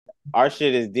Our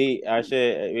shit is deep. Our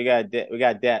shit, we got depth. We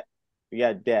got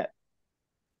depth.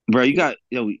 Bro, you got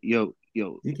yo.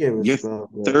 You can't even Your spell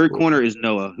that, third bro. corner is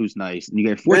Noah, who's nice. And you got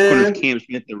your fourth corner is Man, Cam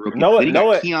Smith, the rookie. Noah, Then you got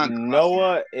Noah, Keon Coleman.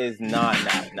 Noah is not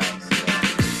nice, man.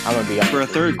 I'm gonna be For a honest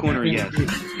with third you. corner, yes.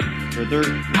 For a third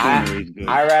I corner, he's good.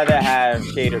 I rather have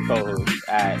Shader Kohut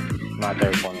at my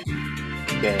third corner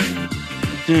than Noah.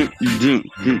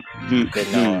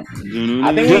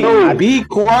 I think yo, be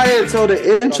quiet till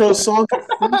the intro song can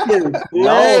freaking no,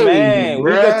 play, man.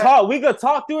 We could bruh. talk. We could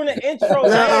talk during the intro,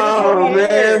 man. This is what we No,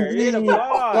 man, here. Here to be vibe,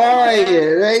 man. quiet.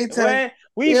 Anytime,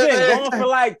 When we've yeah, been going for anytime.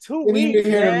 like 2 weeks, Didn't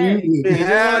even hear the man. music. We We just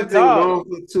want have to been talk. gone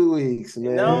for 2 weeks,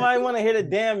 man. Nobody want to hear the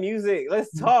damn music.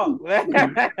 Let's talk, man.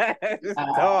 Just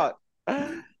talk.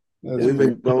 That's We've funny.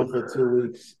 been gone for 2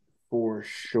 weeks for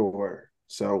sure.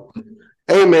 So,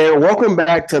 hey, man, welcome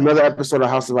back to another episode of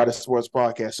House of Itis Sports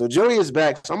Podcast. So, Joey is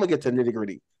back, so I'm gonna get to nitty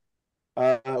gritty.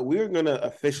 We're gonna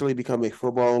officially become a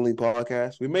football only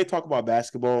podcast. We may talk about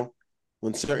basketball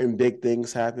when certain big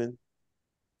things happen.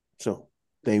 So,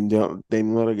 Dame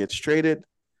Lillard gets traded,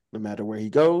 no matter where he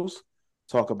goes.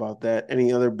 Talk about that.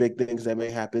 Any other big things that may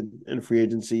happen in free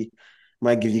agency.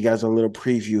 Might give you guys a little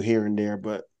preview here and there,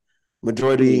 but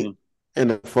majority and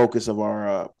the focus of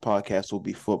our podcast will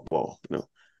be football.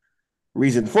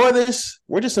 Reason for this: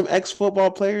 we're just some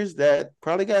ex-football players that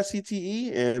probably got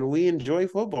CTE, and we enjoy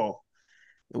football,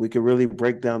 and we can really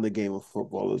break down the game of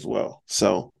football as well.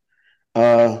 So,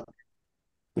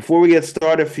 before we get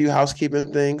started, a few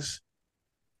housekeeping things.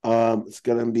 It's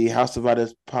gonna be House of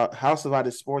Itis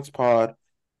Sports Pod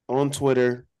on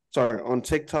Twitter, on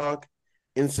TikTok,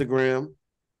 Instagram,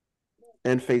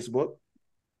 and Facebook.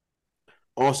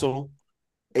 Also,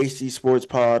 HC Sports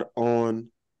Pod on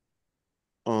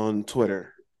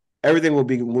Twitter. Everything will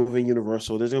be moving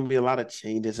universal. There's gonna be a lot of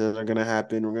changes that are gonna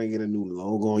happen. We're gonna get a new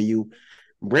logo on you.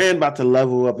 Brand about to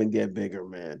level up and get bigger,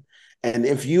 man. And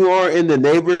if you are in the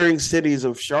neighboring cities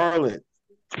of Charlotte,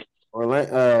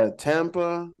 or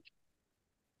Tampa,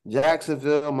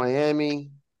 Jacksonville,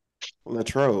 Miami,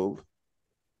 Latrobe,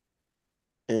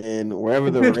 and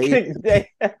wherever the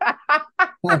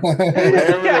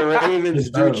Ravens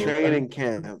do training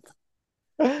camp,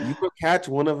 you will catch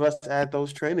one of us at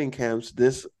those training camps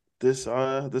this in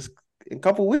a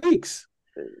couple weeks.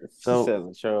 So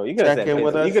You could have said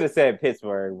with us. You could have said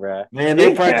Pittsburgh, bro. Man,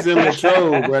 they practice in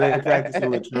Latrobe, bro. They practice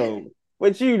in Latrobe.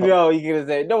 But you could have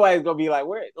said nobody's gonna be like,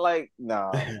 where? Like,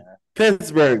 no.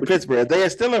 Pittsburgh. If they are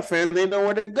still a fan, they know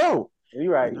where to go.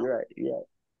 You're right. You're right.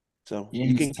 So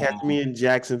you can catch me in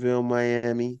Jacksonville,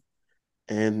 Miami,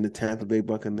 and the Tampa Bay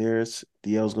Buccaneers.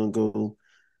 DL's gonna go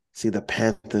see the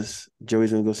Panthers.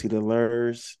 Joey's gonna go see the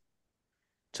Lurs.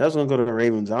 Chubb's gonna go to the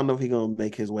Ravens. I don't know if he's gonna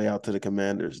make his way out to the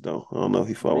Commanders though. I don't know if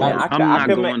he fought. I'm not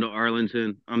going to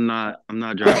Arlington. I'm not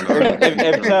driving to Arlington.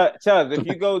 if Chubbs, if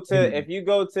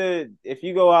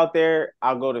you go out there,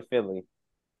 I'll go to Philly.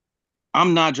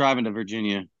 I'm not driving to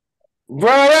Virginia. Bro,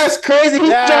 that's crazy. He's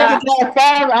trying to drive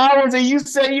 5 hours, and you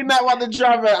say you're not about to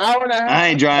drive an hour and a half. I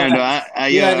ain't driving to. I'm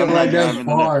not driving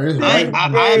to.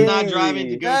 I'm not driving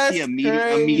to go see a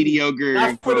mediocre.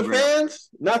 Not for the fans,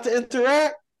 not to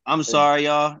interact. I'm sorry,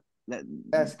 y'all.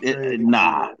 That's crazy.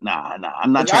 Nah.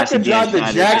 I'm not trying to drive to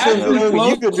Jacksonville.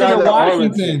 You could drive to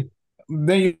Washington.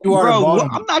 Then you are bro.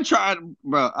 I'm not trying,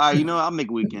 bro. I'll make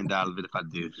a weekend out of it if I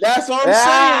do. That's what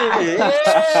I'm saying. Yeah.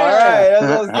 All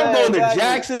right, I'm going to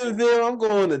Jacksonville. I'm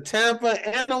going to Tampa,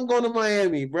 and I'm going to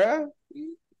Miami, bro.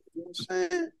 You know what I'm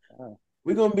saying?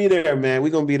 We're gonna be there, man.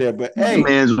 We're gonna be there. But hey,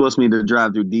 man wants me to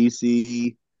drive through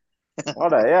DC.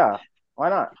 Hold on, yeah. Why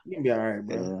not? You can be all right,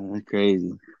 bro.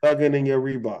 Crazy. Plugging in your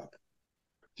Reebok.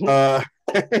 All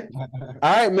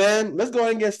right, man. Let's go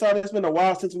ahead and get started. It's been a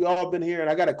while since we all been here, and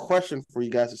I got a question for you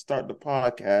guys to start the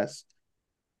podcast.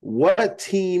 What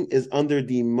team is under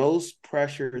the most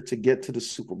pressure to get to the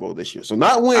Super Bowl this year? So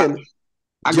not win.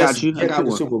 I got you. I got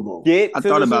one. Super Bowl. I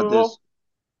thought about this.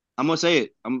 I'm gonna say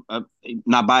it. I'm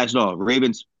not biased at all.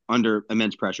 Ravens under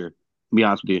immense pressure. To be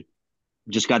honest with you,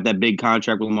 just got that big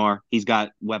contract with Lamar. He's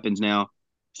got weapons now.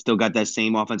 Still got that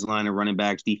same offensive line and running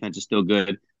backs. Defense is still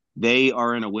good. They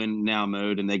are in a win now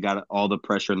mode, and they got all the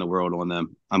pressure in the world on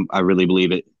them. I really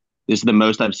believe it. This is the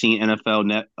most I've seen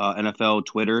NFL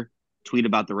Twitter tweet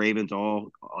about the Ravens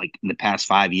all like in the past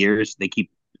 5 years.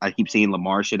 I keep seeing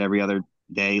Lamar shit every other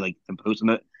day, like them posting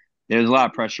it. There's a lot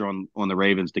of pressure on the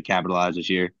Ravens to capitalize this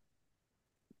year.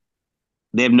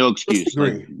 They have no excuse.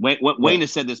 Like, Wayne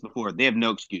has said this before. They have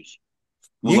no excuse.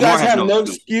 Well, you guys have no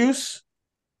excuse,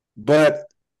 but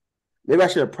maybe I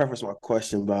should have prefaced my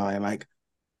question by like,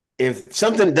 if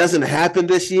something doesn't happen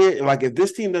this year, like if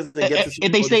this team doesn't get to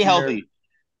if they stay healthy,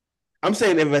 I'm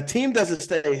saying if a team doesn't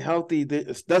stay healthy,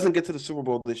 doesn't get to the Super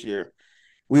Bowl this year,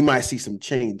 we might see some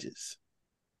changes.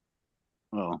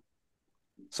 Oh,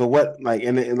 So what, like,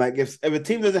 and like if a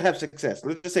team doesn't have success,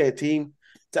 let's just say a team,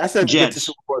 I said get to Jets.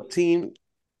 Super Bowl team,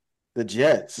 the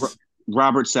Jets.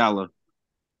 Robert Saleh.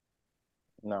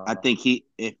 No. I think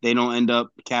if they don't end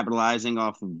up capitalizing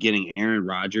off of getting Aaron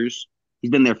Rodgers,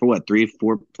 he's been there for what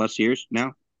 3-4+ years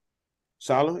now.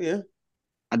 Saleh, yeah.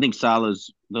 I think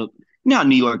Saleh's the now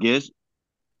New York is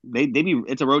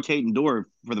it's a rotating door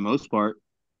for the most part.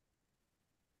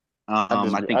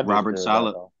 I think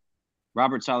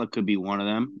Robert Saleh could be one of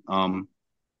them.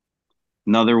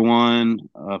 Another one.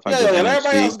 If I Yeah, go and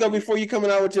everybody NFC. else go before you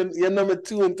coming out with your number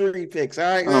 2 and 3 picks. All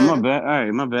right, Oh, man. my bad. All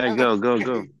right, my bad.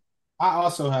 Go. I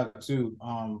also have two.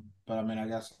 But I mean, I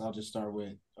guess I'll just start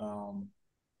with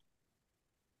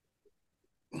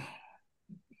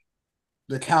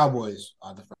the Cowboys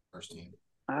are the first team.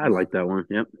 I like that one.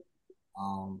 Yep.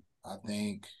 I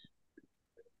think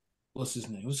what's his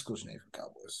name? What's the coach name for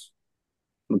Cowboys?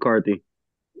 McCarthy.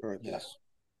 Yes.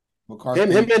 McCarthy.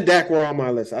 Him and Dak were on my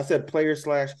list. I said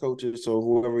players/coaches, so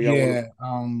whoever y'all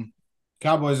want.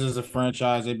 Cowboys is a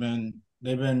franchise. They've been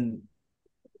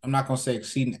I'm not gonna say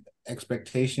exceeding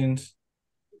expectations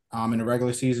in the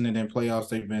regular season, and then playoffs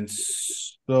they've been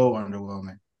so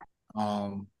underwhelming.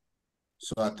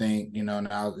 So I think,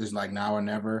 now it's like now or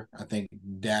never. I think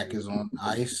Dak is on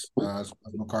ice.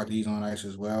 McCarthy's on ice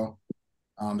as well.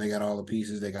 They got all the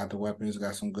pieces. They got the weapons.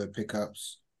 Got some good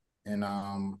pickups and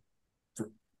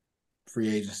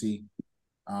free agency.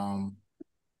 So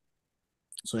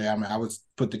yeah, I mean, I would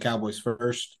put the Cowboys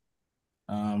first.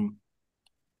 On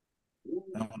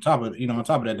top of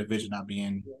that division not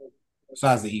being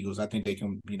besides the Eagles, I think they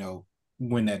can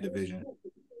win that division.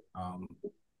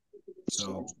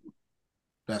 So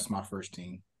that's my first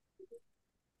team.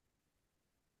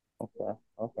 Okay.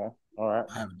 All right.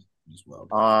 I haven't as well.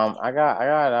 I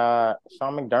got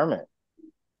Sean McDermott,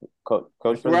 coach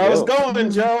for the Bills. Where I was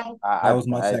going, Joe. That was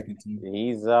my second team.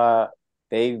 He's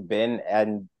they've been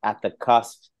at the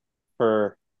cusp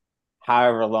for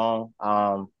however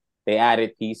long. They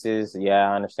added pieces.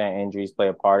 Yeah, I understand injuries play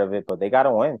a part of it, but they got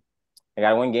to win. They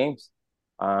got to win games.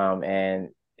 And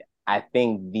I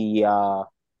think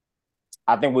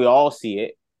I think we all see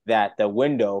it that the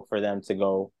window for them to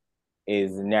go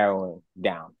is narrowing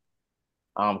down.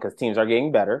 Because teams are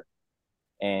getting better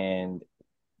and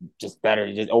just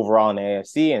overall in the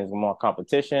AFC, and there's more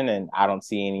competition, and I don't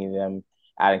see any of them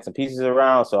adding some pieces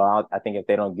around. So I think if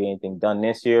they don't get anything done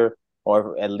this year,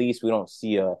 or at least we don't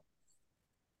see an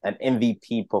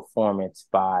MVP performance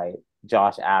by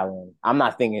Josh Allen. I'm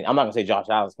not gonna say Josh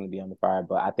Allen's gonna be on the fire,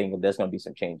 but I think there's gonna be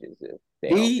some changes.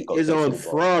 He is on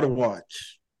fraud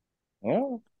watch.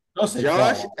 Yeah.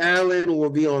 Josh Allen will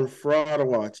be on fraud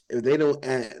watch if they don't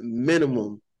at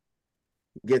minimum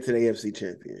get to the AFC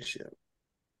Championship.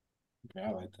 Yeah,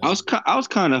 I like that. I was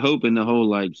kind of hoping the whole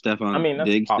like Stephon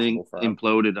Diggs thing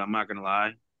imploded. I'm not gonna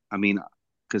lie. I mean,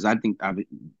 because I think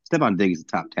Stephon Diggs is a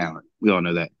top talent. We all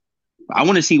know that. I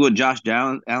want to see what Josh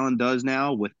Allen does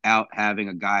now without having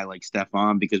a guy like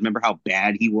Stephon, because remember how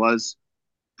bad he was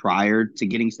prior to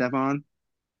getting Stephon?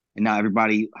 And now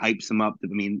everybody hypes him up. I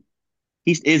mean,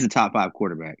 he is a top 5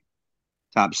 quarterback,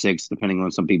 top 6, depending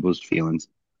on some people's feelings.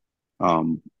 I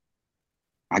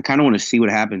kind of want to see what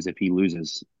happens if he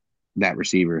loses that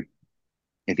receiver,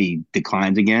 if he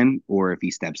declines again or if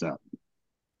he steps up.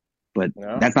 But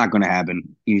that's not going to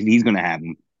happen. He's going to have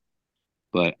him.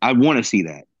 But I want to see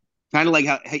that. Kind of like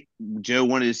how Joe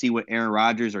wanted to see what Aaron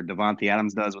Rodgers or Devontae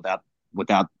Adams does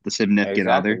without the significant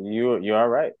other. You are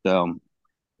right. So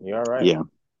you are right. Yeah.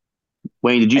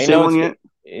 Wayne, did you say one yet?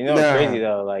 It's crazy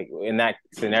though. Like in that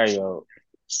scenario,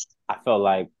 I felt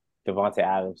like Devontae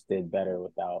Adams did better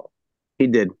without. He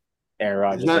did. Aaron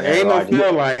Rodgers.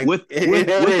 With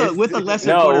a lesser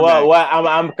no, quarterback. Well,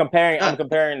 I'm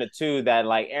comparing the two. That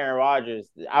like Aaron Rodgers,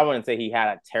 I wouldn't say he had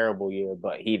a terrible year,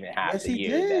 but he didn't have the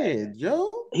year. Did, Joe.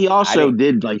 He also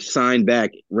did like sign back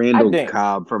Randall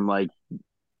Cobb from like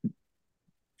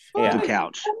the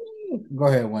couch. Go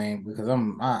ahead, Wayne, because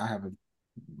I have a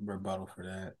rebuttal for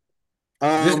that.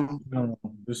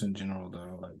 Just in general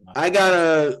though, like I'm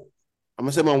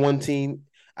gonna say my one team.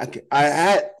 I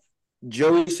had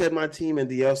Joey said my team and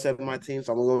DL said my team,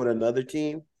 so I'm gonna go with another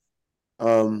team.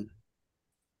 And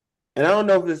I don't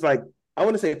know if it's like I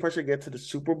want to say pressure get to the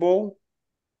Super Bowl,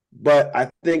 but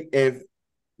I think if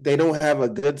they don't have a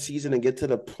good season and get to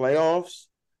the playoffs,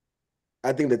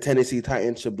 I think the Tennessee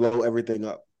Titans should blow everything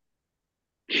up.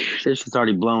 This shit's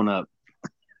already blown up.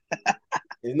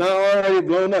 It's not already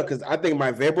blown up because I think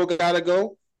Mike Vrabel gotta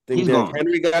go. I think Derrick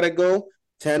Henry gotta go.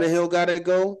 Tannehill gotta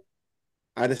go.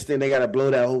 I just think they got to blow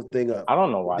that whole thing up. I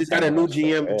don't know why. Just got a new Tannehill's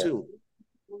still GM there. too.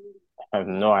 I have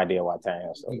no idea why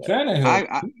Tannehill's still there.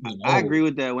 Tannehill, I agree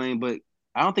with that, Wayne, but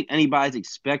I don't think anybody's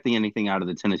expecting anything out of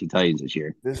the Tennessee Titans this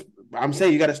year. I'm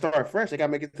saying you got to start fresh. They got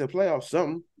to make it to the playoffs.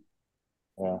 Something.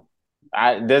 Yeah.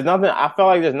 There's nothing. I feel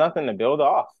like there's nothing to build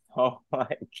off. Oh,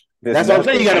 like that's what I'm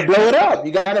saying. You got to blow it up.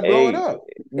 You got to blow it up.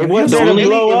 If what's there to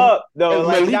blow up though? If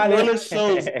Like,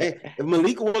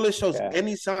 Malik Willis shows Yeah.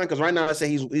 any sign, because right now I say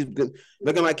he's good,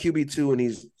 looking like QB2 and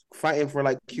he's fighting for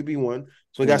like QB1.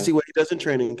 So we got to see what he does in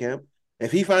training camp.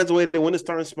 If he finds a way to win the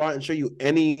starting spot and show you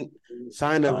any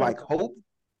sign of like hope,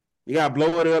 you got to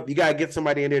blow it up. You got to get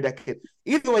somebody in there that can.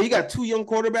 Either way, you got two young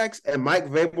quarterbacks, and Mike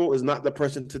Vrabel is not the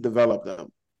person to develop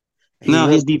them.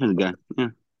 He's defensive guy. Yeah.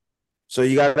 So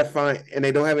you got to find, and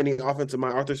they don't have any offensive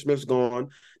mind. Arthur Smith's gone.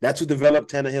 That's who developed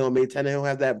Tannehill and made Tannehill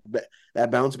have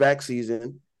that bounce back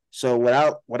season. So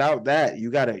without that,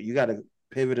 you gotta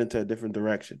pivot into a different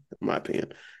direction, in my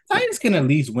opinion. Titans can at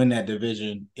least win that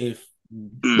division if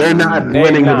they're not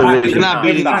winning the division. They're not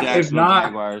beating the If not,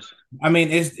 Jaguars. I mean,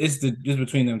 it's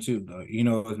between them two, though. You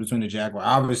know, it's between the Jaguars.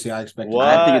 Obviously, I expect. What?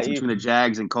 I think it's between the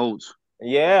Jags and Colts.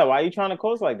 Yeah, why are you trying to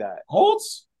coach like that?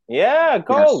 Colts. Yeah,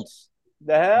 Colts.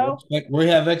 The hell? We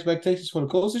have expectations for the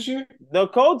Colts this year. The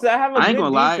Colts that have a I ain't good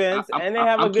gonna lie. defense and they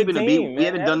have a good team. We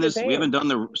haven't done this. We haven't done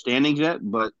the standings yet,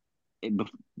 but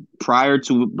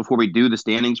before we do the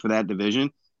standings for that division,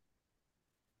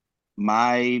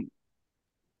 my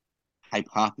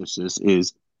hypothesis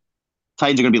is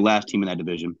Titans are going to be last team in that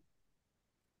division.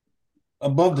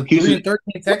 Above the 3-13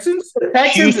 Texans? The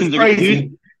Texans is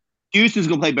crazy. Houston's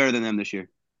going to play better than them this year.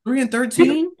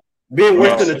 3-13? Being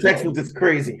worse than the Texans is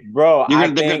crazy. Bro,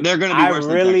 they're going to be worse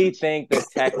than really Texans. think the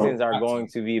Texans are going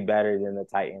to be better than the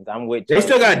Titans. I'm with you. They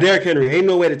still got Derrick Henry. Ain't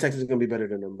no way the Texans is going to be better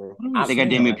than them, bro. They got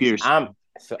Damian Pierce. I'm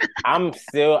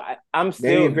still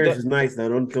Damian Pierce is nice, though.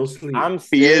 Don't sleep.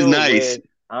 He is nice.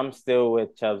 I'm still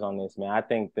with Chubbs on this, man. I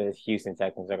think the Houston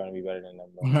Texans are going to be better than them,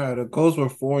 bro. The Colts were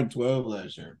 4-12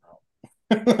 last year, bro.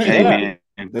 Hey,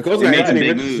 man. The Colts They got made some Anthony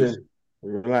big Richardson.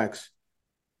 moves. Relax.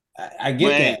 I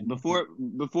get that. Before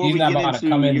He's we not get about to into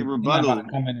come in. your He's not rebuttal, about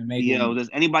to come in and make does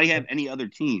anybody have any other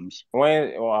teams?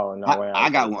 I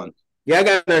got one. Yeah, I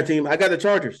got another team. I got the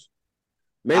Chargers.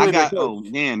 Mainly the coach.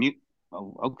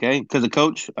 Okay. Because the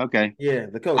coach? Okay. Yeah,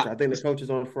 the coach. I think the coach is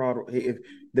on fraud. If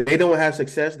they don't have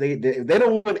success, if they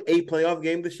don't win a playoff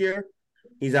game this year,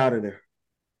 he's out of there.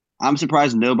 I'm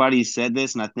surprised nobody said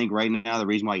this, and I think right now the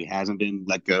reason why he hasn't been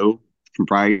let go from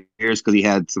prior years because he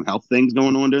had some health things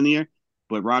going on during the year.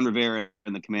 But Ron Rivera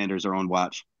and the Commanders are on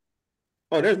watch.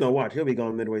 Oh, there's no watch. He'll be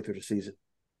gone midway through the season.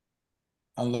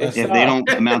 If they don't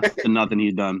amount to nothing,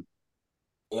 he's done.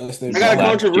 I got a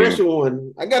controversial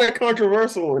one.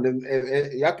 And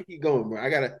y'all can keep going, bro. I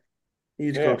got a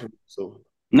huge controversial.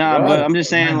 No, but I'm just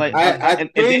saying, like,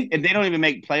 if they don't even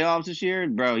make playoffs this year,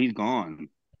 bro, he's gone.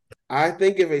 I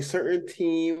think if a certain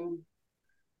team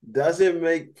doesn't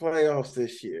make playoffs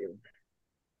this year,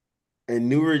 a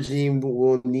new regime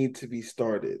will need to be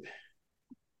started.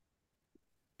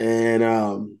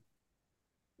 And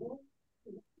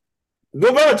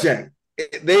Bill Belichick,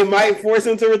 they might force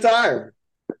him to retire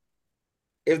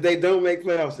if they don't make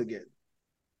playoffs again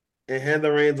and hand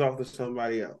the reins off to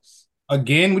somebody else.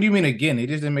 Again? What do you mean again? They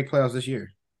just didn't make playoffs this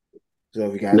year. So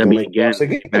if you guys don't make playoffs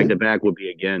again. Back to back would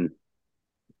be again.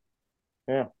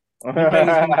 Yeah. But they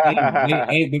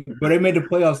made the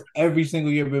playoffs every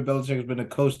single year. Bill Belichick has been a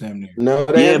coach damn near. No,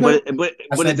 but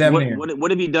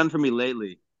what have you done for me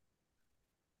lately?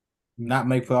 Not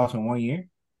make playoffs in 1 year.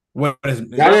 What is it?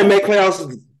 Y'all didn't make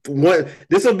playoffs.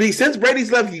 This will be since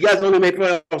Brady's left. You guys only made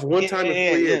playoffs one time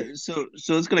in 4 years. So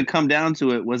it's gonna come down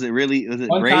to it. Was it Brady or was it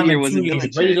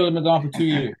Belichick? Brady's only been gone for 2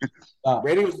 years.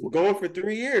 Brady was going for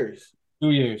 3 years.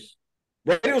 2 years.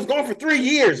 Brady was going for 3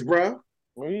 years, bro.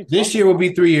 This year will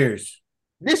be 3 years.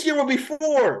 This year will be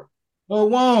 4. No, it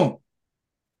won't.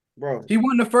 Bro. He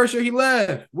won the first year he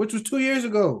left, which was 2 years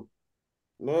ago.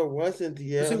 No, it wasn't.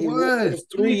 Yeah, yes, it was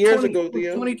 3 years ago.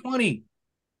 2020.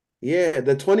 Yeah,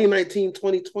 the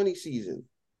 2019-2020 season.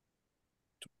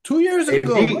 2 years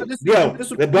ago.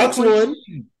 The Bucks won.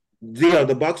 Yeah,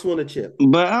 the Bucks won a chip.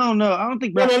 But I don't know. I don't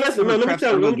think. Let me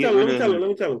tell him.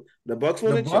 The Bucks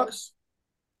won a chip.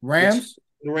 Rams,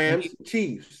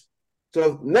 Chiefs.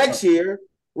 So next year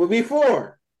will be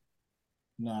 4.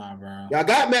 Nah, bro. Y'all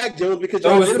got Mac Jones because it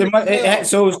was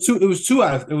two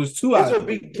out of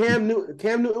 3. Cam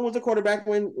Newton was the quarterback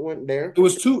when there. It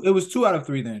was 2 out of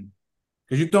 3 then.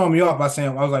 Because you throwing me off by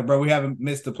saying, I was like, bro, we haven't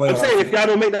missed the playoffs. I'm saying if y'all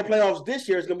don't make the playoffs this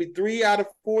year, it's gonna be 3 out of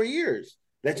 4 years.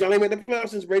 That y'all ain't made the playoffs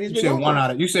since Brady's You been said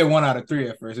gone. you said 1 out of 3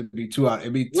 at first. It'd be 2 out.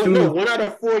 It'd be 2. Well, no, 1 out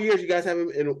of 4 years you guys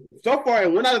haven't. So far,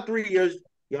 in 1 out of 3 years,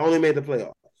 you only made the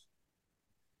playoffs.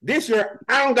 This year,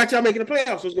 I don't got y'all making the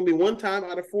playoffs, so it's gonna be 1 time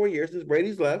out of 4 years since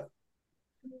Brady's left.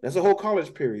 That's a whole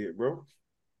college period, bro.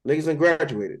 Niggas done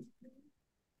graduated.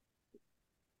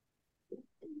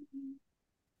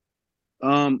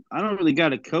 I don't really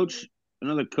got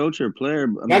another coach or player.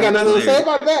 Y'all got nothing to say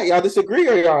about that? Y'all disagree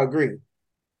or y'all agree?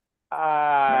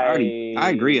 I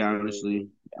agree, honestly.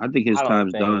 I think his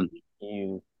time's done.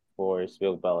 You force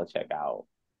Bill Belichick out.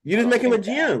 You just make him a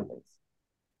GM.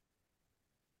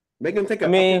 Make him take a. I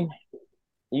mean,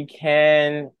 you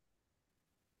can,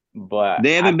 but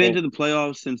they haven't been to the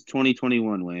playoffs since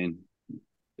 2021, Wayne.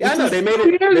 Yeah, I know they made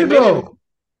it. They made it.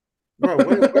 Bro,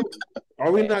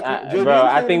 are we not? Bro,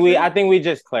 I think we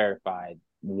just clarified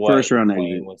what first round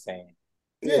Wayne exit was saying.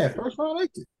 Yeah, first round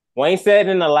exit. Wayne said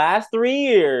in the last 3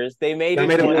 years they made it.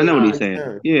 I know what he's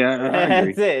saying. Yeah, I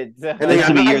agree. That's it. So, and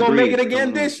they're not gonna make it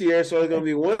again this year, so it's gonna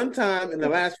be 1 time in the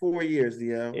last 4 years,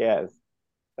 DL. Yes,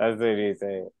 that's what he's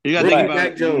saying. You got to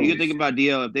think about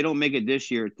DL. If they don't make it this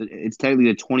year, it's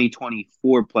technically the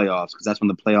 2024 playoffs because that's when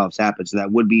the playoffs happen. So that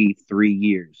would be 3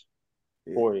 years.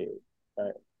 4 years.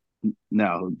 Right.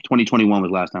 No, 2021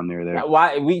 was last time they were there.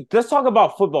 Let's talk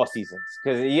about football seasons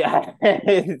because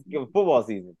football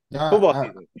season. A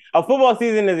football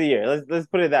season is a year. Let's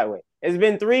put it that way. It's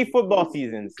been 3 football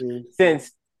seasons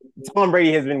since Tom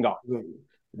Brady has been gone.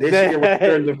 This year we're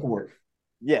turning the 4th.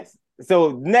 Yes.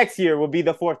 So next year will be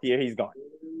the 4th year he's gone.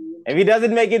 If he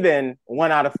doesn't make it, then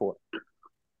 1 out of 4.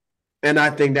 And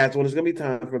I think that's when it's going to be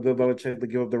time for Bill Belichick to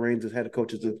give up the reins as head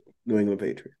coach of the New England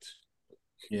Patriots.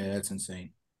 Yeah, that's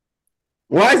insane.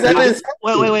 Why is that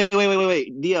insane?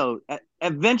 Wait. Dio,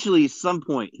 eventually, some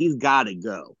point, he's got to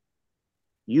go.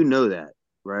 You know that,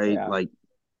 right? Yeah. Like,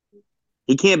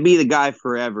 he can't be the guy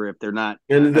forever if they're not.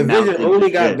 And the division only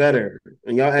got better.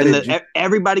 And y'all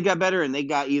everybody got better, and they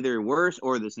got either worse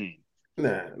or the same.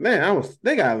 Nah, man,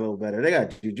 they got a little better. They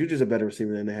got Juju's a better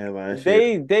receiver than they had last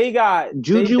year. They got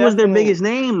Juju was their biggest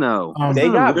name though. They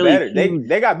got really better.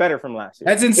 They got better from last year.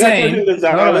 That's insane.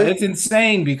 It's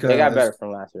insane because they got better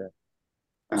from last year.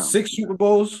 6 Super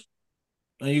Bowls.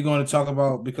 Are you going to talk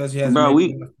about because he hasn't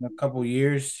made it in a couple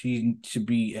years, he should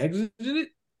be exited?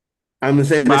 I'm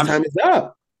saying his time is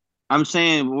up. I'm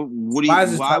saying, what do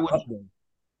you? Why would?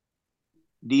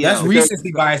 That's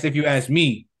recency bias, if you ask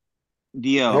me.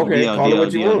 DL.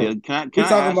 Can I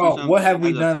talking about what have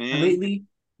we done lately?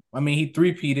 I mean, he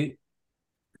 3-peated.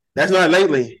 That's not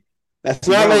lately. No,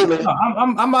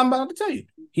 I'm about to tell you.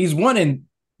 He's won in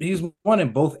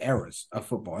both eras of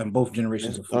football and both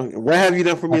generations of football. What have you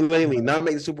done for me lately? Not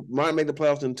make the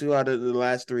playoffs in 2 out of the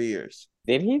last 3 years.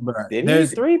 Did he? Did he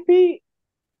 3-peat?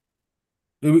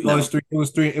 It was 3. It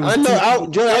was 3. It was I know.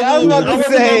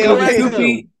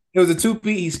 It was a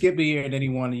 2-peat. He skipped a year and then he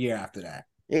won a year after that.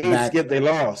 He skipped. They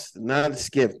lost. Not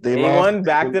skipped. They won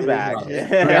back to back.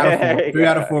 3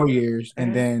 out of 4 years,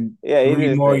 and then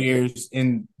 3 more years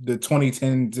in the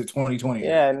 2010 to 2020.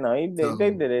 Yeah, no, they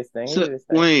did his thing. So,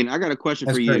 Wayne, I got a question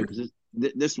for you.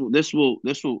 This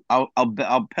will.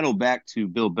 I'll pedal back to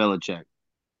Bill Belichick.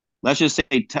 Let's just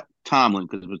say Tomlin,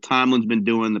 because what Tomlin's been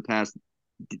doing the past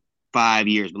 5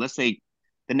 years. But let's say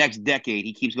the next decade,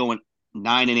 he keeps going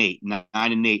 9-8,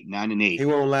 9-8, 9-8. He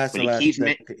won't last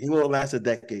a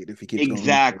decade if he keeps going.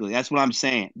 Exactly. That's what I'm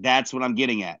saying. That's what I'm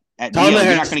getting at. You're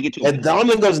not going to get to it. If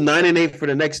Tomlin goes 9-8 for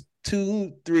the next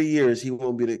 2-3 years, he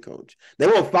won't be the coach. They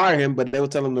won't fire him, but they will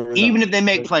tell him to resign. Even if they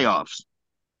make playoffs.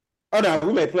 Oh no,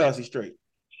 we make playoffs. He's straight.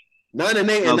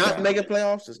 9-8 and not making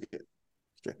playoffs is good.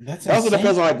 That's also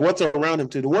depends on what's around him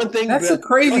too. The one thing that's a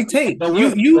crazy take. The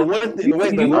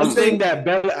one thing that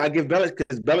I give Belichick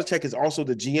because Belichick is also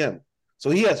the GM. So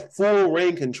he has full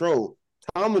reign control.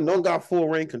 Tomlin don't got full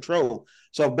reign control.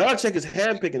 So Belichick is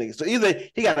handpicking it. So either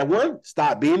he got to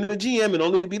stop being the GM and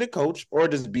only be the coach, or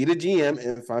just be the GM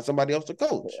and find somebody else to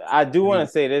coach. I do want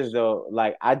to say this though.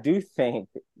 Like I do think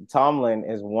Tomlin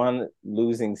is 1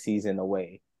 losing season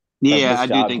away. Yeah, I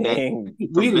do think that.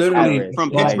 We literally from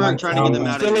Pittsburgh trying to get them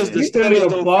out of there. We literally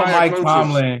applaud Mike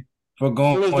Tomlin for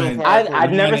going. I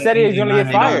never said he was going to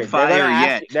get fired.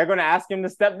 They're going to ask him to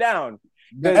step down.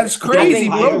 That's crazy,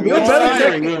 bro. Bill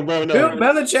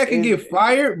Belichick can get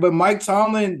fired, but Mike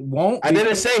Tomlin won't. I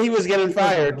didn't say he was getting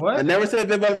fired. What? I never said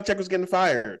Bill Belichick was getting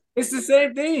fired. It's the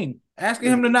same thing.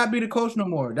 Asking him to not be the coach no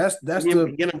more. That's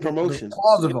getting promotion.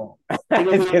 Plausible.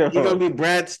 He's gonna be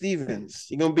Brad Stevens.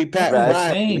 He's gonna be Pat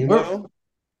Riley. You know?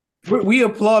 We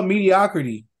applaud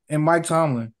mediocrity in Mike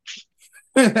Tomlin.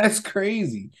 That's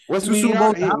crazy. What's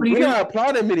mediocrity? We're not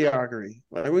applauding mediocrity.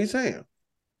 Like, what are you saying?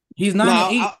 He's No,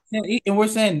 9-8, and we're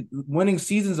saying winning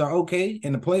seasons are okay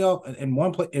in the playoff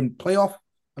in playoff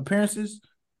appearances.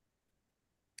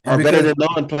 Are better than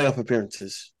non-playoff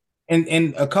appearances.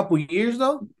 In a couple years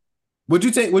though. Would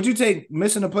you take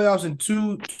missing the playoffs in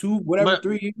two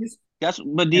 3 years?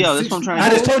 But Dio, that's what I'm trying to I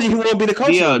say. just told you he won't be the coach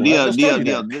anymore.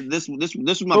 Dio. This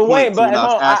was my But point. wait, but I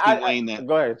was hold on, asking Wayne that.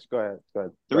 Go ahead.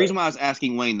 The reason why I was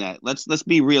asking Wayne that, let's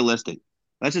be realistic.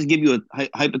 Let's just give you a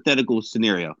hypothetical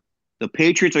scenario. The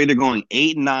Patriots are either going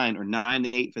 8-9 or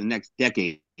 9-8 for the next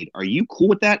decade. Are you cool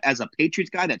with that as a Patriots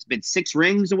guy that's been 6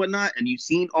 rings and whatnot, and you've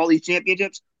seen all these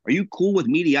championships? Are you cool with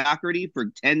mediocrity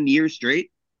for 10 years straight?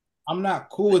 I'm not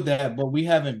cool with that, but we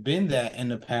haven't been that in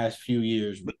the past few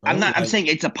years. Bro. I'm saying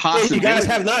it's a possibility. You guys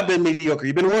have not been mediocre.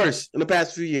 You've been worse in the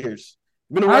past few years.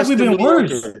 How have we been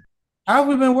worse? How have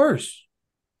we been worse?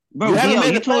 Bro, you haven't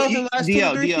made the playoffs in the last 2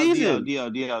 or 3 seasons.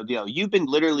 Dio. You've been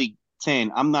literally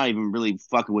saying I'm not even really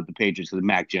fucking with the Patriots with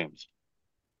Mac Jones.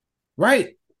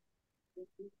 Right.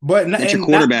 But that's your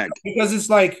quarterback. Because it's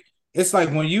like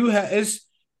when you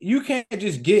can't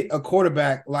just get a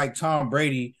quarterback like Tom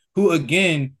Brady, who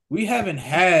again we haven't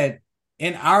had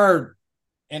in our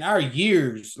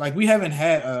years. Like we haven't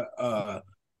had a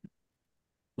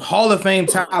Hall of Fame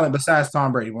talent besides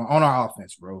Tom Brady on our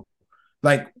offense, bro.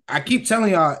 Like I keep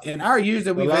telling y'all, in our years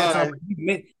that we've had Tom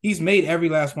Brady, he's made every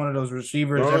last one of those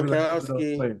receivers. Every last one of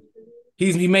those players.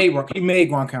 He made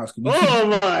Gronkowski. Oh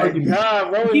my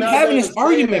god, bro! We keep having this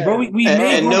argument, bro. We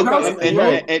made Gronkowski.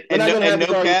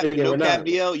 No cap,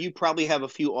 Dio. You probably have a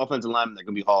few offensive linemen that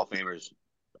can be Hall of Famers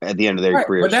at the end of their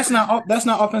careers. But that's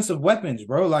not offensive weapons,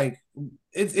 bro. Like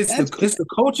it's the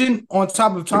coaching on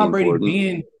top of Tom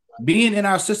Brady being in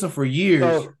our system for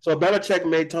years. So Belichick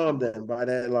made Tom then by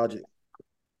that logic.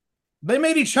 They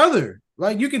made each other.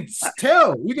 Like you can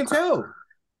tell.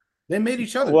 They made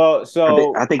each other. Well,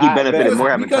 so I think he benefited more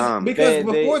having Tom. Because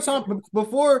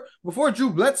before Drew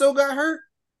Bledsoe got hurt,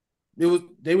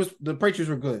 the Patriots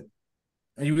were good.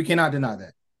 And we cannot deny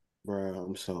that. Bro,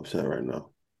 I'm so upset right now.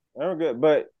 They were good.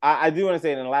 But I do want to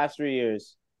say in the last 3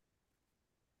 years,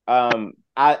 out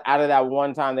of that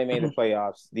one time they made the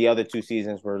playoffs, the other 2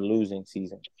 seasons were losing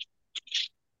seasons.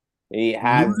 He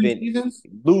has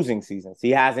losing seasons.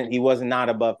 He was not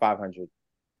above 500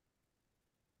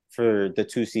 for the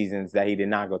 2 seasons that he did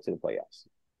not go to the playoffs.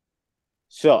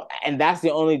 So, and that's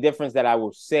the only difference that I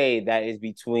will say that is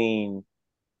between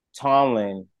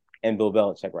Tomlin and Bill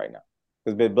Belichick right now.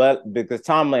 Because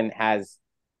Tomlin has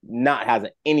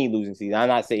any losing season. I'm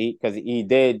not saying because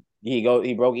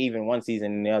he broke even one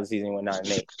season and the other season he went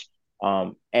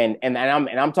 9-8. And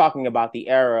I'm talking about the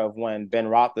era of when Ben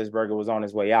Roethlisberger was on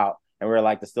his way out and we were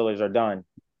like the Steelers are done.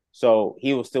 So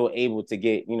he was still able to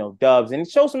get, dubs and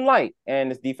show some light. And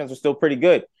his defense was still pretty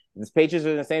good. The Patriots are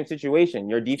in the same situation.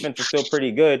 Your defense is still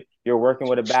pretty good. You're working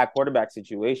with a bad quarterback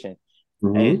situation.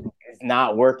 Mm-hmm. And it's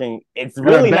not working. It's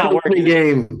really not working.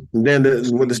 Game than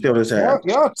what the Steelers have.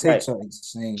 Y'all take something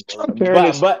insane.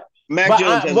 But Mac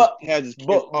Jones has his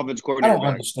offense coordinator. I don't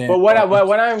understand. But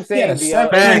what I'm saying,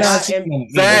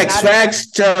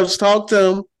 facts. Chubbs, talk to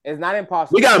him. It's not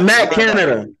impossible. We got Matt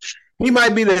Canada. He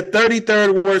might be the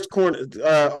 33rd worst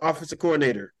offensive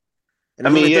coordinator. I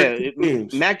mean,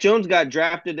 Mac Jones got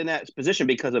drafted in that position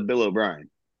because of Bill O'Brien.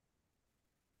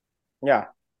 Yeah.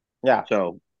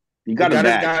 So you got his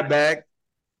guy back.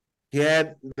 He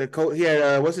had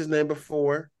what's his name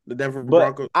before the Denver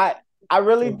Broncos. I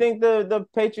really think the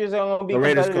Patriots are going to be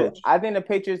competitive. I think the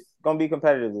Patriots going to be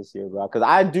competitive this year, bro. Because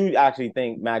I do actually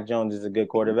think Mac Jones is a good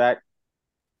quarterback,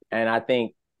 and I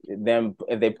think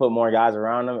if they put more guys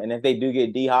around them, and if they do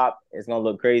get D-Hop, it's going to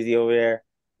look crazy over there.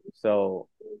 So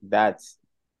I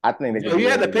think they're. You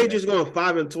had the Patriots going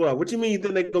 5-12. What do you mean you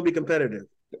think they're going to be competitive?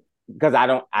 Because they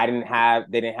didn't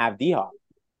have D-Hop.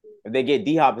 If they get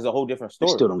D-Hop, it's a whole different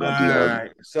story. Still don't got D-Hop.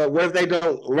 Right. So what if they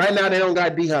don't? Right now, they don't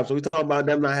got D-Hop. So we talking about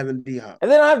them not having D-Hop. If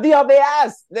they don't have D-Hop, they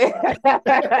ass.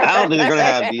 I don't think they're gonna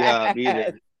have D-Hop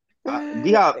either.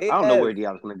 D-Hop, I don't know where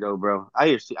D-Hop's gonna go, bro.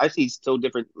 I see so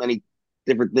many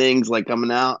different things like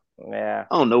coming out. Yeah.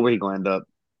 I don't know where he's gonna end up.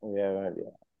 Yeah.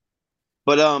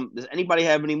 But does anybody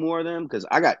have any more of them? Because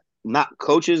I got not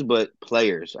coaches, but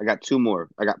players. I got 2 more.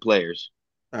 I got players.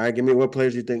 All right, give me what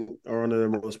players you think are under the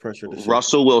most pressure this year.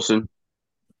 Russell Wilson.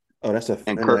 Oh, that's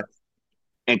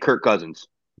and Kirk Cousins.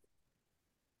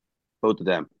 Both of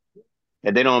them.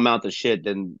 If they don't amount to shit,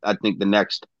 then I think both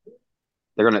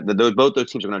those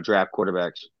teams are gonna draft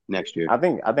quarterbacks next year. I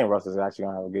think Russell's actually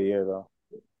gonna have a good year though.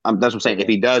 That's what I'm saying. If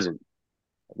he doesn't,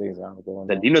 I think he's gonna have a good one.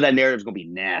 That narrative's gonna be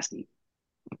nasty.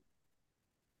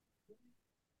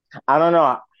 I don't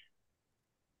know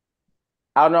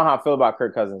how I feel about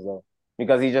Kirk Cousins though.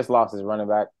 Because he just lost his running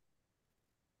back.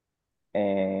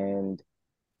 and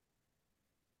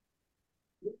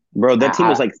Bro, that team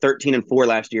was like 13-4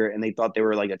 last year, and they thought they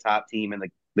were like a top team in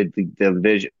the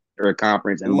division or a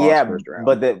conference and lost yeah, first round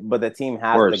but the team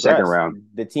has or second digressed. round.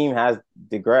 The team has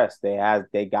digressed. They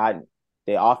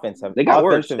offensive. They got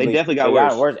worse. They Offensively, definitely got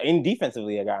gotten worse. And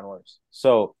defensively, they gotten worse.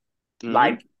 So, Mhm.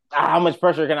 like, how much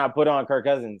pressure can I put on Kirk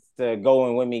Cousins to go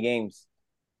and win me games?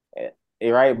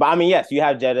 Right? But I mean, yes, you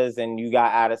have Jettas and you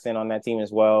got Addison on that team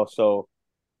as well. So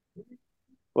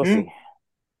we'll see.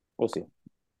 We'll see.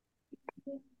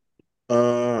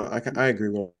 I agree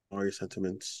with all your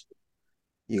sentiments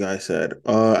you guys said.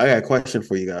 I got a question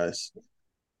for you guys.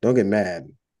 Don't get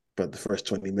mad, but the first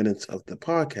 20 minutes of the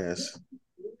podcast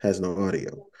has no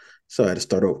audio, so I had to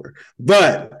start over.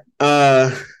 But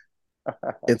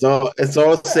it's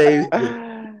all saved.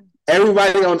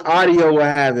 Everybody on audio will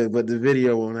have it, but the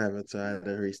video won't have it, so I had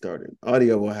to restart it.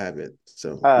 Audio will have it,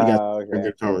 so we got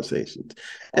good conversations.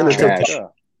 And the Trash.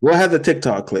 TikTok, we'll have the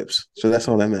TikTok clips, so that's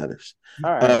all that matters.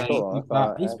 All right, cool.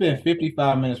 He spent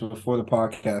 55 minutes before the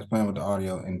podcast playing with the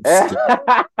audio, and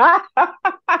I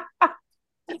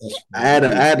had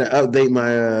to update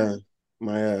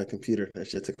my computer. That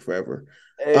shit took forever.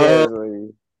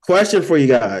 Question for you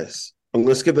guys. I'm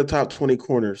gonna skip the top 20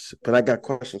 corners, but I got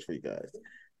questions for you guys.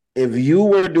 If you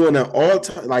were doing an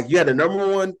all-time, like you had a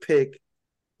number one pick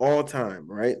all time,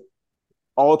 right?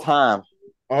 All time.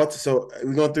 So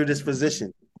we're going through this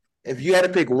position. If you had to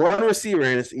pick one receiver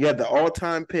and you had the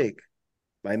all-time pick,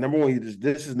 like number one,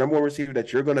 this is number one receiver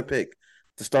that you're gonna pick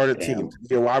to start a team, to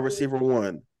be a wide receiver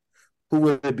one, who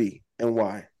would it be and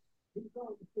why?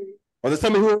 Or just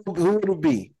tell me who would it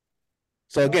be?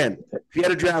 So again, if you had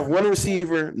to draft one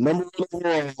receiver, number one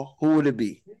overall, who would it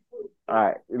be? All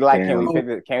right, like can we pick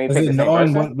the same person?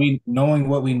 Knowing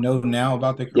what we know now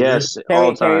about the career? Yes, can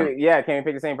we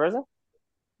pick the same person?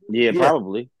 Yeah,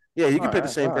 probably. Yeah, you can pick the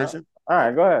same person. All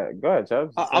right, go ahead,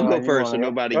 Chubbs. I'll go first so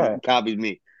nobody copies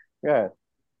me. Go ahead.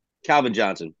 Calvin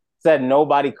Johnson. Said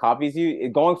nobody copies you.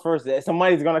 Going first,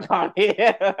 somebody's gonna copy.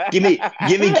 give me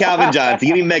Calvin Johnson.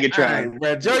 Give me Megatron.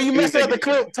 Right, Joe, you missed out the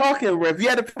clip talking, bro. If you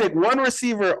had to pick one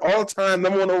receiver all time,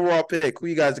 number one overall pick, who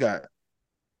you guys got?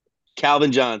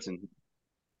 Calvin Johnson.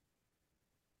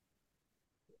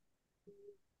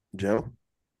 Joe?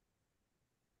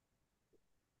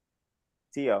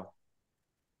 T.O.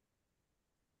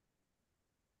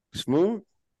 Smooth?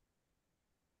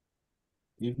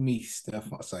 Give me Steph.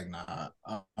 It's like, nah.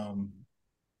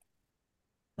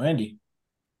 Randy.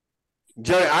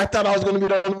 Joey, I thought I was going to be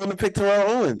the only one to pick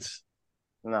Terrell Owens.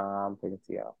 Nah, I'm picking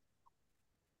T.O.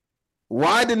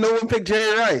 Why did no one pick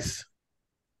Jerry Rice?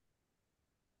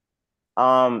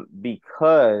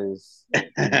 Because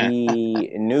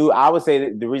I would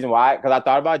say the reason why, because I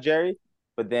thought about Jerry,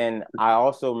 but then I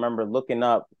also remember looking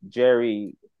up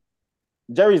Jerry's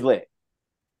lit,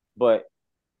 but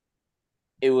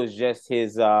it was just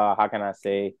his how can I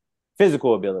say,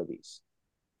 physical abilities.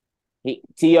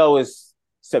 T.O. is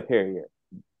superior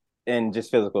in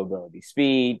just physical ability,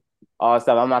 speed, all that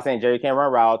stuff. I'm not saying Jerry can't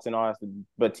run routes and all that stuff,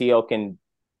 but T.O. can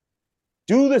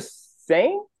do the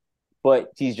same,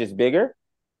 but he's just bigger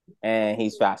and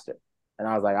he's faster. And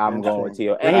I was like, I'm going with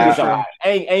T.O. And he can jump out.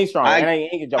 And he's strong. And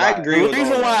he can jump out. I agree. The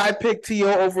reason why I picked T.O.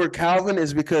 over Calvin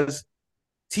is because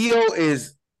T.O.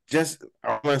 is just,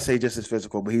 I want to say just as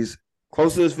physical, but he's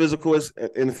close to his physical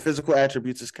in physical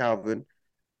attributes as Calvin.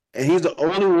 And he's the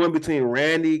only one between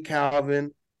Randy,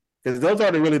 Calvin, because those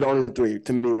are really the only three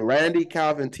to me: Randy,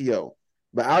 Calvin, T.O.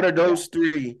 But out of those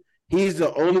three, he's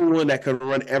the only one that can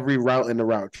run every route in the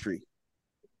route tree.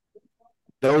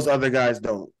 Those other guys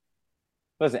don't.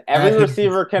 Listen, every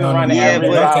receiver can run every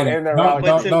route in the route.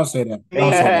 Don't say that.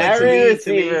 Every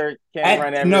receiver can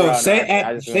run every route. No, say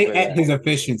at his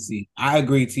efficiency. I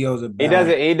agree. T.O.'s a better.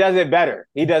 He does it better.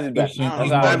 He does it better. He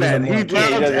runs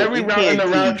every route in the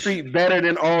route tree better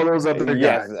than all those other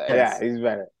guys. Yeah, he's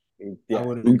better.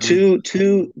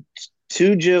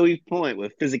 To Joey's point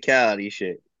with physicality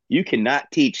shit, you cannot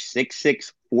teach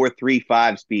 6'6",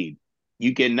 4.35 speed.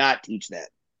 You cannot teach that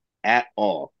at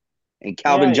all. And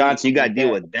Calvin Johnson, you got to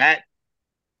deal with that.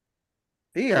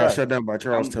 He got shut down by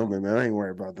Charles Tillman, man. I ain't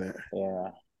worried about that.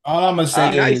 Yeah. All I'm gonna say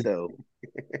is nice though.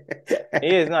 He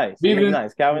is nice. He is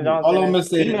nice. Calvin Johnson. All I'm gonna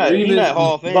say he's not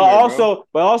Hall of Fame.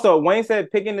 But also, Wayne said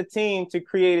picking the team to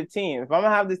create a team. If I'm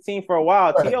gonna have this team for a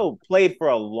while, T.O. played for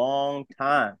a long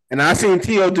time, and I seen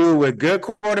T.O. do it with good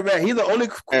quarterback. He's the only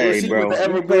receiver to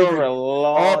ever play for a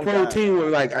long all-pro team.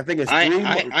 With I think it's three.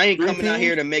 I ain't coming out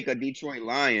here to make a Detroit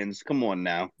Lions. Come on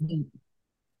now.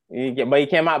 But he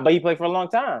came out, but he played for a long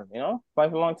time, played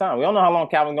for a long time. We don't know how long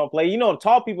Calvin's gonna play.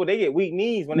 Tall people, they get weak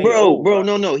knees when they get old, bro.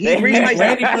 No. He realized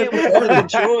he can't go to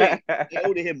Detroit. They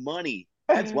owed him money.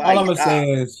 That's why. All I'm gonna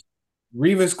say is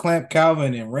Revis, Clamp,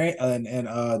 Calvin,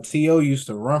 and T.O. used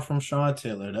to run from Sean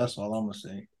Taylor. That's all I'm gonna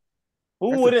say.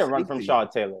 Who wouldn't run from Sean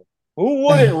Taylor? Who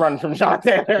wouldn't run from Sean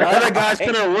Taylor? The other guys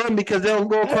couldn't run because they don't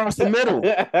go across the middle.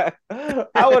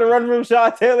 I would have run from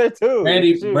Sean Taylor too.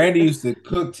 Randy used to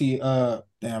cook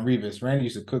Revis. Randy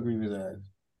used to cook Revis' ass.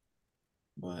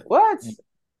 But what?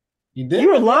 You did? You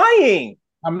were lying.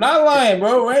 I'm not lying,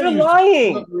 bro. Randy You're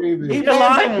lying. He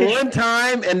lying one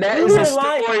time, and that is a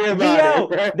story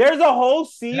about it. There's a whole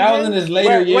season. That was in his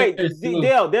later years. Wait,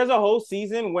 Dale, there's a whole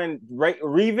season when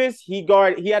Revis he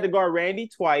had to guard Randy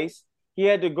twice. He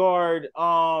had to guard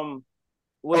Ocho.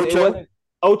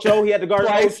 He had to guard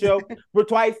Ocho for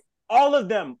twice. All of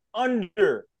them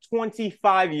under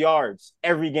 25 yards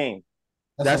every game.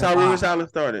 That's how Revis Allen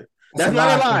started. That's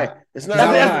not a lie. It's not a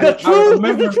lie. That's the truth.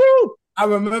 It's the truth.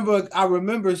 I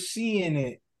remember seeing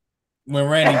it when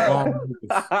Randy bombed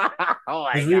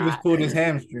Revis. Because Revis pulled his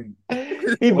hamstring.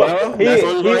 That's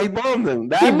why he bombed him.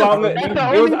 That's the only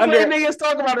play niggas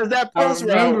talk about is that post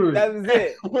route. That was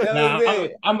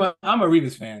it. I'm a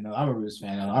Revis fan though.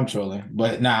 I'm trolling,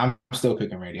 but I'm still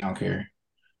picking Randy. I don't care.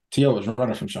 T.O. was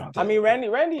running from Sean Taylor. I mean, Randy.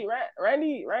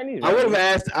 I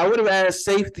would have asked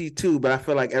safety too, but I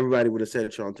feel like everybody would have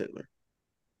said Sean Taylor.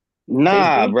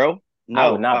 Nah, bro. No,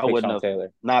 I would not pick Sean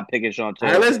Taylor. Not picking Sean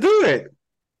Taylor. All right, let's do it.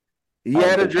 You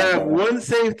had to draft one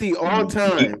safety all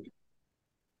time.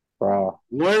 Bro.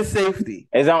 One safety.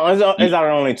 Is that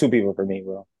only two people for me,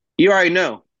 bro? You already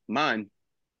know. Mine.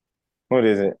 What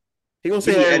is it? He gonna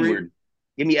say Edward.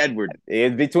 Give me Edward.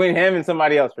 It's between him and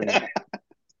somebody else for me.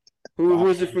 Who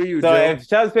is it for you, So Joe? if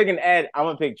Chubb's picking Ed, I'm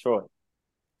gonna pick Troy.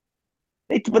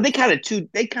 But they kind of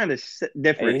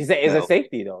different. It's a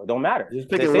safety though. It don't matter. Just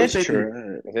picking one safety.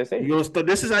 It's a safety.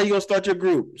 This is how you gonna start your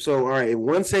group. So all right,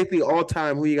 one safety all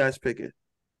time. Who you guys picking?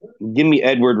 Give me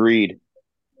Edward Reed.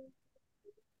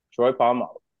 Troy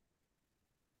Polamalu.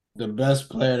 The best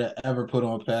player to ever put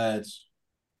on pads.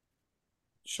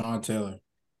 Sean Taylor.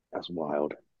 That's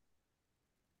wild.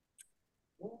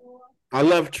 I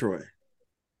love Troy,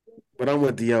 but I'm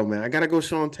with DL, man. I gotta go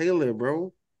Sean Taylor,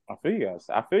 bro. I feel you guys.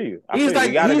 I feel you.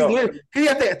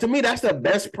 To me, that's the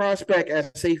best prospect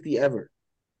at safety ever.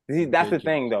 That's the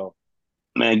thing, though.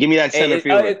 Man, give me that center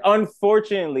fielder.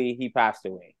 Unfortunately, he passed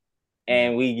away,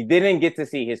 and we didn't get to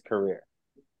see his career.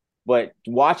 But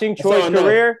watching Troy's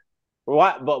career,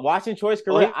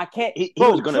 I can't. He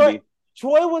was gonna be.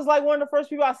 Troy was like one of the first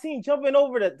people I seen jumping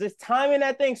over just timing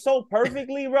that thing so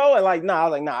perfectly, bro. And I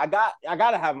was like, I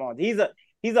gotta have him on. He's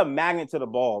a magnet to the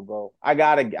ball, bro. I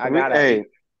gotta. Hey,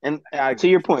 and to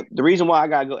your point, the reason why I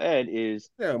gotta go Ed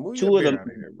is two of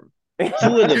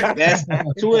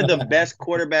the best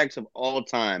quarterbacks of all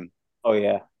time. Oh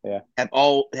yeah.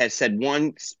 Has said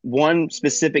one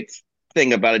specific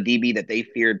thing about a DB that they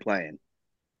feared playing,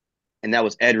 and that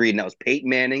was Ed Reed, and that was Peyton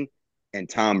Manning and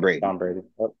Tom Brady.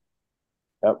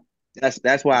 Yep.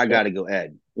 That's why I got to go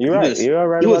Ed. You're right.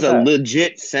 He was a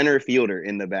legit center fielder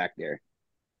in the back there.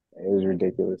 It was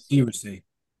ridiculous. You would see.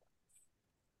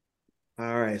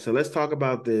 All right, so let's talk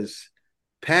about this.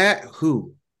 Pat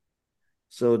who?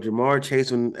 So Jamar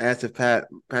Chase, when asked if Patrick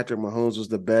Mahomes was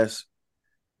the best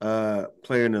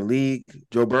player in the league,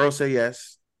 Joe Burrow said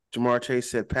yes. Jamar Chase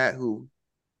said Pat who?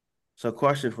 So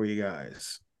question for you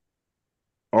guys.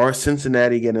 Are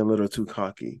Cincinnati getting a little too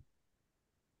cocky?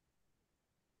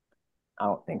 I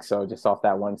don't think so, just off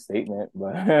that one statement,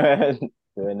 but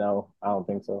no, I don't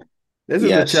think so. This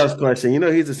is a Chubb's question.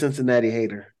 He's a Cincinnati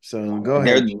hater, so go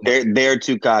ahead. They're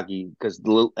too cocky because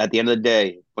at the end of the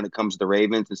day, when it comes to the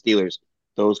Ravens and Steelers,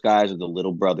 those guys are the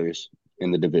little brothers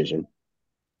in the division.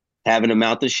 Haven't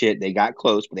amounted to shit. They got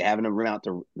close, but they haven't amounted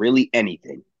to really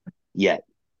anything yet.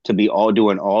 To be all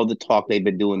doing all the talk they've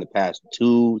been doing the past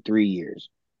 2-3 years.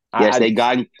 Yes, they've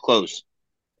gotten close.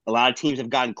 A lot of teams have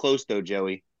gotten close though,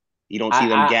 Joey. You don't see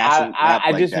them gassing.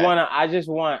 I'm gonna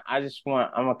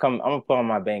put on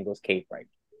my Bengals cape right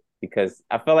now because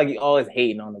I feel like you always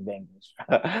hating on the Bengals.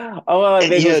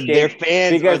 Their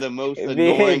fans are the most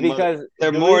annoying because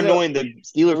they're more annoying than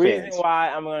Steelers fans. The reason why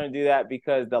I'm gonna do that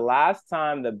because the last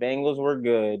time the Bengals were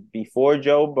good before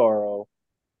Joe Burrow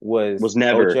was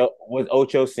never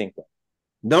Ocho Cinco.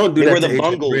 Don't do that. They were the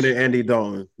Bungles. Andy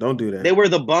Dalton. Don't do that. They were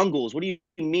the Bungles. What do you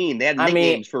mean? They had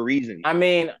nicknames for a reason.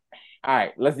 All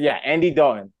right, Andy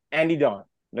Dalton. We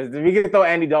can throw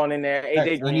Andy Dalton in there.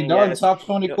 Andy Dalton, top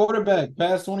 20 quarterback,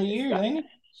 past 20 years, ain't it?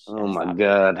 Oh my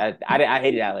God. I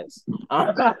hated Alex.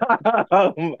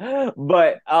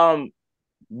 But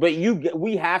But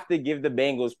we have to give the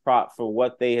Bengals prop for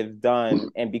what they have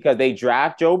done, and because they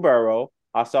draft Joe Burrow,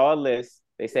 I saw a list.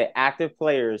 They said active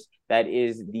players that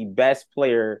is the best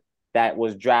player that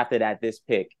was drafted at this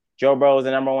pick. Joe Burrow is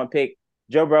the number one pick.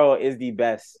 Joe Burrow is the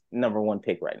best number one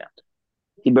pick right now.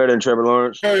 He better than Trevor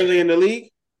Lawrence. Currently in the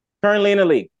league. Currently in the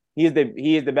league, he is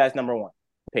the best number one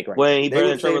pick right Wait, he They better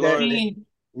than would say Trevor that-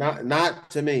 Lawrence. Not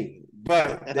to me,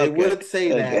 but they Okay. would say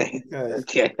that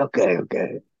Okay. because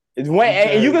Okay. now.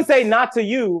 And you can say not to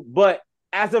you, but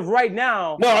as of right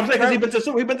now, no, I'm saying because he been to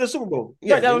the Super Bowl.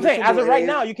 Yeah, that's what I'm saying. As of right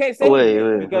now, you can't say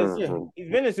anything Wait. because he's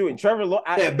been to it. Trevor Lawrence.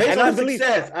 Yeah, based on his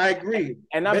success, I agree.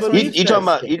 And I Based on believe his You talking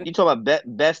about success. you talking about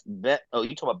best bet? Oh, you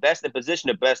talking about best in position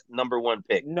or best number one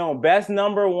pick? No, best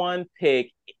number one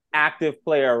pick, active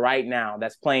player right now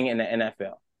that's playing in the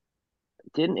NFL.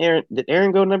 Did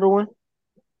Aaron go number one?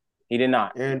 He did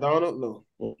not. Aaron Donald, no.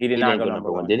 He did not didn't go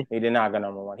number one. did he? He did not go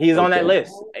number one. He's on that Okay.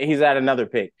 list. He's at another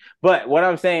pick. But what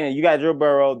I'm saying is you got Joe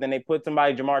Burrow, then they put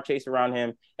somebody, Jamar Chase, around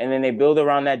him, and then they build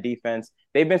around that defense.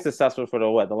 They've been successful for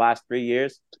the last 3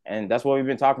 years, and that's what we've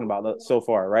been talking about so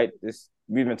far, right?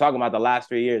 We've been talking about the last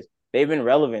 3 years. They've been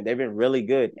relevant. They've been really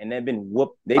good, and they've been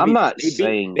whooped. They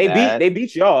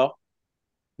beat y'all.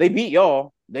 They beat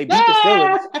y'all. They beat the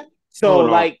Steelers. So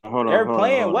they're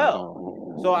playing well.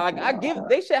 So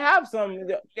they should have some,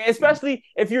 especially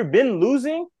if you've been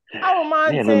losing. I don't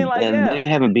mind saying they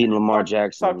haven't beaten Lamar Talk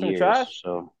Jackson in some years. trash.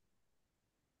 So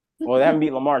Well, they haven't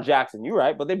beat Lamar Jackson. You're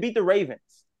right, but they beat the Ravens.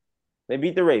 They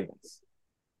beat the Ravens.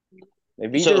 They're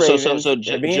beating the Steelers.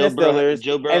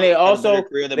 Joe Burrow and they also had a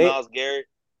career than Myles Garrett.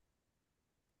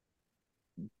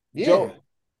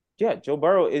 Yeah. Joe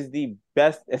Burrow is the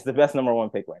best. It's the best number one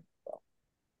pick right now.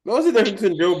 What's the difference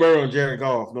between Joe Burrow and Jared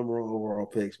Goff, number one overall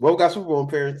picks? Both got Super Bowl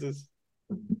appearances.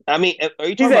 I mean, are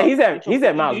you talking about? He's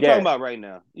at Myles You Garrett. talking about right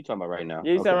now? You talking about right now?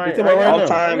 Yeah, he's Okay. right He's talking about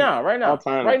now. now. Right now. All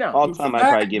time, I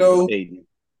probably give it to Peyton.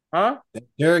 Huh?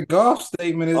 Jared Goff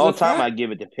statement is All time, I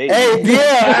give it to Peyton. Hey,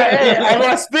 yeah, am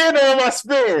I spin or am I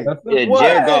spin? Yeah, What?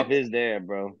 Jared Goff is there,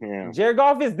 bro. Yeah. Jared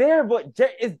Goff is there, but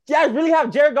is Jared really have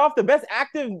Jared Goff the best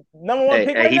active number one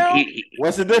pick right now?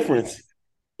 What's the difference?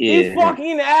 He's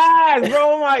fucking ass, bro.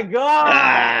 Oh my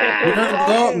god.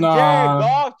 Jared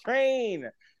Goff train.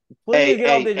 Please get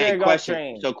off the Jared Goff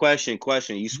train. So question.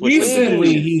 You switched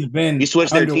recently he's been. You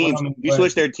switched their teams. underwhelming, You but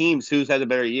switched their teams. Who's had a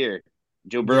better year?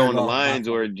 Joe Burrow on the Goff. Lions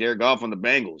or Jared Goff on the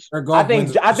Bengals? Jared Goff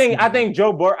wins the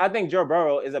Super Bowl. I think Joe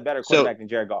Burrow is a better quarterback than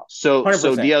Jared Goff. So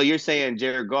 100%. DL, you're saying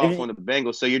Jared Goff on the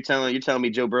Bengals. So you're telling me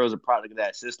Joe Burrow's a product of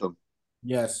that system.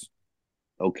 Yes.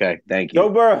 Okay, thank you. Joe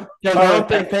Burrow. I don't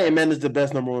think Peyton Manning is the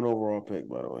best number one overall pick,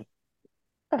 by the way.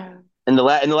 In the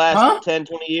last Huh? 10,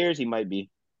 20 years, he might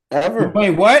be. Ever. Wait,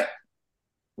 what?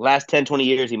 Last 10, 20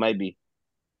 years, he might be.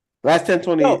 Last 10,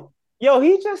 20 years. Yo,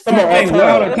 he just Come on, Dwayne,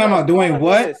 all-time. come on, Dwayne,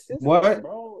 what? What?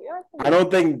 I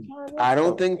don't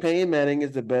think Peyton Manning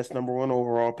is the best number one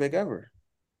overall pick ever.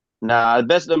 Nah, the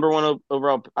best number one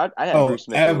overall. I had Bruce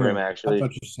Smith over him, actually.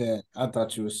 I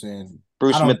thought you were saying.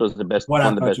 Bruce Smith was the best, one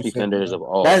of the best defenders of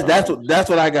all. That's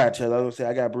what I got, Chad. I was gonna say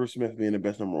I got Bruce Smith being the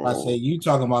best number one. I say you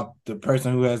talking about the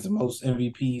person who has the most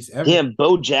MVPs ever. Yeah,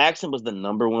 Bo Jackson was the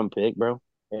number one pick, bro.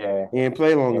 Yeah. He ain't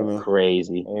play long enough.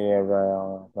 Crazy. Yeah,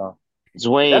 bro. No.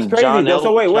 Dwayne, That's crazy. John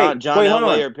So wait, John hold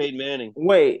on. Elway or Peyton Manning?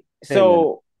 Wait,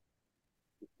 so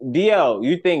DL,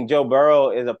 you think Joe Burrow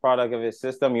is a product of his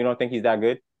system? You don't think he's that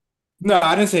good? No,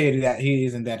 I didn't say that he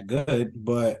isn't that good,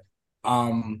 but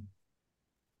I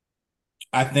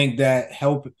think that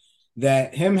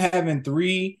him having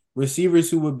three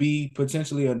receivers who would be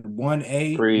potentially a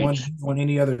 1A, 1B on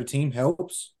any other team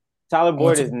helps. Tyler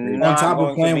Boyd is not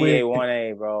going to be a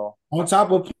 1A, bro. On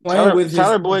top of playing with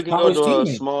Tyler Boyd can go to a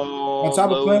teammate. small. On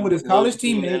top of playing with his college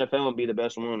team in teammate. the NFL and be the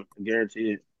best one,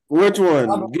 guaranteed. Which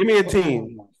one? Give me a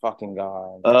team. Oh, fucking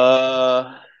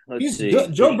God. Let's see.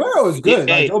 Good. Joe Burrow is good.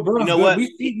 Hey, Joe Burrow's you know good.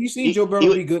 what? You seen Joe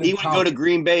Burrow be good. He would go to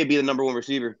Green Bay, be the number one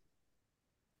receiver.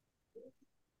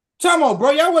 Come on,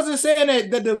 bro. Y'all wasn't saying that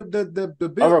the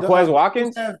Over Quez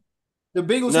Watkins? The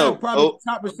Bengals have probably the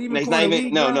top receiver.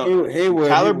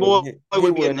 Tyler Boyd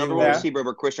would be a number one receiver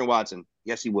over Christian Watson.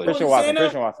 Yes, he would. Christian Watson.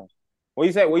 What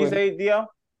you say? What you say, DL?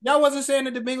 Y'all wasn't saying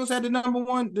that the Bengals had the number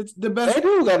one, the best. They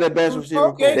do got the best receiver.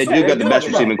 Okay, they do got the best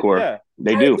receiving core. Yeah.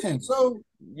 They do. So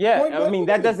yeah, I mean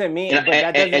that doesn't mean.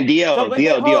 And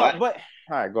DL. But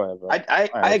all right, go ahead, bro.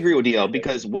 I agree with DL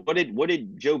because what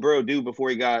did Joe Burrow do before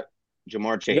he got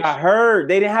Jamar Chase? He got hurt.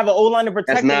 They didn't have an O-line to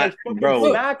protect him.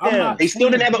 Bro. They still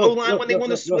didn't have an O-line when they won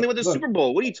the Super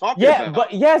Bowl. What are you talking about?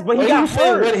 But he got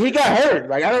hurt. He got hurt.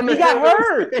 Like I don't know. He got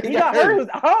hurt. He got hurt.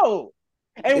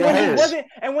 And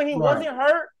when he wasn't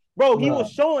hurt, bro, he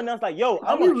was showing us like, yo,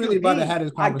 I'm a really QB. about to have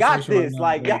this I got conversation this.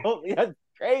 right now, like, yo, that's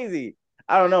crazy.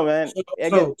 I don't know, man.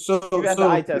 So that's the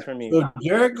eye test for me. So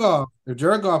Jared Goff, if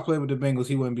Jared Goff played with the Bengals,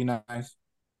 he wouldn't be nice.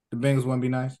 The Bengals wouldn't be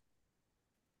nice.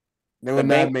 They would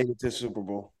not have made it to the Super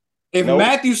Bowl. If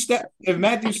Matthew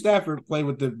Stafford played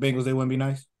with the Bengals, they wouldn't be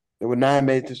nice. They would not have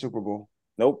made it to the Super Bowl.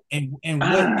 Nope. And what?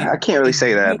 I can't really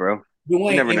say that, bro.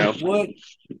 You never know. What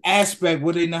aspect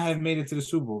would they not have made it to the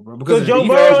Super Bowl, bro? Because Joe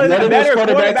Burrow is a better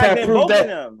quarterback than both that, of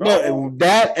them, bro. No,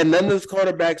 that and none of those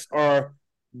quarterbacks are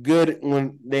good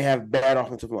when they have bad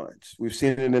offensive lines. We've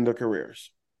seen it in their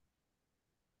careers.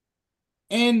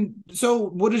 And so,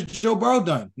 what has Joe Burrow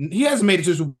done? He hasn't made it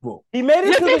to the Super Bowl. He made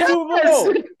it to the Super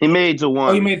Bowl. He made it to one.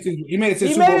 Oh, he made it to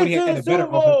the Super Bowl when he had the better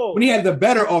offense. When he had the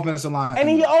better offensive line, and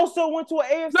he also went to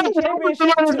an AFC Championship. The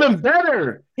line has been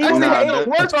better. He was the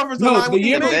worst offensive line. The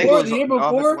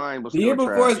year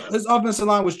before, his offensive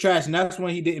line was trash, and that's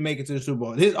when he didn't make it to the Super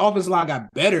Bowl. His offensive line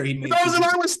got better. His offensive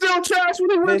line was still trash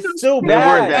when he went to the Super Bowl.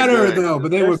 Better though, but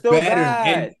they were better.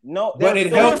 And but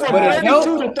it helped.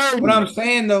 What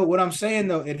I'm saying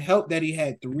though, it helped that he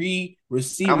had 3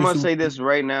 receivers. I'm gonna say this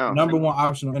right now. Number 1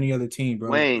 option on any other team,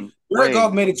 bro. Jared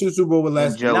Goff made it to the Super Bowl with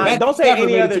less. Don't say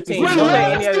any other team. What are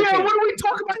we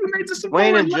talking about? He made the Super Bowl.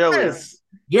 Wayne and Joey.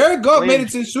 Jared Goff made it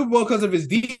to the Super Bowl because of his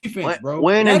defense, bro.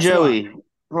 Wayne and Joey.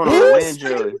 Hold on, Wayne and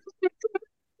Joey.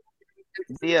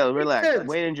 Yeah, relax.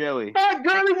 Wayne and Joey. Todd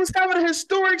Gurley was having a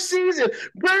historic season.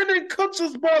 Brandon Cooks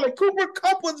was balling. Cooper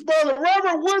Kupp was balling.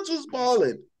 Robert Woods was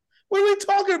balling. What are we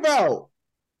talking about?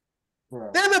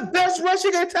 Bro. They're the best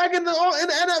rushing attack in the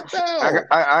NFL.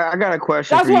 I got a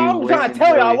question. That's what I'm trying to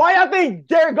tell y'all. Why y'all think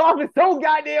Jared Goff is so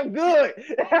goddamn good?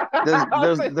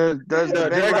 Does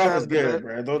Jared Goff is good,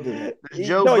 bro. Don't do that.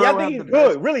 Y'all think he's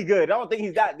good, really good. I don't think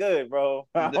he's that good, bro.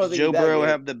 Does Joe Burrow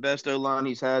have the best O-line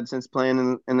he's had since playing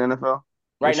in the NFL?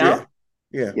 Right now?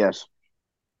 Yeah. Yes.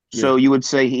 So you would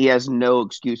say he has no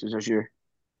excuses this year?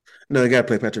 No, he got to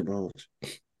play Patrick Mahomes.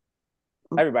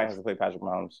 Everybody has to play Patrick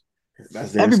Mahomes.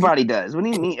 Everybody does. What do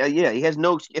you mean? He has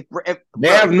no. They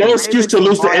have no excuse to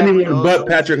lose to anyone but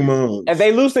Patrick Mahomes. If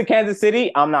they lose to Kansas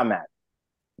City, I'm not mad.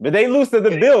 But they lose to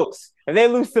the Bills. If they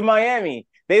lose to Miami,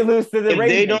 they lose to the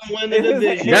Ravens. They don't win the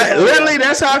division. Literally,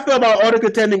 that's how I feel about all the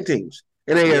contending teams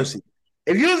in the AFC.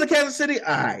 If you lose to Kansas City,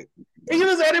 all right. If you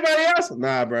lose to anybody else,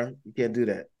 nah, bro, you can't do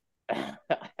that.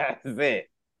 That's it.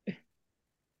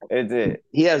 It's it.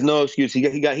 He has no excuse.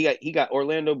 He got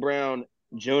Orlando Brown,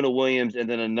 Jonah Williams, and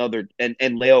then another and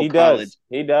Leo Collins.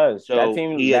 He does. So that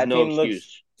team, he has no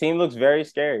excuse. Team looks very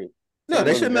scary. No,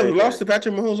 they should never lost to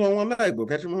Patrick Mahomes on one leg, but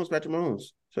Patrick Mahomes.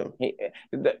 So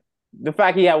the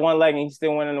fact he had one leg and he's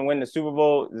still winning to win the Super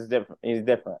Bowl is different. He's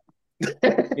different.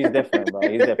 He's different, bro.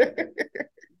 He's different.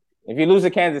 If you lose to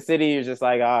Kansas City, you're just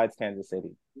like, it's Kansas City.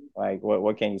 Like,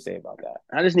 what can you say about that?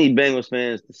 I just need Bengals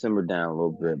fans to simmer down a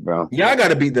little bit, bro. Y'all got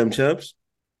to beat them, Chubbs.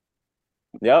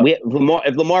 Yeah.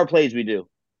 If Lamar plays, we do.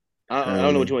 I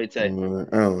don't know what you want to say. I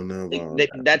don't know.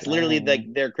 That's literally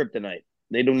like their kryptonite.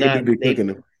 They do not.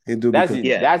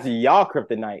 That's y'all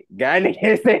kryptonite. Guy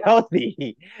can't stay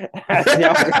healthy.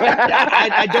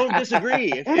 I don't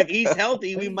disagree. If he's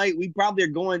healthy, we probably are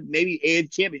going maybe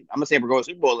AFC champion. I'm gonna say we're going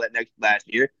Super Bowl last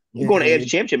year. We're going to AFC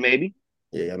championship maybe.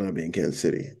 Yeah, y'all not being Kansas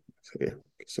City. So yeah,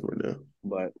 somewhere down.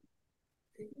 But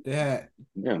they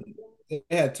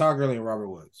had Todd Gurley and Robert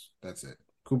Woods. That's it.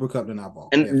 Cooper Kupp did not ball.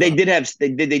 And they did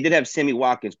have Sammy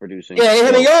Watkins producing. Yeah,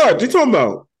 800 yards. What you talking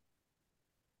about?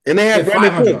 And they had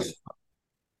Brandon Cooks.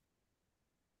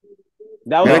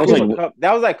 That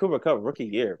was like Cooper Kupp rookie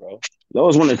year, bro. That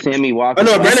was one of Sammy Watkins.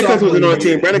 Oh no, Brandon Cooks was on the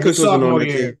team. Brandon Cooks was on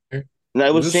the team. No,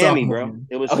 it was Sammy, bro.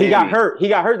 It was. He got hurt. He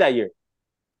got hurt that year.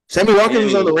 Sammy Watkins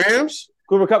was on the Rams.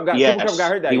 Cooper Kupp got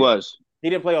hurt that year. He was. He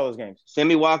didn't play all those games.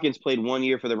 Sammy Watkins played 1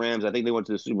 year for the Rams. I think they went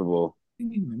to the Super Bowl.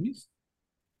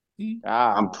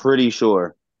 I'm pretty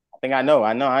sure. I think I know.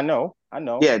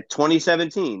 Yeah,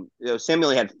 2017. Sammy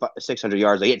only had 600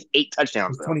 yards. He had 8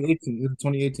 touchdowns. 2018.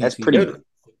 That's pretty good.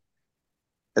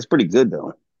 That's pretty good,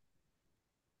 though.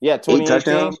 Yeah, 2018. 8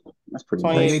 touchdowns. That's pretty good.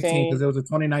 2018 because it was a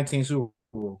 2019 Super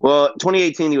Bowl. Well,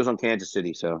 2018 he was on Kansas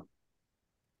City, so.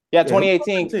 Yeah,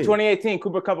 2018.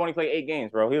 Cooper Kupp only played 8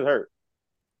 games, bro. He was hurt.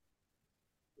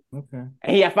 Okay.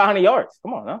 And he had 500 yards.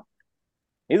 Come on, now.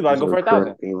 He's about to go for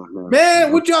 1,000.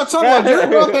 Man, what y'all talking about? Jared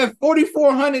Goff had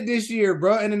 4,400 this year,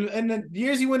 bro. And in the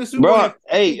years he went to Super Bowl,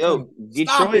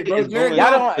 Detroit is going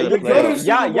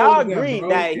y'all agree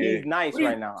that he's nice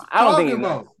right now. I don't think he's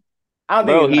nice.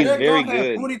 He's very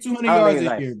good. 4,200 yards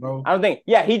this year, bro. I don't think.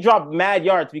 Yeah, he dropped mad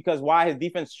yards because why his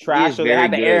defense trash, so they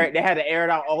had to air it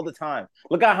out all the time.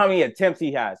 Look at how many attempts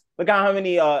he has. Look at how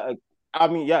many I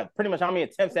mean, yeah, pretty much how many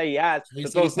attempts that he has You to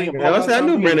see throw the three same or Yeah, four I ball said I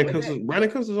knew time Brandon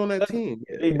he Cooks was on that team.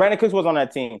 Yeah. Brandon Cooks was on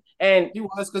that team, and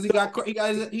was because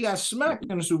he got smacked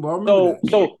in the Super Bowl. I remember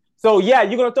so that. so so yeah,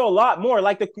 you're gonna throw a lot more.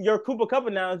 Like your Cooper Cup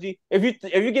analogy. If you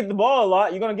get the ball a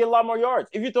lot, you're gonna get a lot more yards.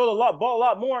 If you throw the ball a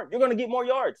lot more, you're gonna get more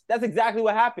yards. That's exactly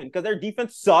what happened because their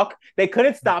defense sucked. They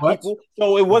couldn't stop But people,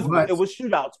 so it was but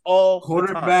shootouts all the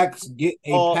time, quarterbacks get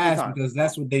a all the pass time. because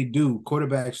that's what they do.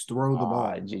 Quarterbacks throw the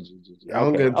ball. GG. I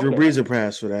don't Okay, give Drew okay, Brees a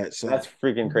pass for that. So that's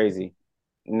freaking crazy.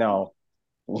 No,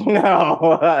 no,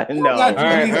 all got no. Drew right,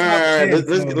 Brees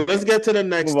top 10, let's get to the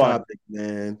next Move on. topic,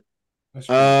 man. That's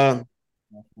true.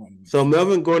 So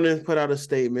Melvin Gordon put out a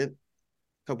statement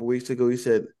a couple weeks ago. He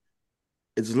said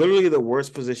it's literally the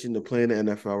worst position to play in the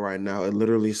NFL right now. It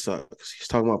literally sucks. He's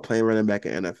talking about playing running back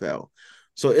in NFL.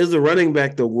 So is the running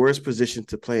back the worst position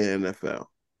to play in NFL?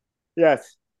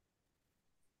 Yes.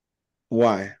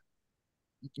 Why?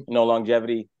 No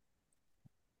longevity.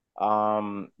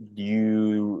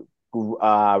 You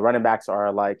running backs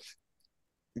are like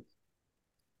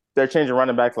they're changing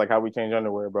running backs like how we change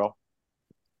underwear, bro.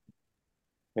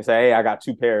 They say, hey, I got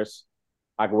two pairs.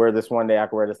 I can wear this one day, I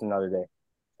can wear this another day.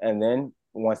 And then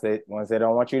once they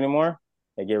don't want you anymore,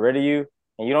 they get rid of you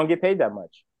and you don't get paid that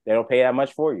much. They don't pay that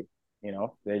much for you. You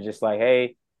know, they're just like,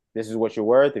 hey, this is what you're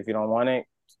worth. If you don't want it,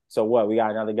 so what? We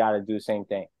got another guy to do the same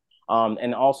thing.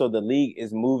 And also the league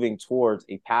is moving towards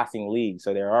a passing league.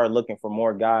 So they are looking for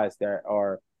more guys that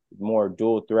are more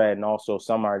dual threat, and also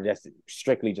some are just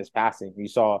strictly just passing. You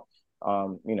saw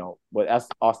what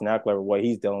Austin Eckler, what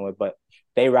he's dealing with, but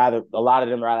a lot of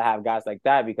them rather have guys like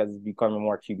that because it's becoming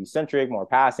more QB centric, more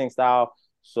passing style.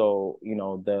 So,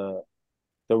 the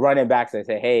running backs, they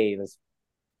say, hey,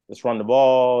 let's run the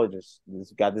ball. Just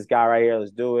got this guy right here.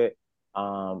 Let's do it.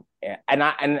 And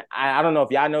I don't know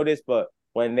if y'all know this, but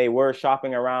when they were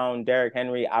shopping around Derrick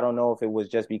Henry, I don't know if it was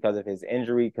just because of his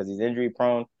injury, because he's injury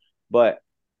prone, but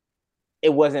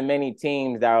it wasn't many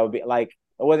teams that would be like,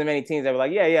 it wasn't many teams that were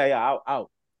like, yeah,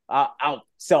 I'll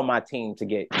sell my team to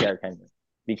get Derrick Henry,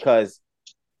 because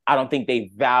I don't think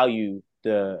they value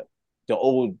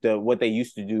what they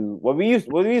used to do, what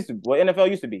NFL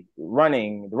used to be,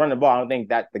 running the ball. I don't think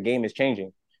that the game is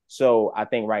changing. So I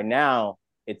think right now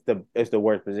it's the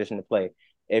worst position to play.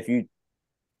 If you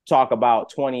talk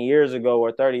about 20 years ago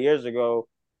or 30 years ago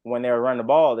when they were running the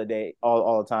ball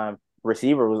all the time,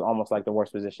 receiver was almost like the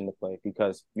worst position to play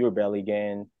because you were barely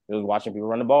watching people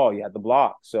run the ball. You had to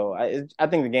block. So I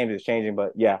think the game is changing,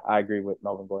 but yeah, I agree with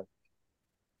Melvin Gordon.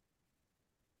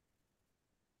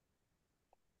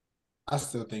 I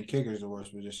still think kicker is the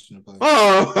worst position to play.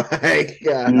 Oh my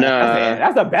God.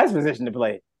 That's the best position to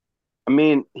play. I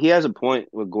mean, he has a point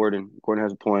with Gordon. Gordon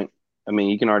has a point. I mean,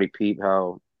 you can already peep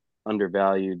how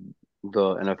undervalued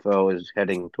the NFL is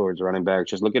heading towards running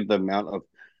backs. Just look at the amount of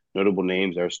notable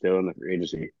names that are still in the free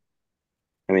agency.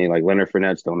 I mean, like Leonard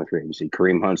Fournette's still in the free agency.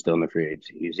 Kareem Hunt's still in the free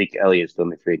agency. Zeke Elliott's still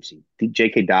in the free agency.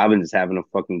 J.K. Dobbins is having a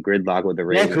fucking gridlock with the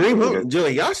Yeah, Ravens. Kareem Hunt.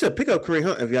 Joey, y'all should pick up Kareem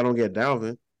Hunt if y'all don't get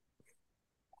Dalvin.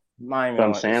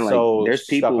 I'm saying, like, so there's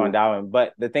stuck people on Dalvin.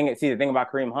 But the thing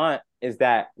about Kareem Hunt is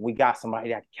that we got somebody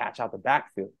that can catch out the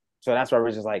backfield. So that's why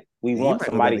we're just like, we want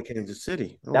somebody in Kansas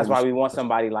City. That's why we want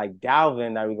somebody like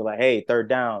Dalvin that we go like, hey, third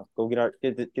down, go get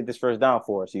this first down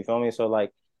for us. You feel me? So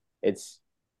like,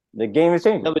 the game is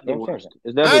changing.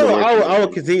 It's definitely the worst. I will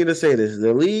continue to say this: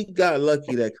 the league got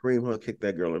lucky that Kareem Hunt kicked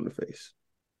that girl in the face.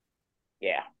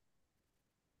 Yeah.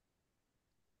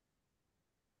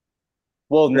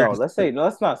 Well, no, let's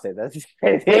not say that.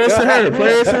 Praise to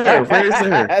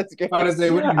her. That's great. I just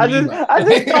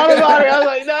thought about it. I was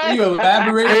like, no. You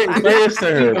elaborate. Praise to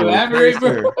her. Elaborate,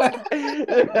 bro.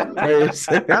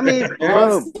 I mean,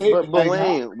 bro,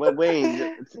 but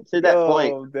Wayne, to that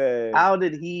point, man. how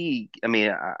did he? I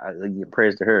mean, I give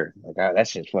praise to her. Like, that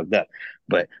shit's fucked up.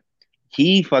 But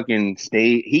he fucking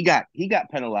stayed. He got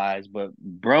penalized, but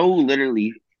bro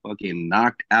literally fucking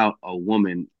knocked out a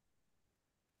woman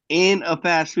in a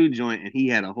fast food joint, and he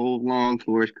had a whole long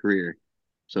flourish career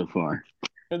so far.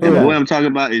 And the boy I'm talking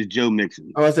about is Joe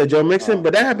Mixon. I said Joe Mixon,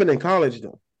 but that happened in college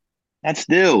though. That's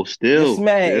still. This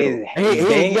man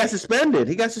he got suspended.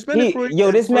 He got suspended for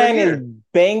this man is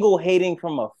Bengal hating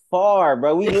from afar,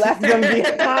 bro. We left him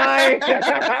behind.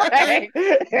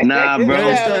 Nah, bro.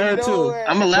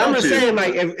 I'm allowed to. Saying,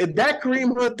 like, if that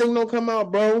Kareem Hunt thing don't come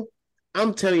out, bro,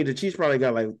 I'm telling you, the Chiefs probably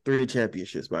got like 3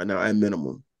 championships by now at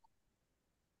minimum.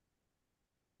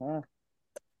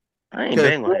 I ain't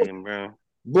Bengal hating, bro.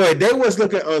 Boy, they was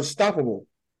looking unstoppable.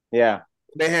 Yeah.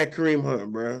 They had Kareem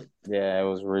Hunt, bro. Yeah, it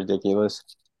was ridiculous.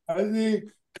 I think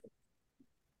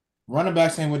running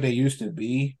backs ain't what they used to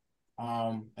be.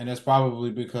 And it's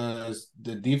probably because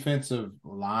the defensive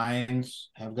lines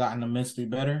have gotten immensely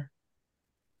better.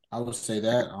 I would say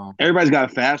that. Everybody's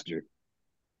got faster.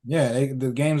 Yeah,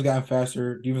 the game's gotten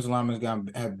faster. Defensive linemen's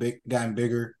gotten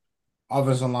bigger.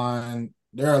 Offensive line,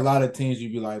 there are a lot of teams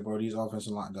you'd be like, bro, the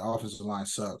offensive line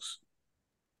sucks.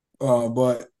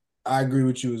 But I agree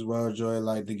with you as well, Joy.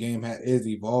 Like the game is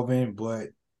evolving, but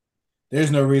there's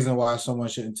no reason why someone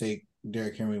shouldn't take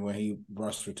Derrick Henry when he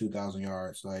rushed for 2,000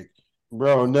 yards. Like,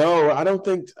 bro, no, I don't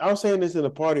think I was saying this in the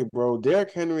party, bro.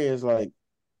 Derrick Henry is like,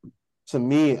 to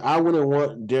me, I wouldn't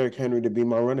want Derrick Henry to be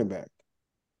my running back.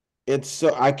 It's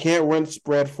so I can't run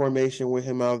spread formation with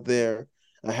him out there.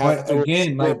 I have to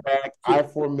again like back I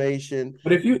formation.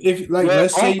 But if like your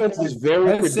let's say offense is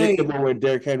very predictable with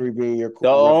Derrick Henry being your the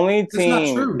only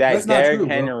team that Derrick true,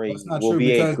 Henry will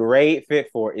be a great fit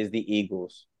for is the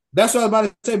Eagles. That's what I was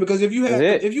about to say, because if you have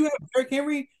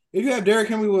Derrick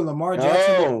Henry with Lamar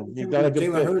Jackson, you got a good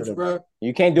Jalen Hurts, bro.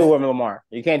 You can't do it with Lamar.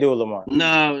 You can't do it with Lamar.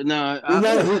 No.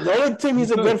 The only team he's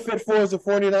a good fit for is the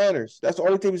 49ers. That's the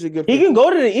only team he's a good fit. He can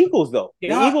go to the Eagles though. The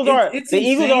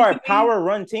Eagles are a power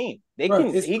run team. They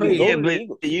bro, can. He can go to the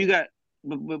Eagles. You got.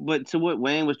 But to what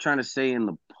Wayne was trying to say in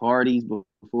the parties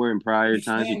before in prior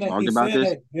times, we talked about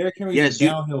this. Derrick Henry's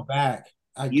downhill back.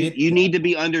 You need to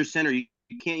be under center.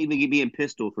 You can't even be in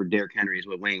pistol for Derrick Henry is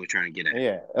what Wayne was trying to get at.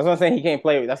 Yeah, that's what I'm saying. He can't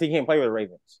play with the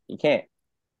Ravens. He can't.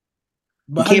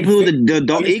 But he can't play with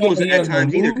the Eagles at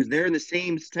times either, because they're in the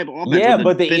same type of offense. Yeah,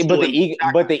 but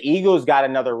the Eagles got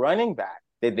another running back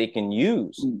that they can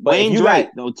use. But Wayne's right.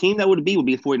 The team that would be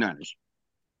the 49ers.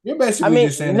 You're basically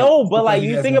just saying but like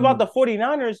you think about the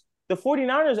 49ers. The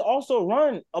 49ers also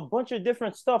run a bunch of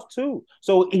different stuff too.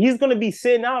 So he's going to be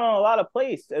sitting out on a lot of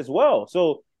plays as well.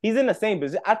 So he's in the same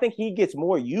position. I think he gets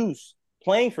more use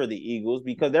playing for the Eagles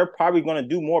because they're probably going to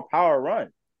do more power run.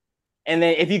 And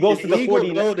then if he goes to the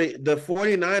 49ers, the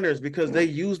 49ers, because they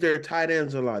use their tight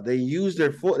ends a lot. They use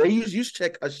use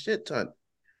check a shit ton.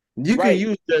 You can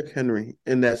use Derrick Henry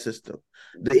in that system.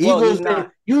 The Eagles,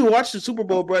 you watch the Super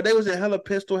Bowl, bro. They was in hella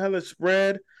pistol, hella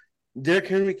spread. Derrick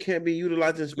Henry can't be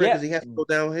utilized in spread because he has to go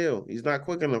downhill. He's not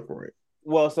quick enough for it.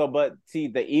 Well, but see,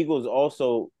 the Eagles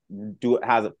also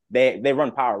they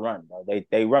run power run, bro.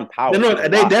 They run power. No,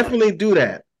 they definitely do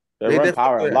that. They run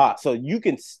power a lot. So you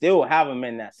can still have them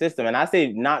in that system. And I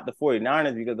say not the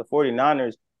 49ers, because the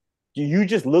 49ers, you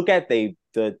just look at the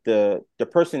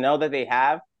personnel that they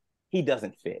have, he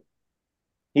doesn't fit.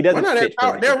 He doesn't fit.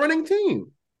 They're a running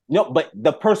team. No, but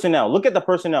the personnel. Look at the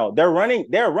personnel. They're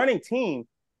a running team,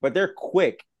 but they're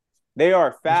quick. They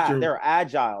are fast. They're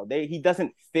agile. He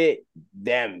doesn't fit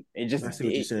them. It just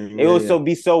would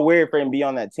be so weird for him to be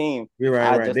on that team. You're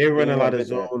right. They run a lot of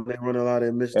zone. They run a lot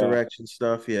of misdirection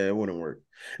stuff. Yeah, it wouldn't work.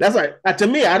 That's right. To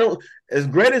me, I don't. As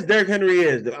great as Derrick Henry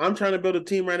is, I'm trying to build a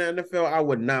team right now in the NFL. I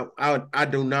would not. I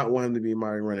do not want him to be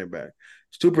my running back.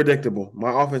 It's too predictable.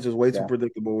 My offense is way too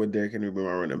predictable with Derrick Henry being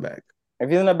my running back. If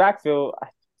he's in the backfield,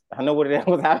 I know what it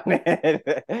was happening.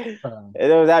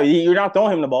 You're not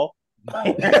throwing him the ball.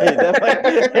 You're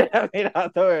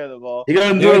not throwing the ball. You're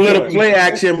gonna do a little play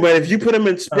action, but if you put him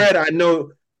in spread, I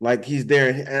know like he's there.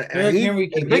 And as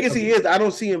big as he is, I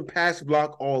don't see him pass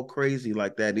block all crazy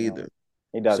like that either.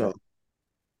 He doesn't.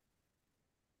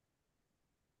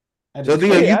 So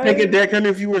you picking Derrick Henry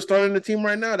if you were starting the team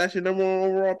right now? That's your number one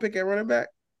overall pick at running back?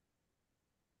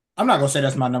 I'm not gonna say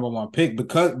that's my number one pick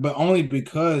but only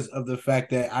because of the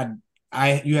fact that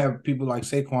you have people like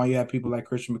Saquon, you have people like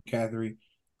Christian McCaffrey,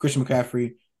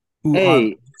 who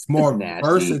are more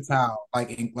versatile,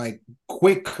 like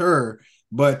quicker.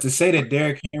 But to say that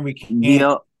Derrick Henry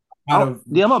can't, I'm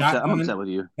upset with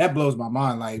you. That blows my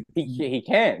mind. Like he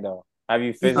can't though. Have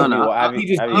you physically? He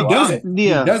doesn't. He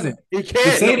doesn't. He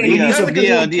can't. Say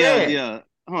that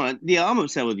Hold on. I'm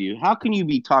upset with you. How can you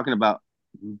be talking about?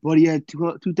 But he had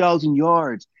 2,000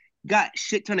 yards, got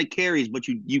shit ton of carries, but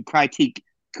you critique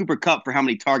Cooper Kupp for how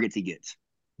many targets he gets.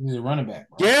 He's a running back.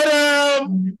 Bro. Get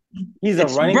him. He's a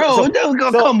running back.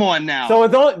 Bro, come on now. So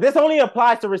this only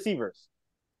applies to receivers.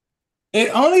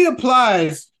 It only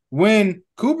applies when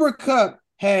Cooper Kupp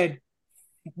had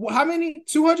how many?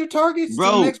 200 targets?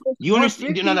 Bro, you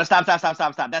understand? No, stop.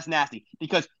 That's nasty.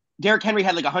 Because Derrick Henry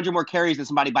had like 100 more carries than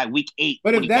somebody by week 8.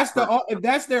 But if that's their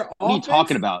what are you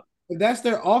talking about? If that's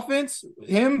their offense,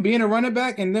 him being a running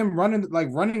back and them running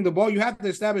the ball, you have to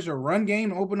establish a run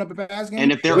game, open up a pass game.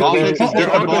 And if their offense is they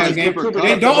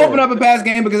don't open up a pass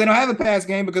game because they don't have a pass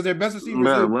game because their best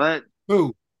receiver is what?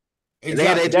 Who?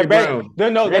 Exactly. Their best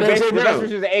receiver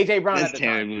is AJ Brown at the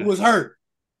time. He was hurt.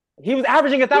 He was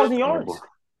averaging 1,000 yards.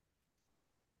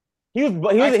 He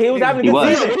was having a He good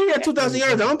was. season. He had 2,000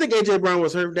 yards. I don't think AJ Brown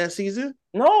was hurt that season.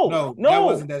 No, that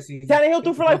wasn't that season. Tannehill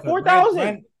threw for like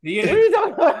 4,000. Yeah, What are you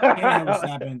talking Tannehill was about?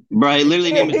 snapping. Bro, he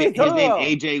literally named his Talking name about-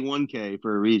 AJ1K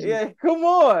for a reason. Yeah, come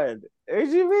on. What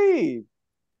you mean?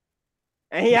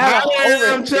 And he had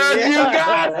Damn, Chuck, you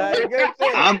got it. Good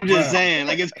shit. I'm just Bruh. saying,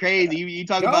 like it's crazy. You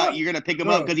talk about you're gonna pick him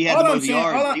up because he had All the I'm most saying-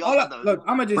 yards. but he also had the look,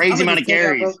 I'm gonna crazy amount of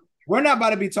carries. We're not about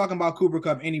to be talking about Cooper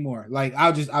Cup anymore. Like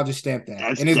I'll just stamp that.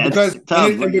 That's- and it's that's because tough.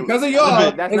 and because of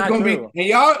y'all, That's it's not gonna true. be and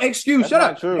y'all excuse. That's Shut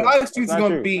not up. true. Y'all excuse That's is not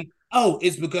gonna true. be. Oh,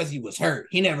 it's because he was hurt.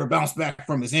 He never bounced back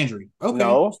from his injury. Okay,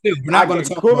 No. still, we're not going to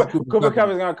talk about Cooper Cup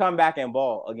is going to come back and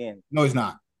ball again. No, he's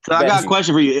not. So I got a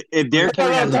question for you. If Derrick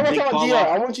Henry has a big fall off,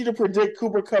 I want you to predict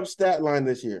Cooper Cup's stat line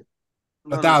this year.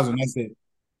 1,000. That's it.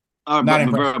 Oh, Not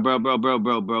bro.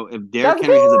 If Derrick That's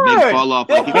Henry has a big good. fall off,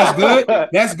 That's That's good.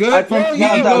 That's good. I From told he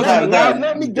you, goes that- from that- 1,000.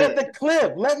 Let me get the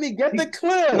clip. Let me get the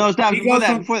clip. no, stop. He Before goes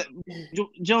that, from-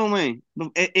 Joe Wayne,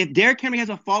 if Derrick Henry has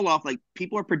a fall off, like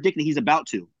people are predicting he's about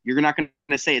to, you're not going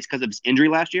to say it's because of his injury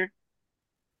last year?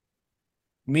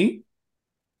 Me?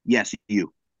 Yes,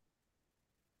 you.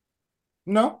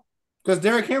 No, because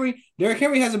Derrick Henry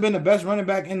hasn't been the best running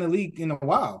back in the league in a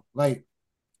while. Like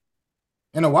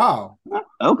in a while.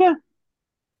 Okay.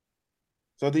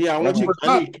 So I want you. Cooper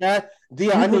I need cat. I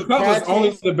Cooper need Cup was only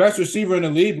catches. the best receiver in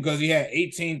the league because he had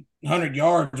 1,800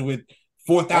 yards with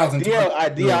 4,000.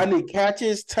 I need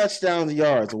catches, touchdowns,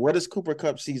 yards. What is Cooper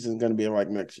Cup season going to be like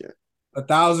next year?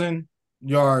 1,000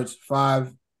 yards,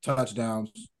 5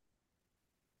 touchdowns.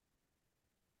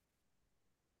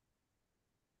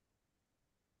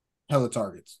 Hella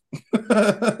targets.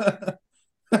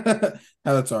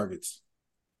 Hella targets.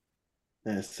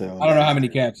 That's so. I don't know how many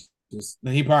catches.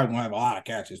 He probably gonna have a lot of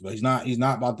catches, but he's not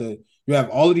about to. You have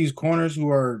all of these corners who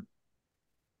are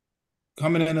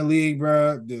coming in the league,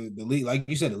 bro. The league, like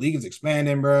you said, the league is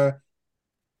expanding, bro.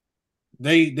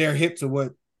 They're hip to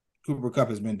what Cooper Cup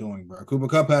has been doing, bro. Cooper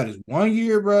Cup had his 1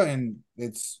 year, bro, and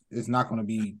it's not going to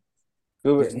be.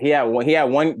 He had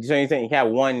one. So you saying he had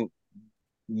 1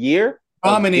 year?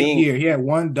 Dominant year. He had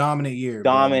one dominant year.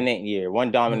 Dominant year.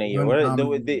 One dominant year.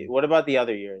 Dominant What about the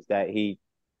other years that he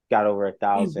got over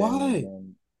 1,000? Hey,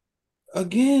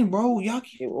 again, bro, y'all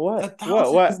keep, What?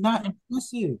 1,000 is not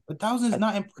impressive. 1,000 is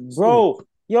not impressive, Bro.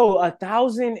 Yo,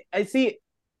 1,000. I see.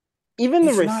 Even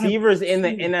the It's not receivers in the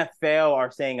NFL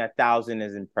are saying 1,000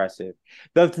 is impressive.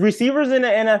 The receivers in the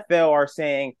NFL are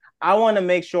saying, I want to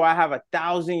make sure I have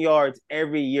 1,000 yards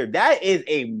every year. That is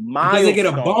a milestone. Because they get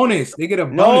a bonus. They get a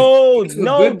bonus. No, That's what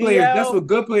no, good players. DL. That's what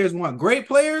good players want. Great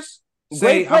players.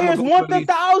 Great players want the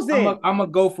 1,000. I'm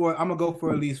gonna go for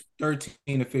at least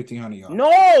 1,300 to 1,500 yards.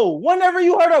 No, whenever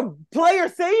you heard a player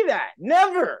say that,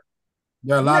 never.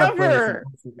 There are a lot Never.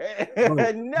 of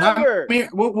players. Never. I mean,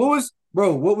 what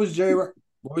was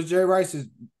Jerry Rice's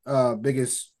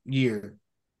biggest year?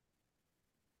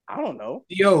 I don't know.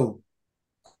 Yo,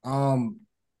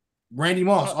 Randy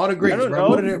Moss, all the greats, I don't bro. know.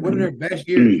 What are their best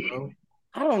years, bro?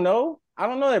 I don't know. I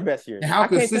don't know their best years. And how I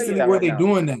can't tell you consistently that were right they now.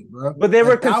 doing that, bro? But they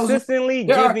were 1,000 consistently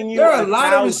There giving you. are a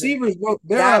lot of 1,000. receivers, bro.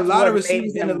 There That's are a lot of what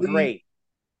receivers made in the them league. great.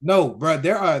 No, bro,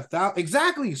 there are 1,000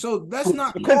 exactly. So that's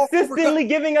not Consistently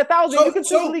giving 1,000. You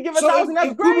consistently give 1,000.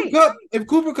 That's great. If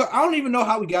Cooper Cup, I don't even know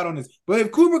how we got on this, but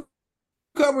if Cooper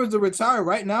Cup was to retire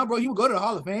right now, bro, he would go to the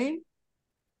Hall of Fame.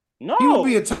 No, He would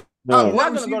be a top he's not wide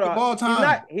gonna receiver go to of all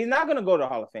time. He's not going to go to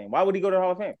Hall of Fame. Why would he go to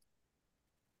Hall of Fame?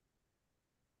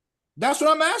 That's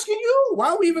what I'm asking you. Why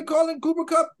are we even calling Cooper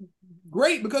Cup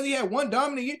great? Because he had one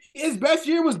dominant year. His best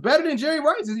year was better than Jerry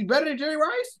Rice. Is he better than Jerry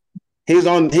Rice? He was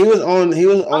on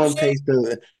saying- pace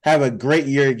to have a great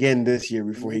year again this year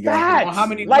before he got Facts. hurt. How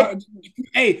many? Like-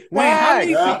 Hey,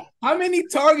 Wayne, how many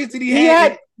targets did he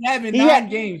have in 9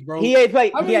 games, bro? He had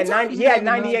played. How He many had targets 90. did He he had have in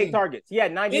 9 98 games? targets. He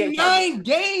had 98 In targets. 9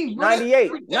 games, bro.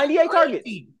 98. That's 98 targets.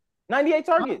 crazy. 98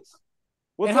 targets.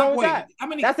 What's And wrong with that? How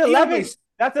many? That's he 11. always-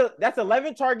 That's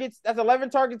 11 targets. That's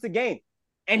 11 targets a game,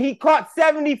 and he caught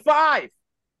 75.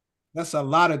 That's a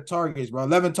lot of targets, bro.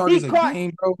 11 targets a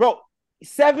game, bro. Bro,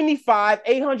 75,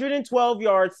 812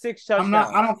 yards, 6 touchdowns.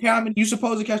 I don't care how many. You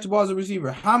supposed to catch the ball as a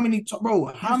receiver. How many, bro?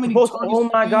 How many? Supposed, targets oh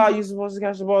my a God, game? you're supposed to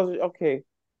catch the ball. Okay,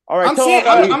 all right. I'm saying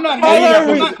I'm not mad.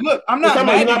 I'm not You're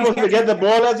mad. not supposed to get the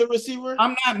ball as a receiver.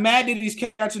 I'm not mad that he's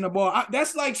catching the ball.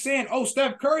 That's like saying, oh,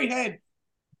 Steph Curry had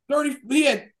 30. He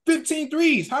had 15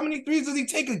 threes. How many threes does he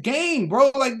take a game,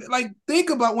 bro? Like think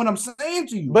about what I'm saying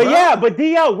to you. But bro. yeah, but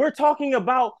DL, we're talking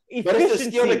about efficiency. But it's a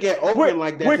skill to get open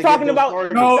like that. We're to talking get those about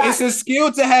targets. No, Facts. it's a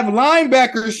skill to have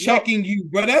linebackers checking you,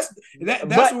 but that's But-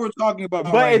 what we're talking about.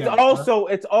 But right it's now,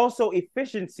 also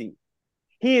efficiency.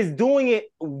 He is doing it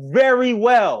very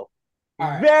well. All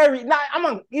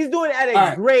right. He's doing it at a All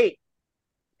right. great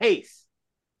Pace.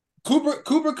 Cooper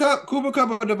Cup, or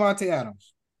Devontae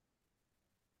Adams.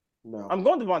 No. I'm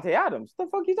going Devontae Adams. What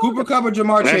the fuck you talking Cooper Cup or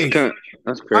Jamar Chase.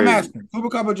 That's crazy. I'm asking Cooper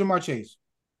Cup or Jamar Chase.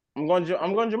 I'm going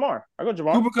Jamar. I go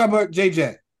Jamar. Cooper Cup or J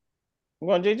Jet. I'm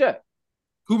going J Jet.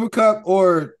 Cooper Cup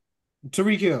or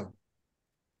Tyreek Hill.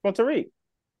 I'm going Tariq.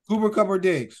 Cooper Cup or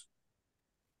Diggs.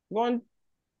 I'm going.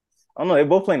 I don't know. They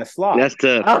both playing a slot. That's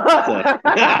tough. Now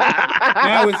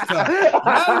it's tough.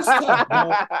 Now it's tough, bro.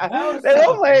 Now it's They tough,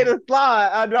 don't play bro. the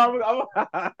slot.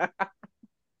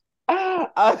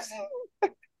 I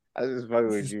was just fucking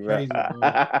with This you, is bro. crazy, bro.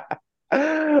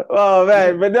 Oh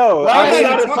man, but no, Why I'm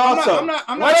not not- a toss-up? I'm not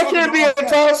Why that talking can't be about a stats.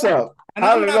 toss-up? And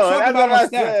I'm I not don't know. talking That's about what I on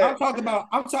stats. said. I'm talking about.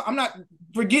 I'm not.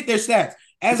 Forget their stats.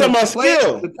 As You're a talking about player,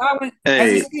 skill. the talent,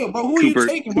 Hey, as a skill, bro. Who are you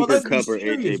taking, bro? Cooper Let's be Cup or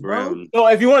serious, AJ bro. Brown. So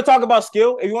if you want to talk about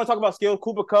skill,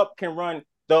 Cooper Cup can run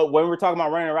when we're talking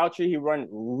about running a route tree, he run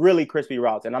really crispy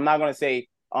routes. And I'm not gonna say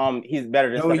he's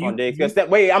better than Stephon Diggs.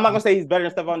 I'm not gonna say he's better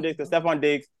than Stephon Diggs because Stephon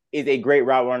Diggs is a great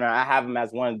route runner. I have him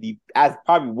as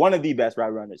probably one of the best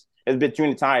route runners. It's between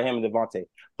the time him and Devontae.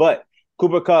 But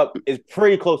Cooper Cup is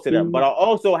pretty close to them. But I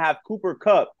also have Cooper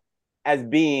Cup as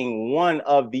being one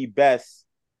of the best,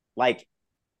 like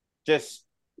just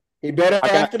He better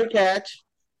after the catch.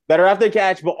 better after the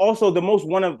catch, but also the most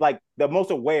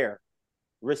aware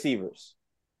receivers.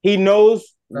 He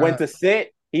knows when to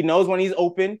sit. He knows when he's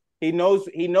open. He knows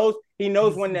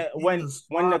when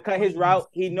to cut his route.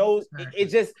 He knows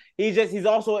he's just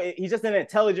an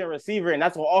intelligent receiver, and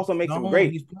that's what also makes him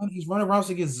great. He's running routes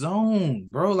against zone,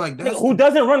 bro. Like Who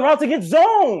doesn't run routes against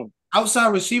zone? outside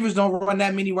receivers don't run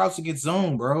that many routes against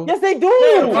zone, bro. Yes, they do.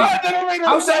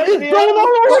 Outside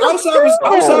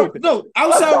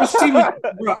receivers,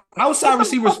 bro. Outside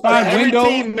receivers find Every windows.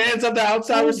 team mans up the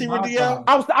outside receiver DL.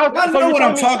 Y'all know what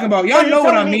I'm talking about. Y'all know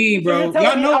what I mean, bro.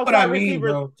 Y'all know what I mean,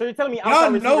 bro. So you're telling me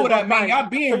Y'all know what I mean. Y'all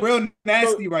being real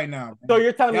nasty right now. So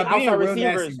you're telling me Y'all being outside real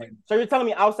receivers. nasty right now. So you're telling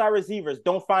me outside receivers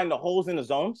don't find the holes in the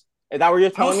zones? Is that what you're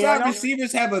telling me right Outside now?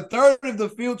 receivers have a third of the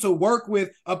field to work with,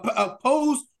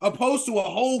 opposed to a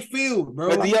whole field, bro.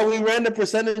 But DL, we ran the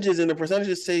percentages, and the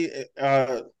percentages say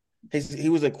he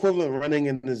was equivalent running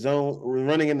in the zone,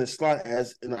 running in the slot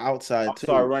as an outside too.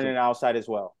 Sorry, running outside as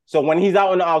well. So when he's out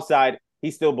on the outside, he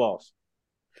still balls.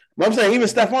 But I'm saying even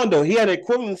Stephon though, he had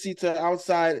equivalency to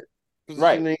outside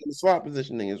positioning and slot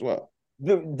positioning as well.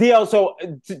 DL, so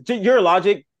to your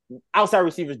logic, outside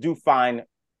receivers do find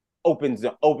open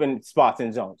spots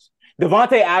in zones.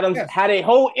 Devontae Adams had a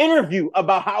whole interview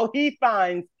about how he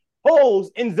finds holes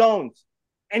in zones,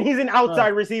 and he's an outside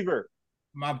receiver.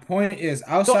 My point is,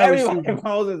 outside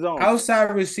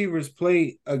receivers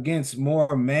play against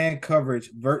more man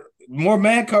coverage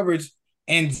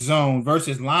and zone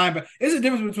versus linebacker. There's a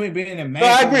difference between being a man. No,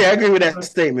 I agree with that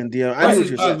statement, Dio. I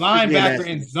versus a linebacker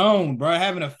in zone, bro.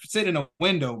 Having to sit in a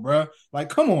window, bro. Like,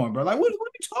 come on, bro. Like, what are you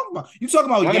talking about? You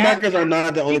talking about linebackers are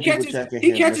not the only people checking him.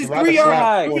 He catches 3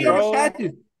 yards.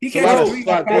 He catches 3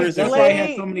 yard passes. That's why he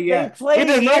has so many yards. He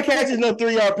does not catch no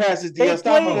 3 yard passes, Dio.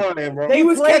 Stop lying, bro. He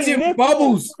was catching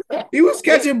bubbles. He was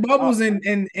catching bubbles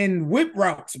in whip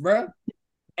routes, bro.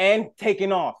 And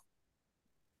taking off.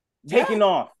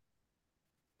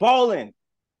 Balling.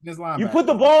 You put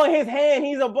the ball in his hand,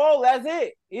 he's a ball. That's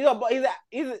it. He's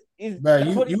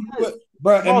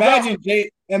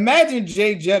Imagine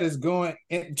Jay Jet is going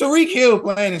Tyreek Hill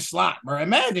playing in slot, bro.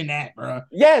 Imagine that, bro.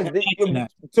 Yes, but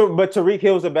Tyreek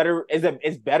Hill is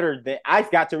better than I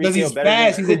got Tyreek Hill better.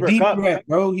 Fast. He's a deep threat,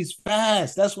 bro. He's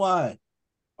fast. That's why.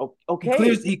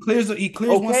 Okay. He clears okay.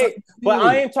 one side. But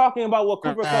I ain't talking about what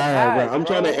Cooper Cup has. Bro. I'm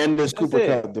trying to end this Cooper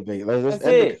Cup debate. Let's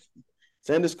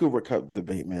end this Cooper Cup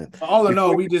debate, man. All in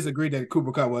all, we just agreed that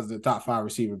Cooper Cup was the top 5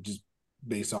 receiver just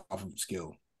based off of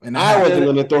skill. And I wasn't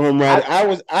going to throw him right.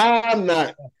 I'm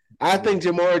not. I think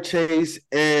Jamar Chase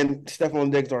and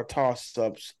Stephon Diggs are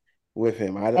toss-ups with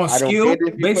him. I don't skill?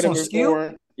 Based on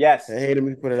skill? Yes. I hate him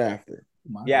if you put it after.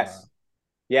 Yes.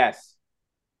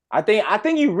 I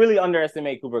think you really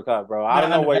underestimate Cooper Cup, bro. I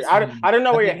don't know where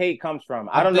your hate comes from.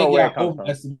 I don't know where it comes from.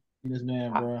 This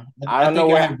man, bro. I don't know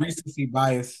where I have recency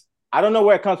bias. I don't know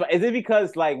where it comes from. Is it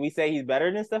because like we say he's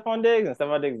better than Stephon Diggs and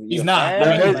Stephon Diggs? He's not.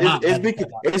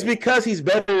 It's because he's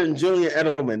better than Julian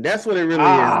Edelman. That's what it really is.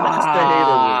 That's the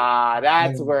hate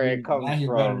that's where it comes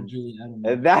from.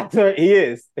 That's where he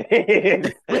is. He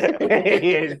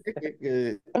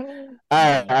is.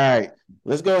 All right.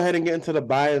 Let's go ahead and get into the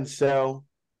buy and sell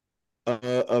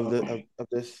of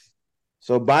this.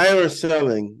 So buying or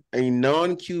selling, a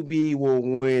non-QB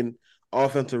will win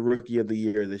Offensive Rookie of the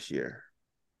Year this year.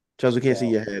 Charles, we can't see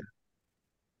your head.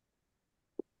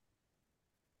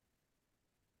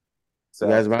 So,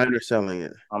 you guys buying or selling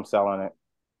it? I'm selling it.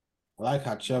 I like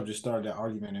how Chubb just started that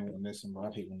argument and went missing, bro.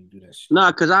 I hate when you do that shit.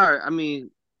 No, because my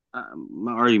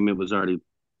argument was already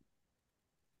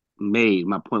made.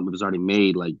 My point was already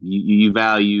made. Like you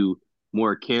value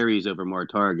more carries over more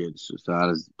targets.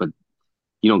 But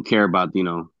you don't care about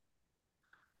the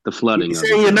flooding He's of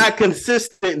saying you're it. not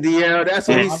consistent, DL. That's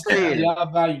what he's saying.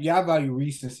 Y'all value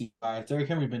recency bias. Derrick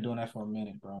Henry been doing that for a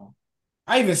minute, bro.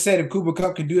 I even said if Cooper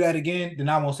Kupp can do that again, then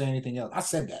I won't say anything else. I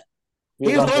said that.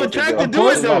 He was on track to it. do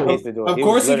it, though. Of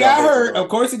course he got hurt. Of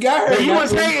course he got hurt. But you were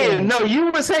saying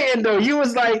though. You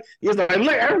was like, look,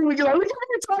 every week, like, look how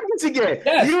many targets again.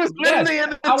 Yes, you was literally in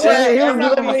the I chat. wasn't- I'm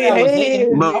not gonna say I was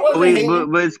hating. But I wasn't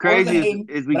hating. it's crazy hating,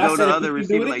 is we but I go said to if other he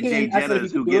can do receivers it like again, Jay I said if Jettas he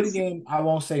who can do it gets again, I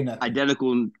won't say nothing.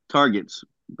 identical targets.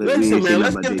 But we Listen, ain't man, saying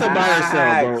let's nothing get about to Jay. buy and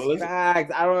sell, bro.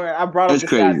 Facts. I brought up That's the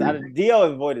crazy. stats.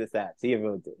 Dio avoided the stats. He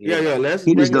avoided it. Yeah. Let's.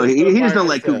 He just don't. let's He buy just don't and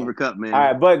like sell. Cooper Kupp, man. All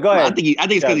right, but go ahead. I think it's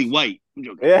because he's Chubbs. white. I'm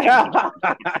joking. Yeah.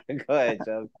 Go ahead,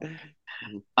 Chubbs.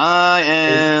 I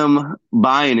am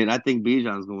buying it. I think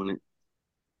Bijan's going it.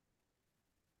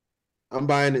 I'm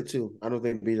buying it too. I don't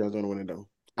think Bijan's gonna win it though.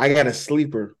 I got a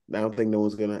sleeper. I don't think no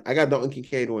one's gonna. I got Dalton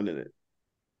Kincaid winning it.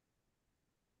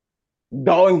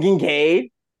 Dalton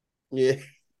Kincaid. Yeah.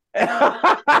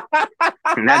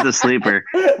 That's a sleeper.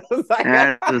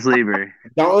 That's a sleeper.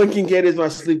 Dalton Kincaid is my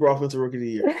sleeper offensive rookie of the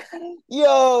year.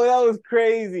 Yo, that was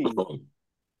crazy.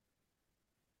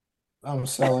 I'm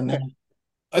selling that.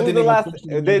 Who was the last?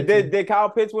 Did Kyle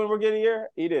Pitts win Rookie of the Year?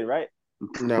 He did, right?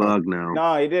 No. Fuck no.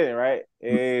 No, he didn't, right?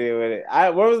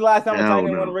 When was the last time a tight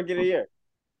end won Rookie of the Year?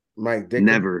 Mike Dicker.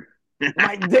 Never.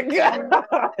 Mike Dicker.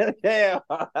 Damn,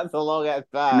 that's a long ass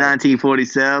time.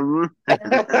 1947.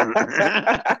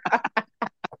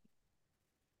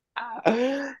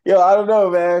 Yo, I don't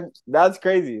know, man. That's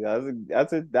crazy.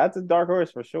 That's a dark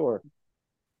horse for sure.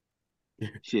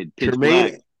 Shit, pitch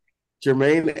black.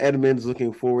 Jermaine Edmonds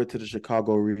looking forward to the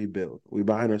Chicago rebuild. We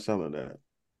buying or selling that?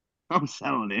 I'm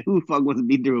selling it. Who the fuck wants to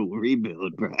be through a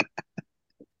rebuild, bro?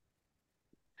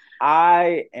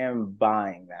 I am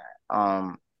buying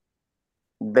that.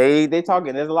 They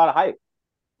talking. There's a lot of hype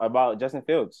about Justin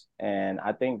Fields, and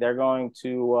I think they're going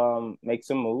to make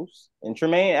some moves. And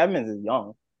Tremaine Edmonds is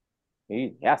young;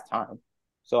 he has time,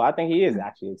 so I think he is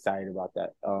actually excited about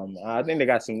that. I think they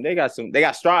got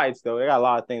strides though. They got a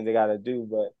lot of things they got to do,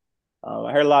 but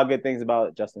I heard a lot of good things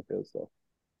about Justin Fields though.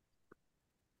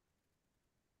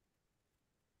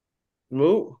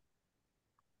 Move.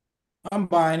 I'm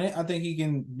buying it. I think he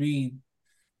can be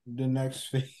the next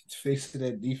face of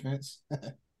that defense.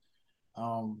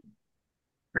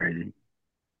 Crazy.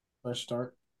 Fresh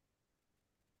start.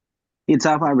 He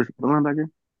top 5 linebacker.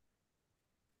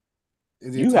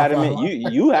 You had him.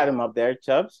 You had him up there,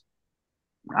 Chubbs.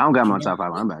 I don't got him on top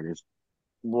 5 linebackers.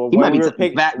 Well, He might be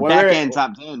back end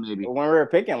top 10, maybe. When we were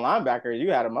picking linebackers,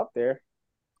 you had him up there.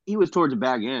 He was towards the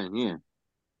back end, yeah.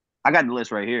 I got the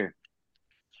list right here.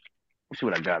 Let's see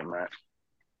what I got him at.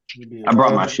 I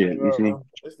brought my shit. You see?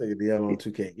 This nigga DL on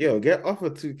 2K. Yo, get off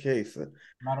of 2K, son.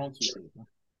 Not on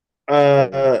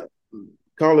 2K.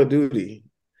 Call of Duty.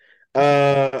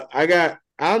 I'm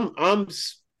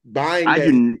buying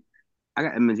that. I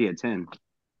got MNT at 10.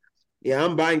 Yeah,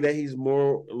 I'm buying that he's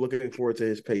more looking forward to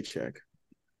his paycheck.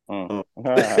 He's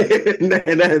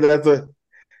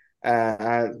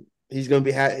gonna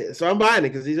be happy. So I'm buying it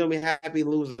because he's gonna be happy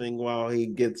losing while he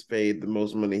gets paid the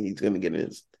most money he's gonna get in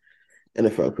his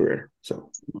NFL career. So,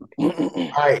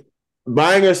 all right,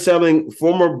 buying or selling.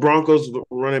 Former Broncos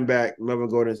running back Melvin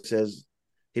Gordon says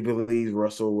he believes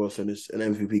Russell Wilson is an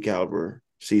MVP caliber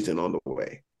season on the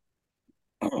way.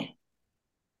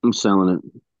 I'm selling it.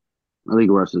 I think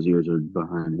Russ's years are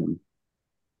behind him.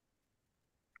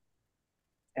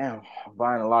 Damn, I'm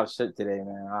buying a lot of shit today,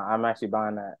 man. I'm actually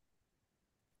buying that.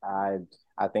 I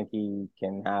think he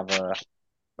can have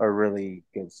a really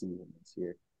good season this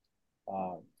year.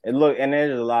 And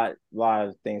there's a lot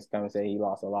of things coming. Say he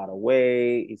lost a lot of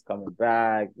weight. He's coming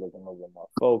back, looking a little bit more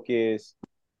focused.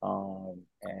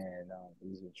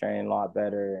 He's been training a lot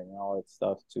better and all that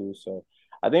stuff too. So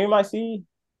I think we might see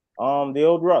the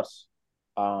old Russ.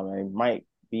 And it might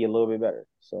be a little bit better.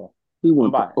 So he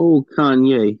wants the old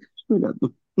Kanye.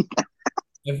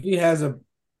 If he has a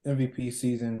MVP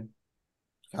season,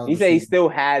 he said he still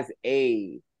has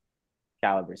a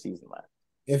caliber season left.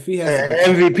 If he has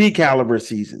MVP caliber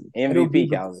season,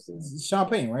 MVP caliber season, Sean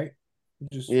Payton, right?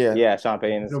 Yeah, Sean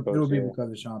Payton. It'll be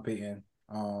because of Sean Payton.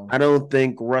 I don't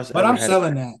think Russ. But I'm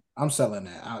selling that. I'm selling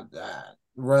that.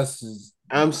 Russ is.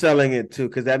 I'm selling it too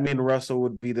because that means Russell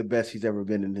would be the best he's ever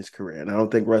been in his career, and I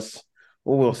don't think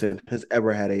Wilson has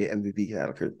ever had a MVP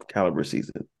caliber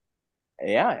season.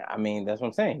 Yeah, I mean that's what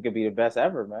I'm saying. He could be the best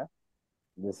ever, man.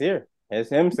 This year, It's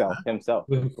himself. His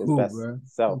Who, best bro?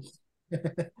 self. What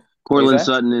you Cortland say?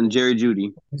 Sutton and Jerry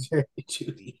Judy.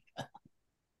 Judy.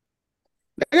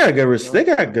 They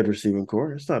got good receiving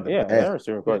core. It's not Yeah, bad. their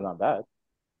receiving core is not bad.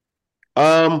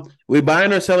 We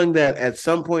buying or selling that at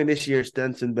some point this year,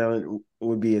 Stenson Bennett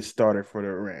would be a starter for the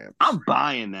Rams. I'm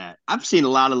buying that. I've seen a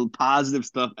lot of positive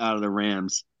stuff out of the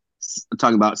Rams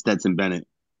talking about Stetson Bennett,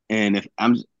 and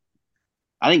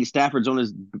I think Stafford's on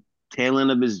his tail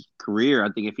end of his career.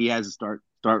 I think if he has a start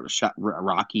shot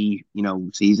rocky,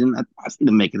 season, I see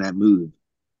them making that move.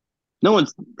 No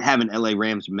one's having LA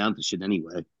Rams mount the shit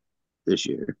anyway this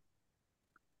year,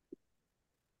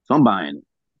 so I'm buying it.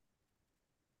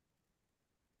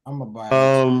 I'm gonna buy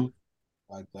it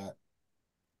like that.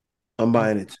 I'm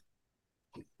buying it.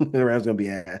 The Rams gonna be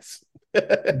ass. Yeah,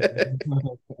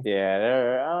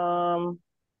 they're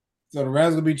So the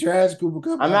Rams gonna be trash. Cooper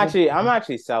Kupp. I'm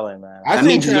actually selling, man. I That think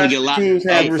means he's gonna trash get a lot. teams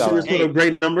have Hey, receivers so, with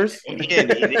great numbers.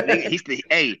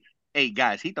 Yeah, hey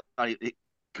guys, he thought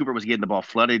Cooper was getting the ball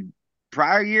flooded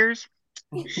prior years.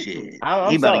 Shit, I'm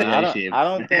he about to selling. get that shit. I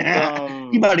don't think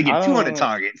he about to I get 200 don't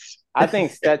targets. I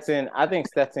think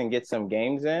Stetson gets some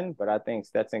games in, but I think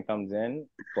Stetson comes in,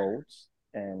 bolts,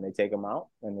 and they take him out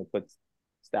and they put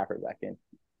Stafford back in.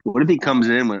 What if he comes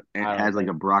in and I don't has like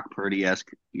think- a Brock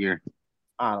Purdy-esque year?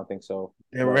 I don't think so.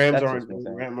 The But Rams that's just me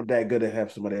saying. aren't that good to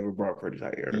have somebody ever brought Purdy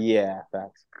out here. Yeah,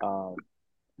 facts.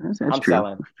 That's I'm true.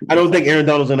 selling. I don't think Aaron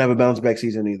Donald's gonna have a bounce back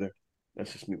season either.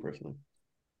 That's just me personally.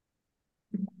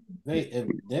 If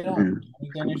they don't do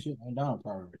anything this year, and Donald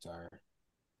probably retire.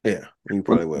 Yeah, you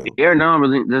probably will. Aaron Donald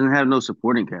really doesn't have no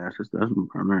supporting cast. That's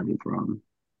primarily the problem.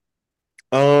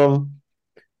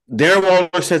 Darren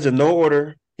Waller says in no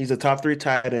order, he's a top 3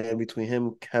 tight end between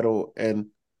him, Kittle,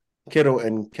 and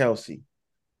Kelsey.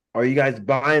 Are you guys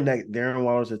buying that Darren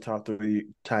Waller's a top 3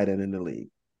 tight end in the league?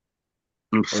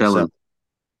 I'm selling.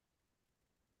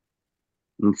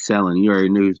 I'm selling. You already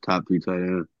knew he's top 3 tight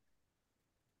end.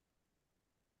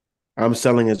 I'm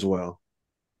selling as well.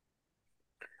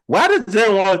 Why does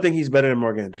Darren Waller think he's better than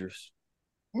Mark Andrews?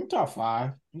 I'm top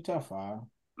 5. You top 5.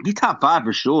 He's top 5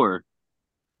 for sure.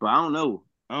 But I don't know.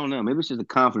 Maybe it's just a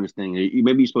confidence thing. Maybe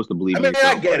you're supposed to believe in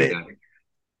yourself. I get it.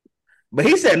 But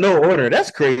he said no order.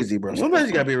 That's crazy, bro. Sometimes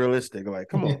you gotta be realistic. Like,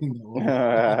 come on. come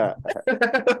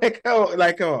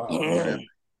on.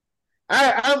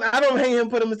 I don't hate him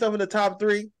putting himself in the top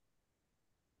 3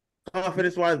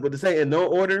 confidence wise, but to say in no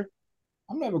order,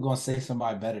 I'm never gonna say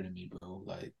somebody better than me, bro.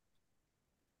 Like,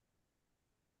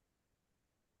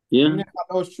 yeah, even if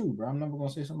I know it's true, bro, I'm never gonna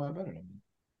say somebody better than me.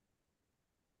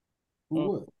 Who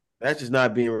would? that's just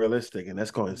not being realistic, and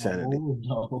that's called insanity.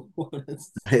 No.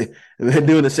 They're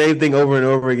doing the same thing over and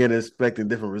over again, expecting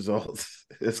different results.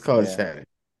 It's called insanity.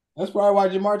 That's probably why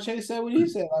Jamar Chase said what he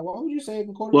said. Like, what would you say if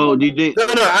a quarterback? Well, do you think? No.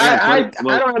 I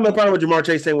don't have no problem with Jamar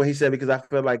Chase saying what he said because I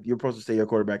feel like you're supposed to say your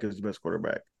quarterback is the best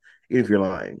quarterback, even if you're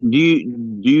lying. Do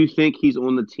you think he's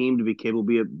on the team to be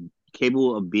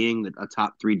capable of being a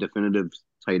top 3 definitive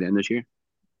tight end this year?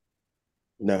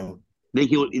 No.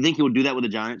 You think he would do that with the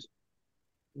Giants?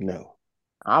 No.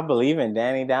 I believe in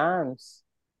Danny Dimes.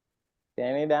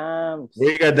 Danny Dimes.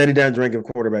 Where you got Danny Dimes ranking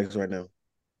quarterbacks right now?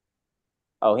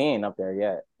 Oh, he ain't up there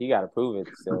yet. He got to prove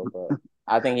it still, but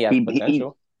I think he has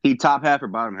potential. He top half or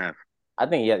bottom half? I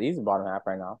think he's the bottom half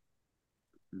right now.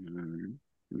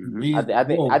 Mm-hmm.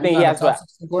 I think he has top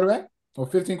 16 quarterback or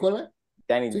 15 quarterback.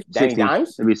 Danny 16.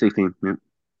 Dimes. Maybe 16. Yeah.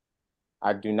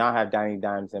 I do not have Danny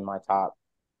Dimes in my top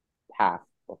half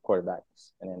of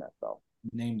quarterbacks in the NFL.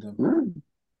 Name them.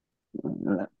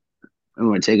 I'm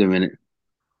going to take a minute.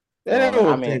 That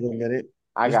ain't take a minute.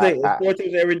 It's 4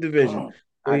 teams in every division.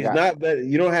 So he's not better.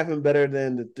 You don't have him better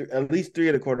than at least 3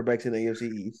 of the quarterbacks in the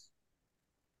AFC East.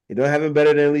 You don't have him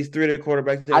better than at least 3 of the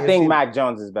quarterbacks. I think Mac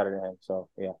Jones is better than him. So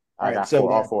yeah, I got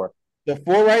all 4. The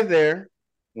 4 right there.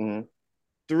 Mm-hmm.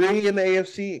 3 in the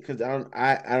AFC because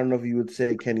I don't know if you would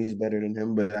say Kenny's better than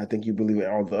him, but I think you believe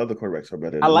all the other quarterbacks are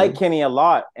better. I like Kenny a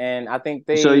lot, and I think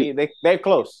they're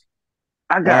close.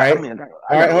 All right,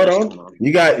 hold on.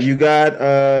 You got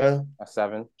a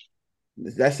 7.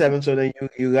 That's 7. So then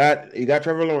you got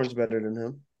Trevor Lawrence better than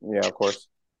him. Yeah, of course.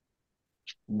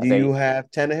 Do you have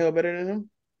Tannehill better than him?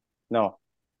 No.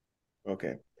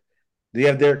 Okay. Do you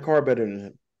have Derek Carr better than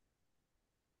him?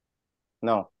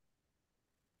 No.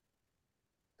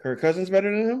 Kirk Cousins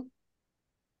better than him?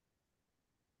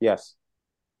 Yes.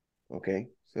 Okay.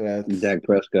 So that's Dak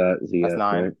Prescott. That's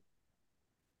 9. Right?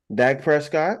 Dak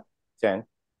Prescott. 10.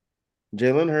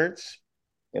 Jalen Hurts.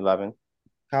 11.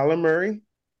 Kyler Murray.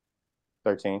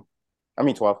 13. I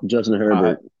mean 12. Justin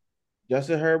Herbert.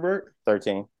 Justin Herbert.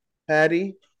 13.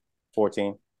 Patty.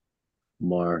 14.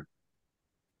 Mar.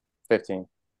 15.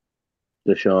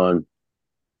 Deshaun.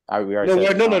 We already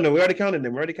said No. We already counted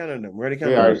them. We already counted them. We already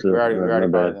My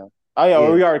called bad. them. Oh yeah,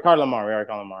 Yeah. we already called Lamar. We already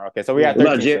called Lamar. Okay, so we Yeah. had What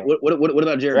about 13 still. what about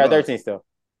We're Jared at Goff? 13 still.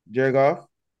 Jared Goff.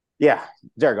 Yeah,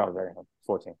 Jared Goff is better than him.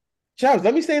 14. Charles,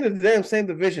 let me stay in the damn same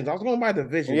divisions. I was going by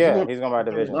divisions. Yeah, he's going by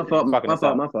division. My He's fault. fucking My us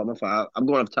fault. up. My fault. My fault. I'm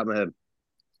going off the top of my head.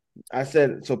 I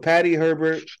said so. Patty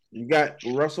Herbert, you got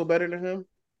Russell better than him.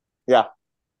 Yeah.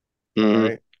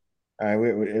 Mhm. All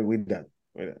right. We done.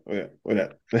 We're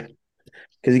done.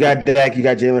 Because you got Dak, you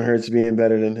got Jalen Hurts being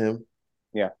better than him.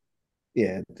 Yeah.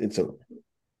 Yeah, it's over.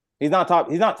 He's not top.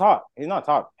 He's not top. He's not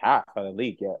top half of the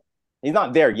league yet. He's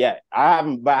not there yet. But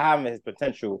I have his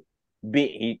potential.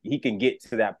 He can get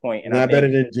to that point. And Not I think,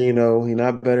 better than Geno. He's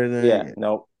not better than yeah,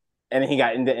 nope. And then he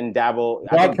got in Dabble.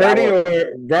 I Brock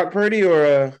think Dabble. Purdy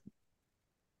or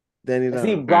Danny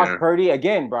See, Dimes. Brock Purdy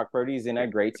again. Brock Purdy's in a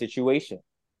great situation.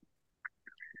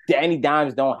 Danny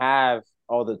Dimes don't have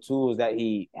all the tools that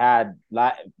he had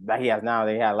that he has now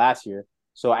that he had last year.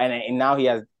 So and now he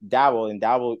has Dabble, and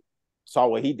Dabble saw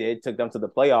what he did, took them to the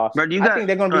playoffs. But I think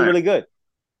they're going to be really good.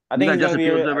 I think you he's got going to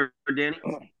Justin be Fields over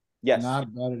Danny. yes.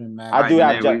 Not better than Matt. I do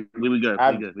have we good.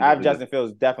 I We have good. Justin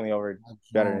Fields definitely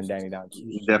better than Danny Dimes.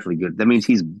 Definitely good. That means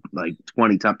he's like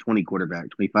top 20 quarterback,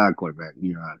 25 quarterback.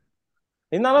 You know.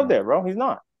 He's not up there, bro. He's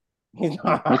not. He's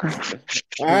not. All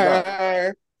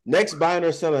right. Next, buying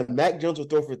or selling. Mac Jones will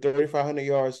throw for 3,500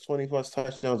 yards, 20 plus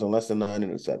touchdowns, and less than 9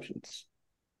 interceptions.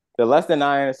 The less than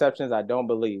 9 interceptions, I don't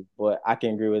believe, but I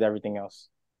can agree with everything else.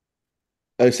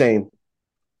 Same.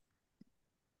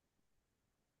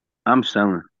 I'm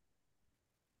selling.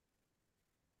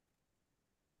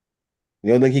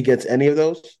 You don't think he gets any of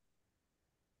those?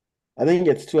 I think he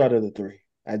gets 2 out of the 3.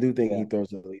 I do think he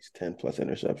throws at least 10 plus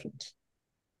interceptions.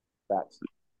 Facts.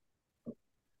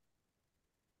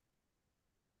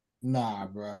 Nah,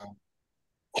 bro.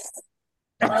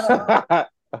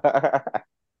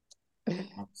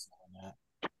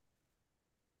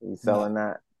 He's selling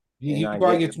that. He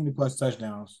probably get 20 plus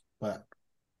touchdowns, but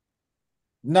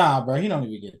nah, bro, he don't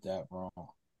even get that, bro.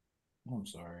 I'm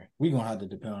sorry. We're gonna have to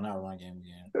depend on our run game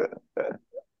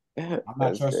again. I'm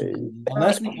not trusting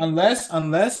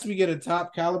unless we get a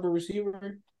top caliber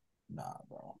receiver. Nah,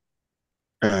 bro.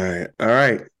 All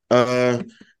right.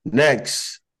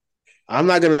 Next. I'm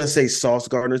not gonna say Sauce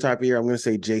Gardner type of year. I'm gonna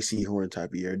say J.C. Horn type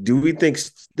of year. Do we think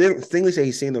Stingley say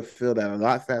he's seen the field at a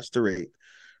lot faster rate?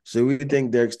 So we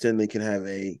think Derek Stingley can have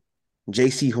a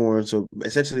J.C. Horn, so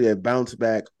essentially a bounce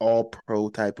back all pro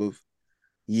type of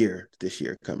year this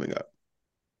year coming up.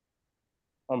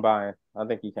 I'm buying. I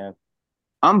think he can.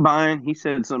 I'm buying. He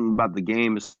said something about the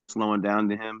game is slowing down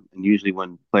to him, and usually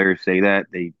when players say that,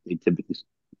 they typically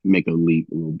make a leap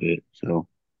a little bit. So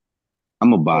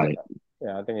I'm gonna buy it.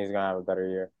 Yeah, I think he's gonna have a better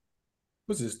year.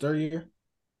 What's his third year?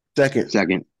 Second.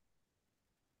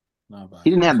 He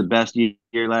didn't have the best year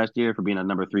last year for being a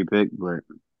number 3 pick, but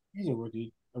he's a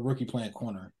rookie playing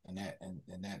corner in that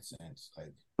sense.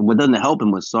 Like, what doesn't help him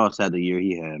was Sauce had the year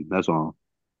he had. That's all.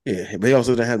 Yeah, but he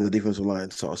also didn't have the defensive line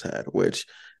Sauce had,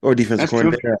 or defensive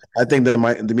coordinator. I think that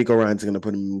DeMeco Ryans going to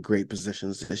put him in great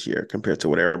positions this year compared to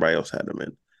what everybody else had him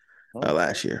in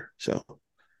last year. So,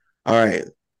 all right.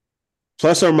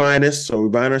 Plus or minus, so we're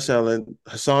buying or selling.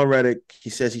 Hassan Reddick,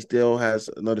 he says he still has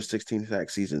another 16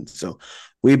 sack season. So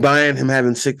we buying him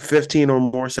having 15 or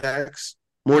more sacks,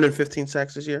 more than 15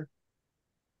 sacks this year.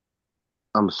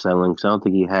 I'm selling. So I don't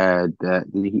think he had that.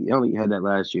 I don't think he had that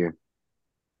last year.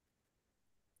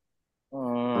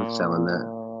 I'm selling that.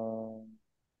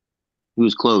 He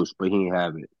was close, but he didn't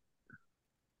have it.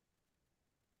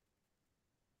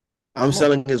 I'm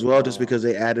selling as well just because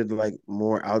they added like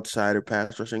more outsider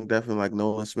pass rushing depth and like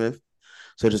Nolan Smith.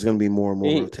 So there's going to be more and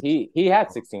more rotation. He had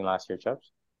 16 last year,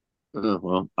 Chubbs.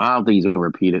 Well, I don't think he's going to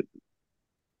repeat it.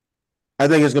 I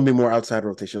think it's going to be more outside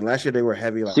rotation. Last year they were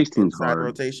heavy like 16's inside hard.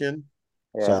 rotation.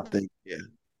 Yeah. So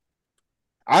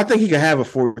I think he can have a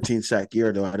 14 sack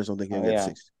year though. I just don't think he'll get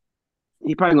 60.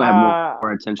 He probably going to have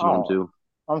more attention on him too.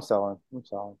 I'm selling.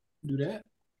 Do that?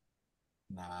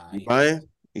 Nah. You buying?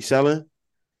 You selling?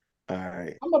 All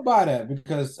right. I'm gonna buy that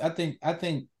because I think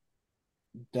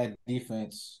that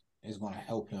defense is gonna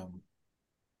help him,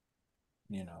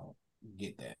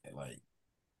 get that. Like,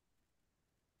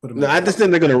 no, I just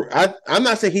think they're gonna. I'm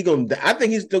not saying he's gonna. I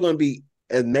think he's still gonna be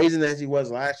as amazing as he was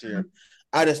last year.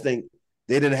 I just think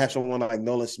they didn't have someone like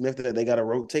Nolan Smith that they got to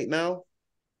rotate now,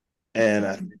 and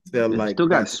I feel like still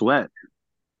got Sweat.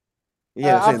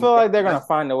 Yeah, I feel like they're gonna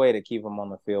find a way to keep him on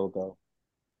the field though.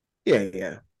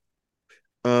 Yeah.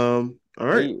 All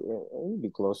right. He'd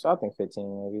be close. I think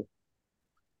 15 maybe.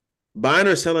 Buying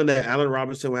or selling that Allen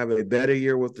Robinson will have a better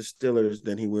year with the Steelers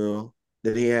than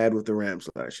he had with the Rams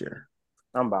last year.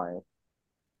 I'm buying.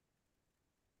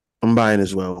 I'm buying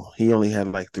as well. He only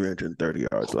had like 330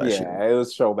 yards last year. Yeah, it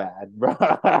was so bad, bro. It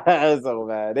was so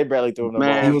bad. They barely threw him the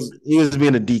Man, He ball. was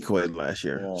being a decoy last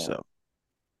year. Yeah. So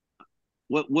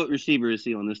what receiver is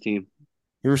he on this team?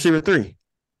 he receiver 3.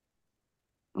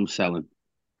 I'm selling.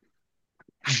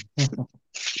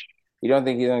 You don't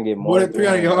think he's gonna get More more than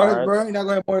 300 yards? yards, bro. You're not going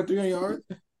to have more than 300 yards.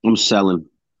 I'm selling.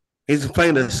 He's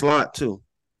playing the slot too.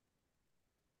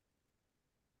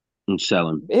 I'm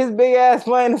selling. His big ass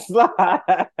playing the slot.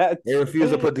 They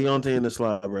refuse to put Deontay in the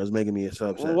slot, bro. It's making me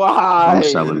so upset. Why? I'm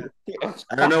selling.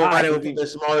 I don't know why they would put the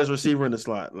smallest receiver in the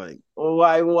slot. Like,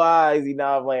 Why is he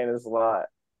not playing the slot?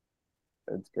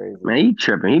 That's crazy. Man, he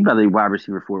tripping. He better be wide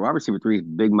receiver 4. Wide receiver 3 is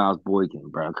Big Miles Boykin,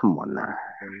 bro. Come on now.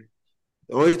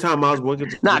 the only time Miles Boykins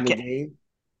is Nah, in the game,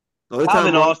 the only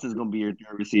Calvin time Austin's gonna be your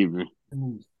third receiver.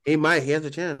 he has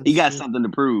a chance. He got something to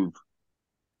prove.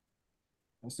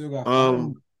 I still got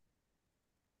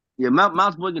Yeah,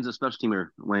 Miles Boykin's a special teamer,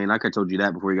 Wayne. Like I told you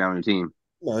that before he got on your team.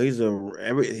 No, he's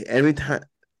every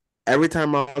time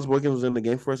Miles Boykins was in the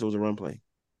game for us, it was a run play.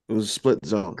 It was a split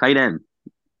zone. Tight end.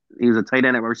 He was a tight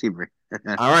end at receiver.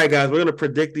 All right, guys, we're gonna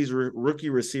predict these rookie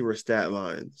receiver stat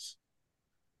lines.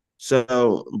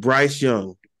 So Bryce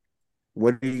Young,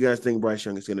 what do you guys think Bryce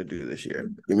Young is gonna do this year?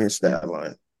 Give me a stat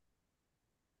line.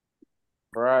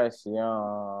 Bryce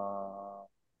Young.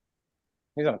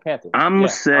 He's on the Panthers. I'm gonna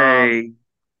say.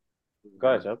 Go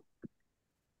ahead, Joe.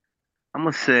 I'm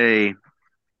gonna say.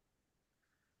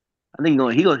 I think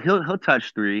he'll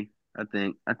touch 3. I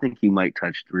think he might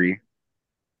touch 3.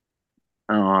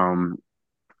 I'm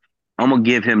gonna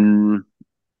give him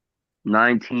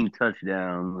 19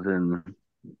 touchdowns and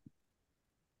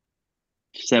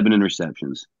 7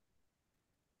 interceptions.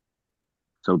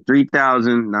 So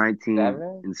 3,019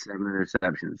 and 7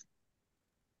 interceptions.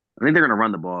 I think they're gonna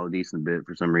run the ball a decent bit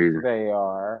for some reason. They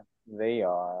are.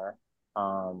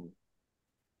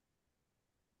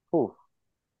 Whew.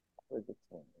 I think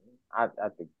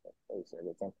that's a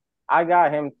good team. I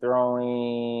got him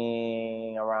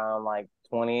throwing around like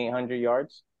 2,800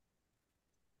 yards,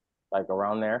 like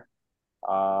around there.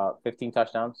 15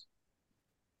 touchdowns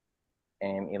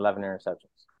and 11 interceptions.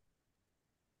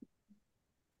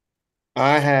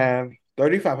 I have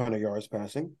 3,500 yards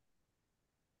passing,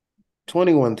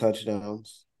 21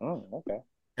 touchdowns, Okay.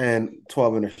 and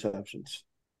 12 interceptions.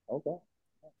 Okay.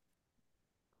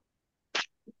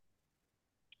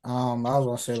 I was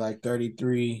gonna say like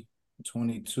 33,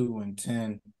 22, and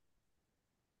 10.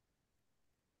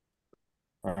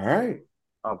 All right.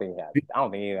 I don't think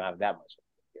he have that much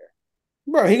here.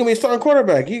 Bro, he gonna be starting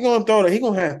quarterback. He gonna throw that. He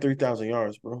gonna have 3,000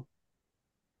 yards, bro.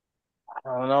 I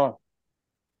don't know.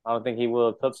 I don't think he will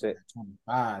eclipse it.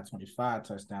 25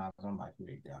 touchdowns. I'm like,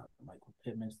 we got Michael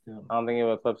Pittman still. I don't think he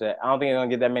will eclipse it. I don't think he's gonna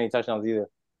get that many touchdowns either.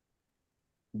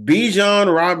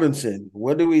 Bijan Robinson.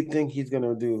 What do we think he's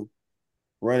gonna do?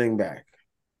 Running back.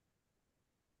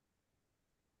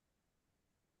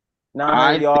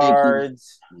 900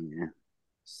 yards, Yeah.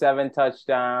 7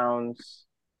 touchdowns.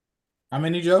 How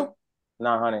many, Joe?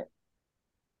 900.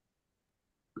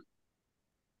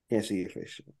 Can't see your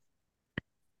face.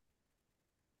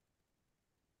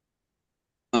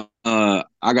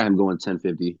 I got him going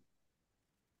 1050.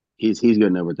 He's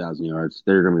getting over 1,000 yards.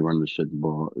 They're gonna be running the shit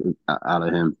ball out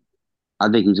of him. I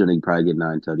think he's gonna probably get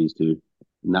 9 tutties too.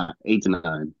 Not 8 to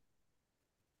 9.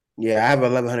 Yeah, I have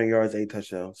 1,100 yards, 8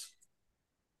 touchdowns.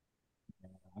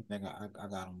 I think I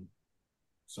got him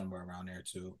somewhere around there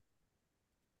too.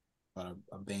 About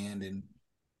a band in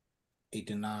 8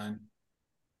 to 9.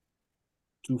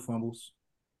 2 fumbles.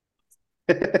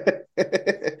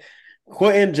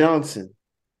 Quentin Johnson.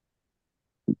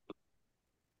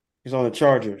 He's on the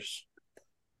Chargers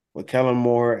with Kellen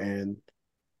Moore and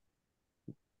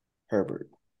Herbert.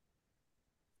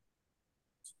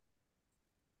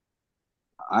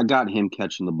 I got him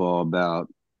catching the ball about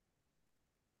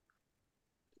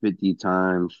 50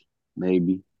 times,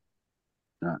 maybe.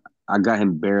 I got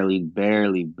him barely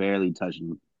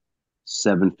touching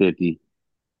 750.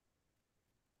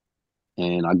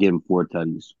 And I'll give him 4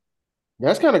 tutties.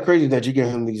 That's kind of crazy that you give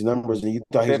him these numbers and you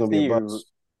thought he was going to be a bust.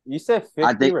 You said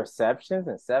 50 receptions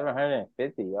and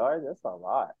 750 yards? That's a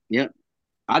lot. Yeah.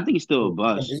 I think he's still a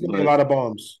bust. It's going to be a lot of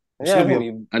bombs. I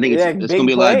think it's going to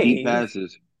be a lot of deep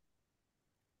passes.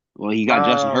 Well, he got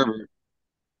Justin Herbert.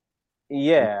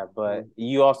 Yeah, but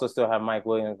you also still have Mike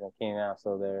Williams and Keenan Allen,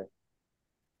 so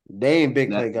they ain't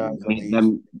big play guys.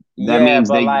 That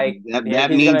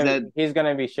means he's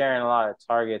gonna be sharing a lot of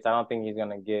targets. I don't think he's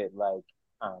gonna get like,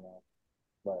 I don't know,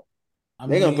 but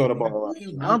they're gonna throw the ball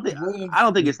around. I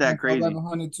don't think it's that crazy.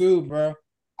 1,100 too, bro.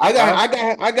 I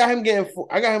got him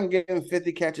getting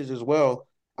 50 catches as well.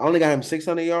 I only got him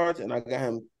 600 yards and I got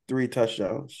him 3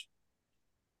 touchdowns.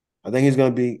 I think he's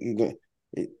gonna be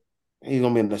he's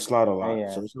gonna be in the slot a lot. Yeah.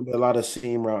 So there's gonna be a lot of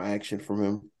seam route action from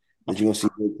him that you're gonna see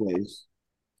big plays.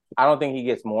 I don't think he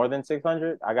gets more than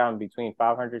 600. I got him between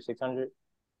 500, 600.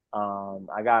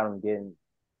 I got him getting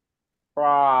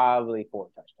probably 4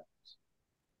 touchdowns.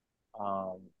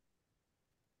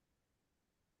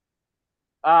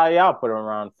 Yeah, I'll put him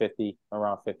around 50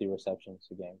 receptions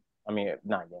a game. I mean,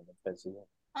 not game, but season.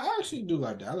 I actually do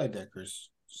like that. I like that, Chris.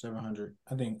 700.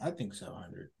 I think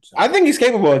 700. I think he's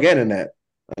capable of getting that.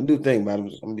 I do think, but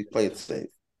I'm gonna be playing safe.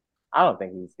 I don't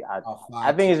think he's.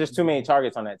 I think it's just too many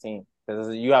targets on that team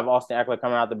because you have Austin Eckler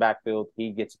coming out the backfield.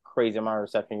 He gets a crazy amount of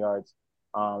reception yards,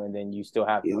 and then you still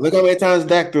have. Yeah, look how many times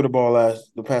Dak threw the ball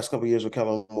the past couple of years with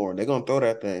Kellen Moore. They're gonna throw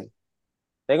that thing.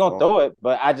 They're gonna throw it,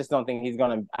 but I just don't think he's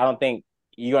gonna. I don't think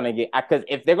you're gonna get because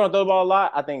if they're gonna throw the ball a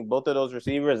lot, I think both of those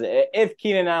receivers, if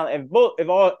Keenan Allen, if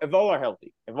all are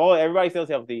healthy, if everybody stays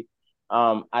healthy,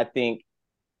 I think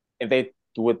if they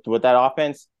with that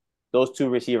offense, those 2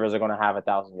 receivers are gonna have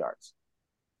 1,000 yards.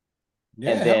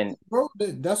 Yeah, and then bro,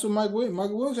 that's what Mike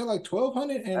Williams had like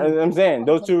 1,200. And I'm saying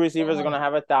those 2 receivers are gonna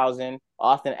have 1,000.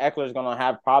 Austin Eckler is gonna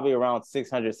have probably around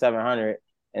 600, 700,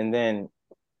 and then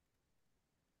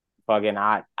fucking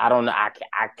I don't know.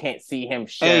 I can't see him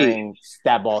sharing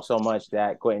that ball so much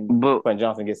that Quentin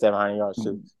Johnson gets 700 yards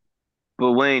too.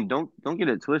 But Wayne, don't get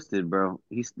it twisted, bro.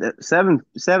 He's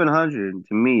 700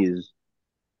 to me is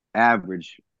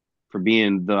average for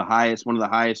being one of the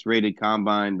highest rated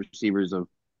combine receivers of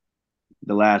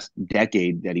the last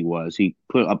decade that he was. He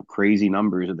put up crazy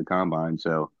numbers at the combine.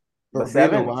 So, but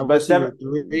seven,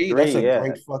 three, that's a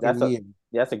great fucking year.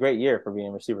 That's a great year for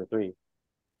being receiver 3.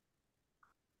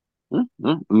 I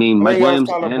mean, Mike Williams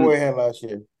Tyler Boyd had last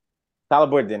year. Tyler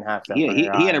Boyd didn't have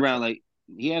 700. He had around I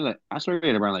swear he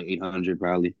had around like 800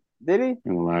 probably. Did he? I'm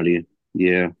gonna lie to you.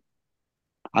 Yeah,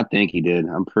 I think he did.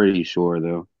 I'm pretty sure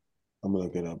though. I'm gonna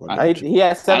look it up. He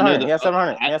had 700. He had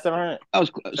 700. He had 700. I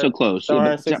was so close.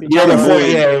 760. Yeah, before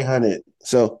he had 800.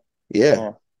 So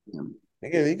yeah.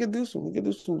 He could do some. He could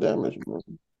do some damage.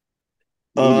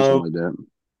 Something like that.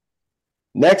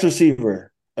 Next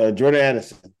receiver, Jordan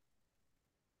Addison.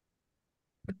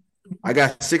 I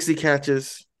got 60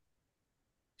 catches.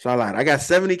 So I lied. I got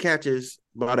 70 catches,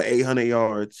 about 800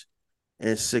 yards,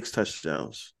 and 6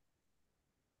 touchdowns.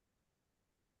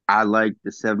 I like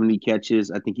the 70 catches.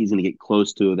 I think he's going to get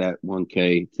close to that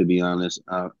 1K, to be honest.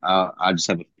 I just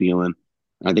have a feeling.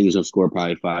 I think he's going to score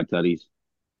probably 5 tutties.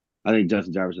 I think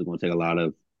Justin Jefferson is going to take a lot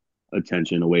of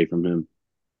attention away from him.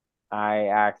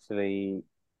 I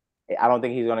don't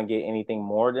think he's going to get anything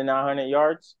more than 900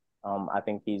 yards. I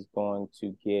think he's going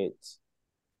to get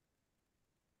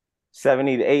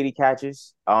 70 to 80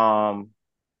 catches. And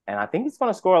I think he's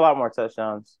going to score a lot more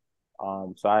touchdowns.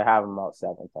 So I have him about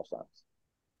 7 touchdowns.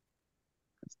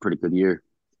 That's a pretty good year.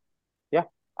 Yeah,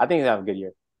 I think he's having a good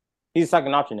year. He's a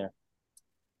second option there.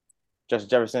 Justin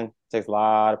Jefferson takes a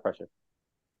lot of pressure.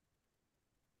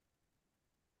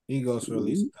 He goes for at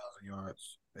least 1,000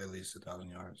 yards. At least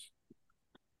 1,000 yards.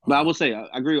 But I will say, I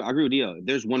agree with Dio. If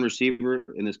there's one receiver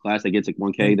in this class that gets like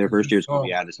 1K, their first year is going to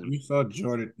be Addison. We saw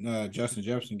Justin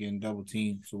Jefferson getting double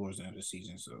teamed towards the end of the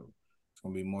season, so it's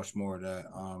going to be much more of that.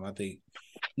 I think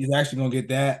he's actually going to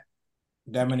get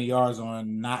that many yards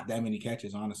on not that many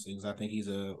catches, honestly, because I think he's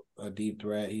a deep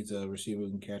threat. He's a receiver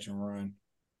who can catch and run.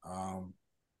 I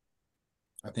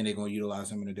think they're going to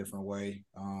utilize him in a different way.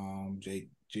 JJ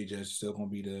is still going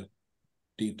to be the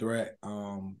deep threat.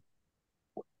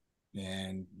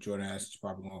 And Jordan Addison's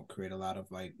probably going to create a lot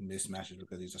of like mismatches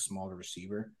because he's a smaller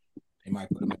receiver. They might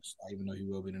put him in the slot, even though he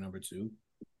will be the number 2.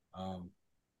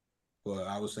 But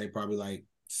I would say probably like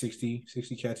 60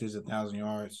 catches, 1,000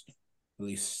 yards, at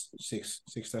least 6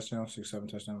 touchdowns, 6, 7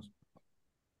 touchdowns.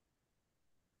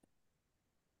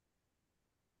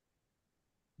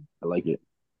 I like it.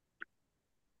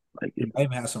 He might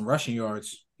even have some rushing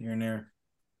yards here and there.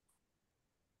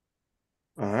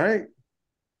 All right.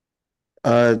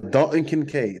 Dalton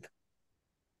Kincaid.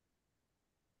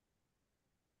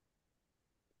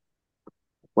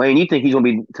 Wayne, you think he's going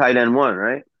to be tight end 1,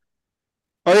 right?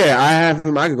 Oh, yeah. I have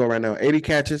him. I can go right now. 80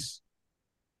 catches,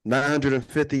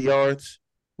 950 yards,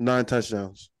 9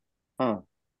 touchdowns. That's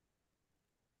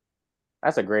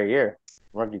a great year.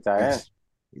 Rookie tight end.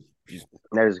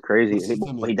 That is crazy.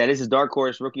 That is his dark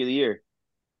horse rookie of the year.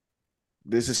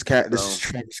 This is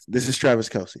Travis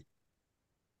Kelce.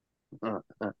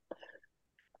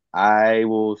 I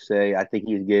will say I think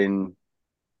he's getting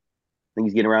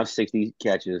around 60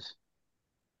 catches.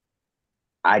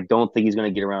 I don't think he's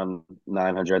going to get around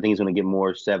 900. I think he's going to get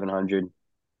more 700.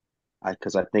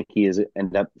 Because I think he is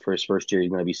end up for his first year. He's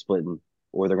going to be splitting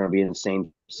or they're going to be in the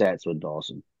same sets with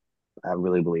Dawson. I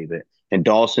really believe it. And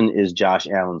Dawson is Josh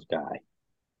Allen's guy.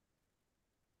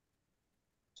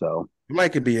 So It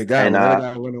might could be a guy and when that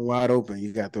guy running wide open.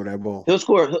 You got to throw that ball. he'll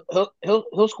score.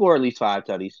 He'll score at least 5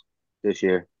 tutties this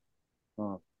year.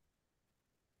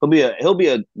 He'll be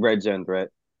a red zone threat.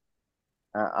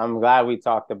 I'm glad we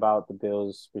talked about the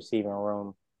Bills' receiving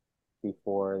room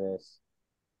before this,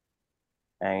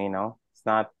 and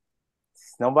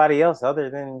it's nobody else other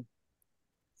than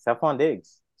Stephon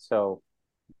Diggs. So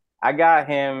I got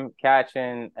him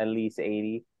catching at least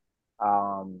 80.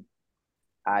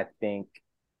 I think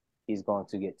he's going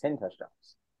to get 10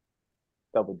 touchdowns,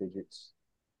 double digits.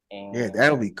 And yeah,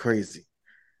 that'll be crazy.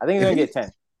 I think he's going to get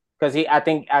 10 because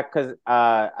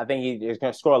I think he's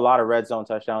going to score a lot of red zone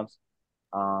touchdowns,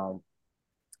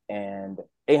 and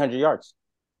 800 yards.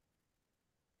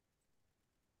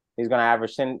 He's going to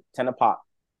average 10 a pop.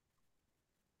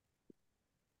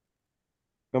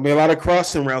 Gonna be a lot of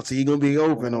crossing routes. He's gonna be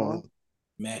open on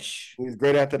mesh. He's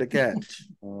great after the catch.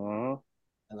 I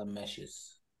love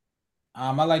meshes.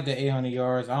 I like the 800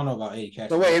 yards. I don't know about 8 catches.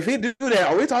 So wait, if he do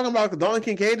that, are we talking about Dalton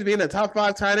Kincaid being a top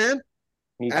 5 tight end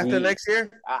after next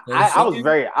year? I was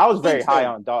very high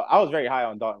on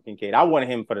Dalton Kincaid. I wanted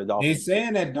him for the Dolphins. They're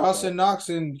saying that Dawson Knox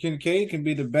and Kincaid can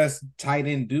be the best tight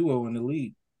end duo in the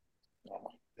league.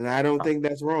 And I don't think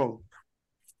that's wrong.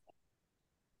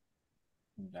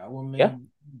 That would make. Yeah.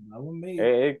 That would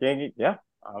make. Yeah.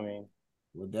 I mean,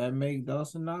 would that make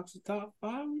Dawson Knox a top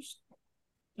 5?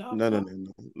 No.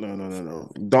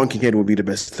 Dalton Kincaid will be the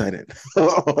best tight end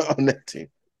on that team.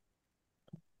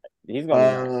 He's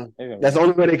gonna. That's the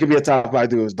only way they could be a top 5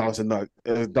 duo is Dawson Knox.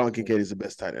 Dalton Kincaid is the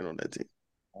best tight end on that team.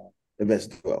 The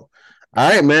best duo. All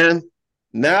right, man.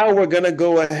 Now we're gonna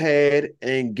go ahead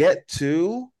and get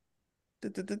to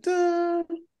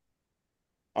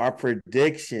our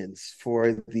predictions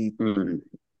for the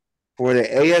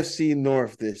AFC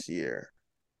North this year.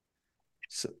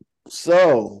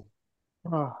 So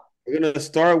we're gonna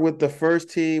start with the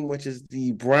first team, which is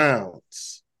the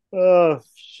Browns. Oh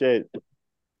shit!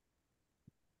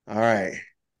 All right,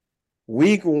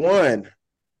 week 1,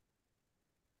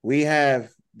 we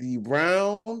have the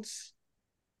Browns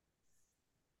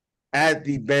at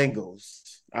the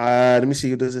Bengals. Let me see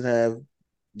who does it have.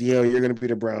 DL, you're gonna be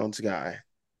the Browns guy.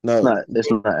 No,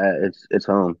 it's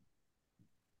home.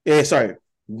 Yeah, sorry.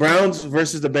 Browns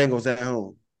versus the Bengals at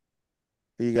home.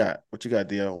 Who you got? What you got,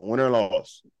 DL? Win or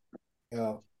loss?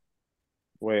 Yeah.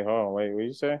 Wait, hold on. Wait, what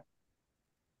you say?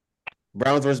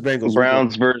 Browns versus Bengals.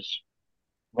 Browns versus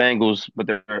Bengals, but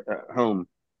they're at home.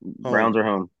 Browns are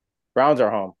home. Browns are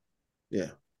home.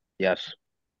 Yeah. Yes.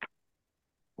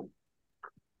 All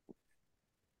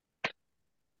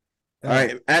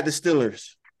right, at the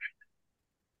Steelers.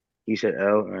 You said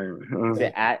L.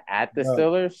 At the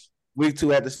Steelers? Week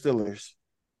 2 at the Steelers.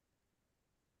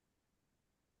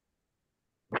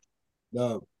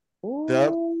 Dub.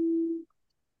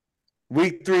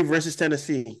 Week 3 versus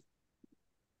Tennessee.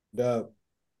 Dub.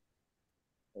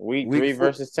 Week 3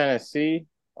 versus Tennessee.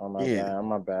 Oh my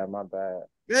bad. My bad.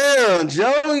 Damn,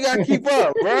 Joe, you gotta keep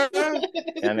up, bro.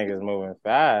 That nigga's moving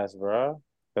fast, bro.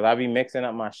 Cause I be mixing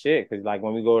up my shit. Cause like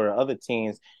when we go to other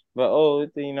teams, but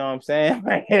you know what I'm saying?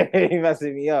 He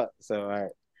messing me up. So all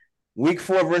right. Week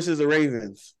 4 versus the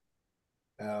Ravens.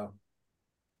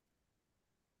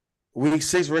 Week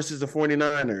 6 versus the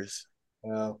 49ers.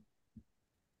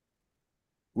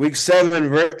 Week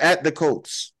 7 at the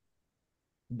Colts.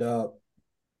 Dub.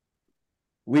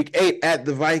 Week 8 at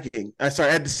the at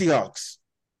the Seahawks.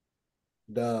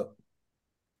 Dub.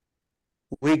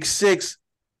 Week 6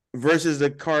 versus the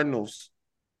Cardinals.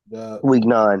 Week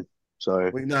 9.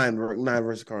 Sorry. Week 9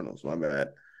 versus Cardinals. My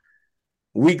bad.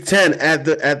 Week 10 at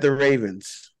the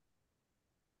Ravens.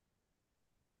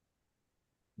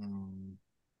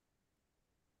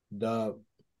 Dub.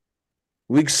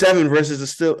 Week 7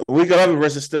 versus Week 11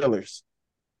 versus Steelers.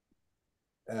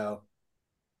 L.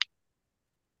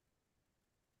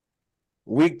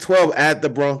 Week 12 at the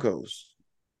Broncos.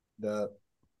 Dub.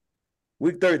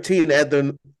 Week 13 at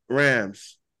the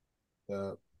Rams.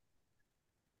 Dub.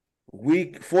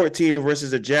 Week 14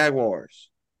 versus the Jaguars.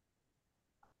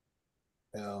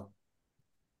 L.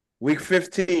 Week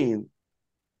 15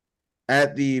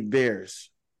 at the Bears.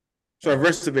 Sorry,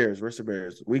 versus the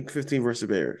Bears. Week 15 versus the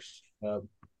Bears.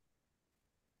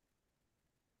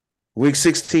 Week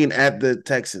 16 at the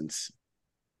Texans.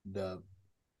 Dub.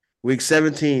 Week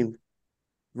 17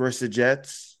 versus the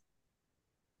Jets.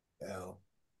 L.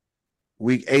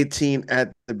 Week 18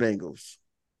 at the Bengals.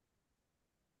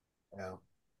 L.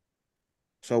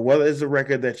 So what is the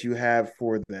record that you have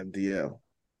for them, DL?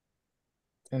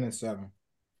 10-7.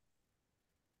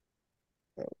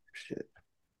 Shit.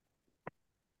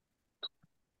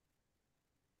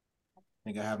 I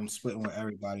think I have them splitting with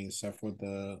everybody except for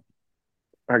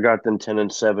I got them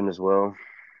 10-7 as well.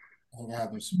 I think I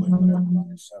have them splitting with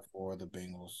everybody except for the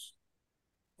Bengals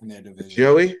in their division.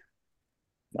 Joey?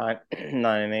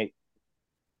 9-8.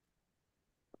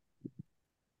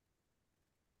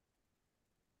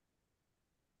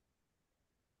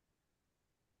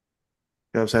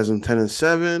 Cubs has them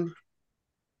 10-7.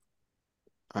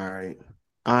 All right.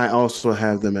 I also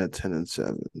have them at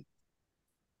 10-7.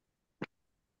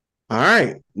 All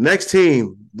right. Next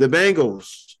team, the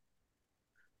Bengals.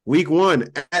 Week 1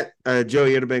 at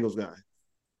Joey, you're the Bengals guy.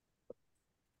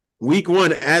 Week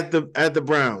 1 at the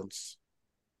Browns.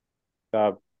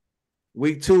 Dub.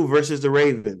 Week 2 versus the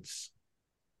Ravens.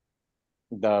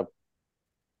 Dub.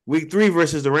 Week 3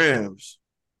 versus the Rams.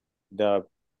 Dub.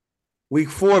 Week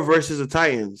 4 versus the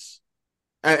Titans.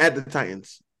 At the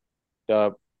Titans.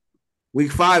 Dub.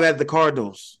 Week 5 at the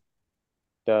Cardinals.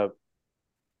 Dub.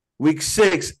 Week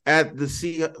 6 at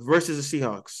the versus the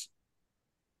Seahawks.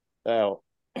 L.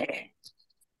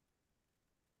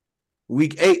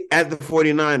 Week 8 at the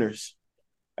 49ers.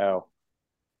 L.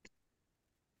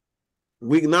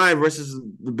 Week 9 versus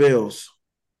the Bills.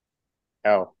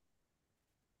 L.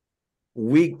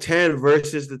 Week 10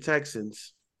 versus the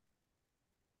Texans.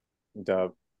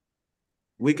 Dub.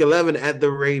 Week 11 at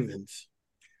the Ravens.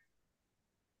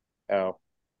 L.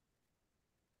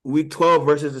 Week 12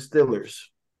 versus the Steelers.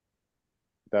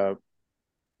 Dub.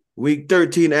 Week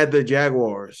 13 at the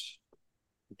Jaguars.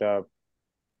 Dub.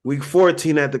 Week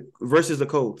 14 at the versus the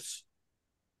Colts.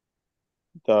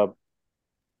 Dub.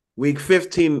 Week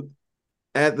 15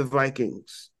 at the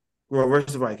Vikings. Well,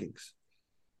 versus the Vikings.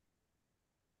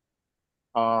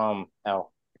 L.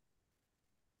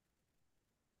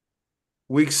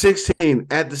 Week 16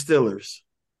 at the Steelers.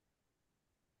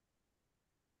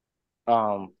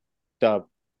 Dub.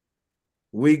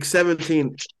 Week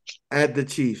 17 at the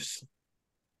Chiefs.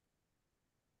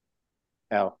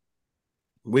 L.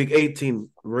 Week 18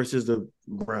 versus the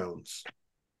Browns.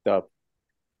 Dub.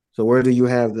 So where do you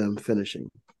have them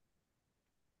finishing?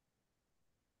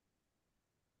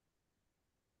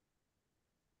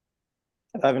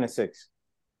 Eleven and 6.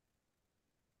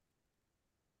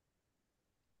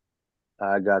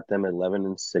 I got them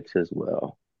 11-6 as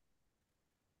well.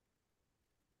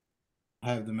 I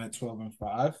have them at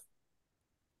 12-5.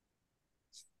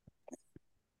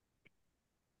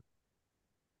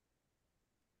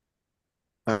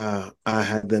 I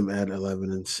had them at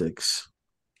 11-6.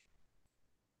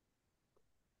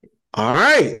 All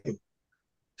right.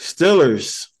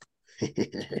 Steelers.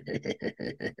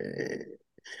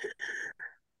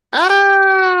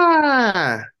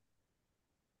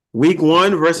 Week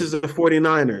 1 versus the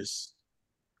 49ers.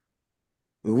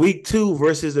 Week 2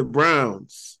 versus the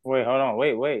Browns. Wait, hold on.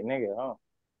 Wait, nigga. Oh.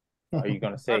 Are you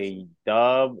gonna say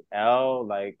dub L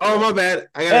like? Oh, my bad.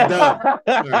 I got a dub.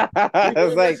 I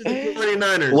was like, versus the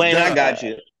 49ers. Wayne, dub. I got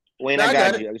you. Wayne, No, I I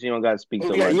got got you. You don't got to speak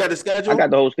so you much. got the schedule? I got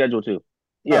the whole schedule too.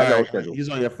 Yeah, I got the whole schedule. He's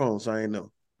on your phone, so I ain't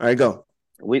know. All right, go.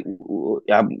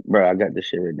 Bro, I got this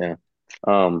shit right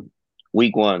now.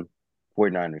 Week 1,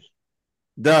 49ers.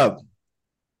 Dub.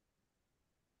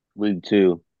 Week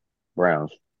 2,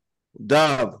 Browns.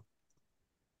 Dub.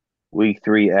 Week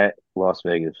 3 at Las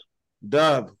Vegas.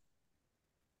 Dub.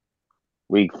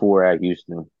 Week 4 at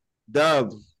Houston.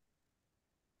 Dub.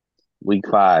 Week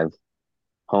 5,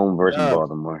 home versus Dub.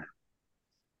 Baltimore.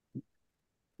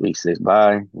 Week 6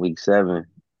 bye. Week 7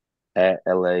 at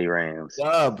LA Rams.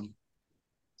 Dub.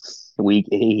 Week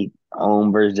 8,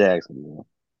 home versus Jacksonville.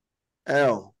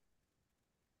 L.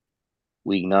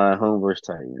 Week 9, home versus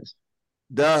Titans.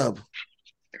 Dub.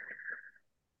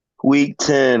 Week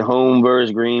 10, home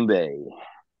versus Green Bay.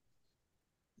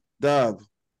 Dub.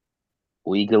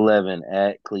 Week 11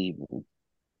 at Cleveland.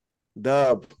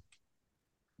 Dub.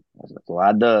 That's a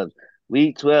lot of dubs.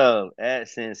 Week 12 at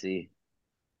Cincy.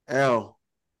 L.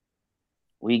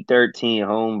 Week 13,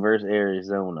 home versus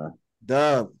Arizona.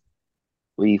 Dub.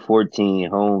 Week 14,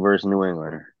 home versus New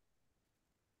England.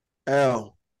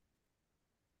 L.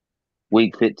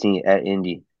 Week 15 at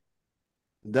Indy.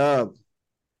 Dub.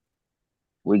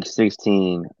 Week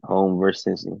 16, home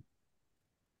versus Cincy.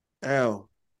 L.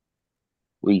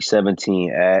 Week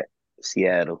 17 at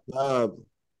Seattle. Dub.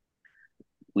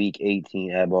 Week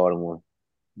 18 at Baltimore.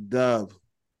 Dub.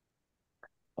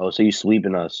 Oh, so you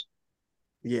sweeping us.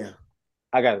 Yeah.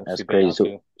 I got them. That's sweeping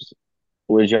crazy. out, So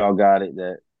where's y'all got it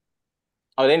that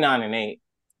oh, they 9 and 8.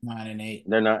 9-8.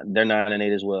 they're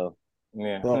 9-8 as well?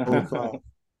 Yeah. 12-5.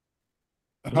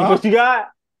 What you got?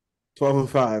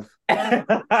 12-5.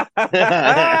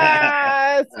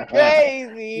 That's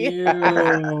crazy.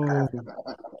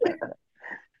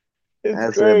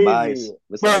 It's That's a bias. crazy.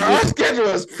 That's Bro, all our good. schedule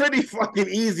is pretty fucking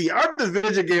easy. Our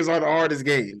division games are the hardest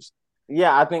games.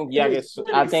 Yeah, I think y'all It's get.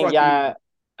 pretty fucking easy.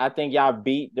 I think y'all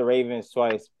beat the Ravens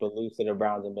twice, but lose to the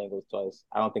Browns and Bengals twice.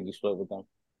 I don't think you split with them.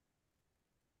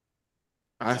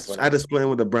 That's what I just playing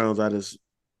with the Browns. I just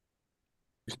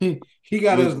He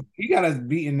got us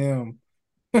beating them,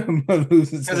 but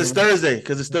losing to because it's the Thursday.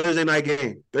 Because it's Thursday night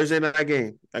game. Thursday night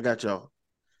game. I got y'all.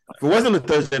 If it wasn't a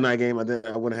Thursday night game, I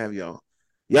wouldn't have y'all.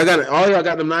 Y'all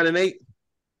got them 9-8.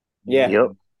 Yeah, Yep.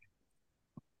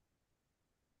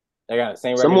 they got the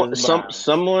same record as the Browns.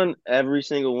 Someone, every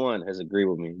single one has agreed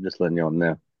with me. Just letting y'all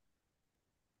know.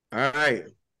 All right.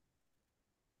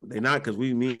 They not because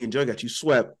me and Joe got you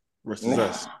swept versus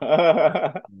us.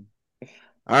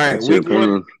 All right, That's your week one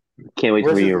opinion. Can't wait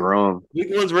for versus you wrong. week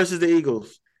one's versus the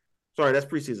Eagles. Sorry, that's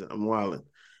preseason. I'm wilding.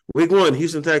 Week one,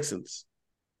 Houston Texans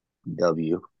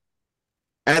W.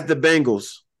 at the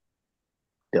Bengals.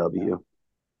 W.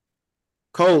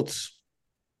 Colts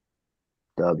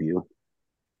W.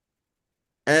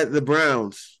 at the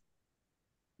Browns.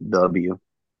 W.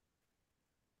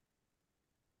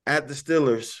 At the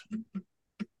Steelers.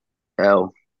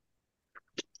 L.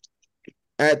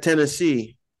 At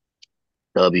Tennessee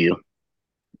W.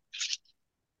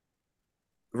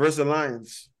 versus the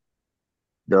Lions.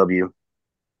 W.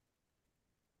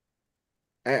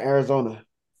 At Arizona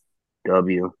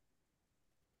W.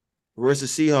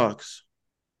 versus Seahawks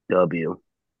W.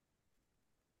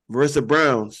 versus the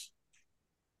Browns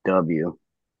W.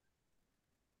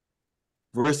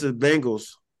 versus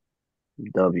Bengals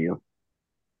W.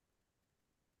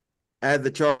 at the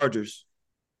Chargers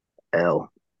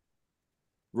L.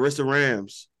 versus the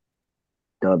Rams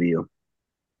W.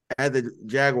 at the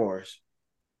Jaguars.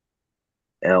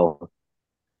 L.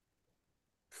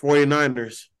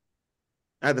 49ers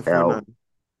at the L. 49ers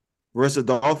versus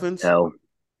the Dolphins. L.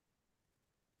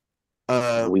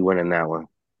 Uh, We winning that one.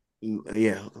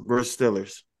 yeah, versus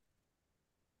Steelers.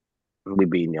 We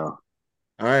beating y'all.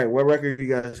 All right, what record do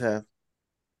you guys have?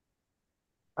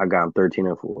 I got him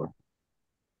 13-4.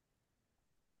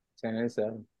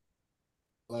 10-7.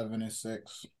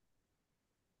 11-6.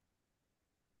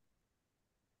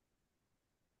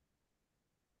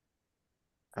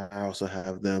 I also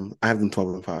have them. I have them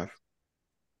 12-5.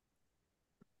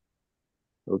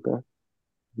 Okay.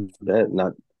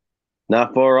 That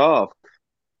not far off.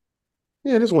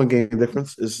 Yeah, there's one game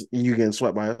difference. Is you getting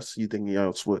swept by us? You think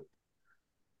y'all swept?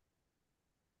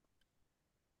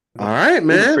 All right, We have a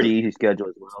man. pretty easy schedule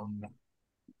as well.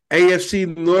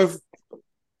 AFC North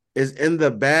is in the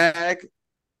bag.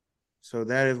 So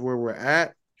that is where we're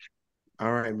at.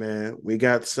 All right, man. We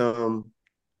got some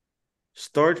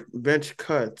start bench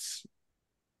cuts.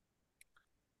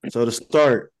 So to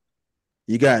start,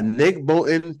 you got Nick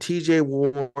Bolton, TJ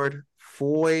Ward,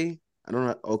 Foy, I don't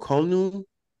know, Okonu.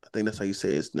 I think that's how you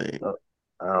say his name.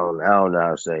 I don't know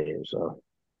how to say it. So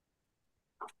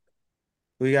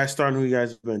Who you guys starting? Who you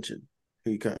guys benching?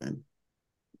 Who you cutting?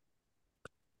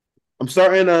 I'm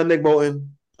starting Nick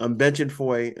Bolton. I'm benching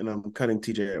Foy, and I'm cutting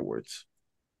TJ Edwards.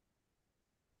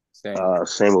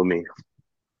 same with me.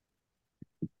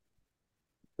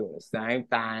 Doing the same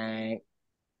thing.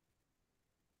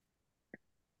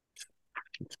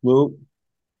 Smooth.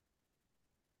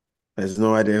 There's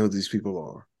no idea who these people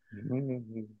are.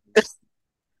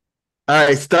 All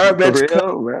right, start bench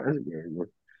cut.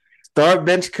 Start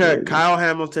bench cut. Kyle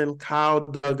Hamilton, Kyle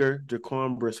Duggar,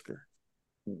 Jaquan Brisker.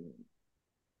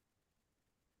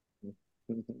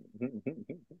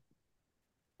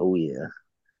 Oh yeah.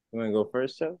 You want to go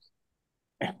first, Chubbs?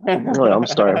 No, I'm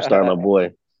starting my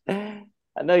boy.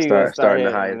 I know you're gonna start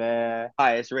hitting, man.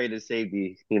 Highest rated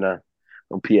safety, on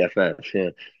PFF. Yeah.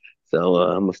 So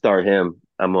I'm gonna start him.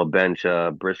 I'm gonna bench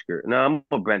Brisker. No, I'm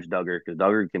gonna bench Duggar because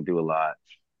Duggar can do a lot.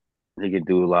 He can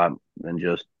do a lot and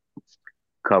just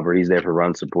cover. He's there for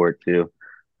run support too.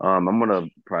 I'm gonna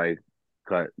probably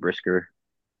cut Brisker.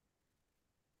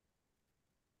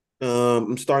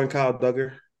 I'm starting Kyle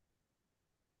Duggar,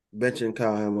 benching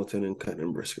Kyle Hamilton, and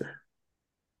cutting Brisker.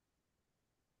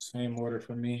 Same order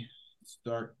for me.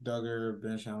 Start Duggar,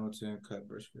 bench Hamilton, cut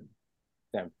Brisker.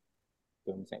 Same.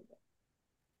 Doing the same thing.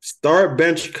 Start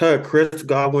bench cut Chris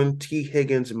Godwin, T.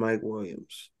 Higgins, and Mike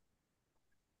Williams.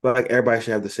 But like everybody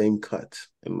should have the same cut,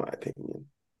 in my opinion.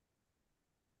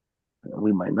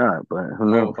 We might not, but who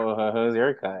knows? Who's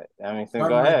your cut? I mean, go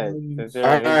ahead. All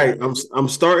right, I'm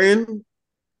starting.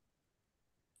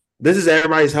 This is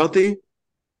everybody's healthy.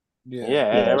 Yeah,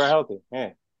 everybody healthy.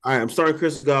 Yeah. All right, I'm starting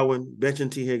Chris Godwin,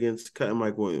 benching T. Higgins, cutting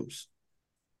Mike Williams.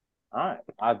 All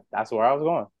right, that's where I was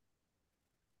going.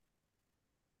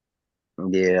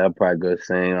 Yeah, I'll probably go the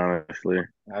same, honestly.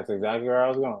 That's exactly where I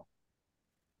was going.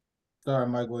 Sorry,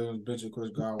 Mike Williams, bench Chris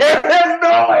Godwin. There's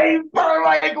no way you start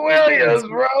Mike Williams,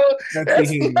 bro.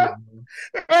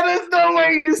 There's no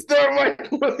way you start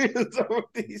Mike Williams over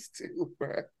these two,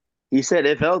 bro. He said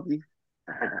if healthy.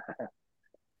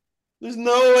 There's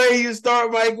no way you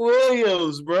start Mike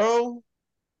Williams, bro.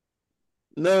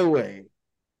 No way.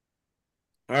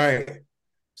 All right.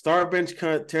 Star bench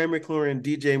cut, Terry McLaurin,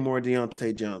 DJ Moore,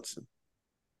 Deontay Johnson.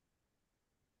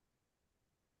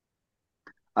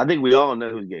 I think we all know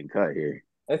who's getting cut here.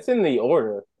 It's in the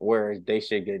order where they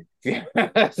should get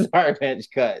start bench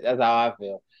cut. That's how I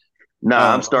feel. No,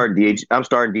 I'm starting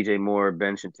DJ Moore,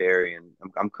 bench and Terry, and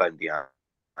I'm cutting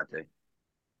Deontay.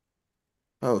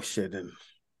 Oh shit! Then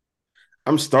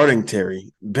I'm starting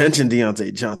Terry, benching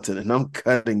Deontay Johnson, and I'm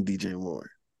cutting DJ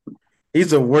Moore. He's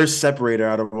the worst separator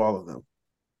out of all of them.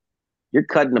 You're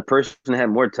cutting the person that had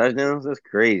more touchdowns? That's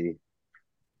crazy.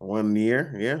 1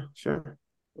 year? Yeah, sure.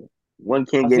 One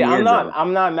can't get I'm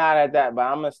not mad at that, but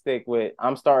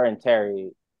I'm starting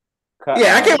Terry.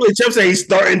 Yeah, I can't believe Chip say he's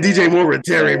starting DJ Moore with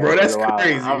Terry, bro. That's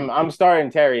crazy. I'm starting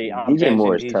Terry. I'm DJ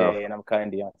Moore is DJ, tough. and I'm cutting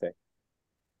Deontay.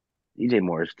 DJ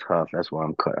Moore is tough. That's why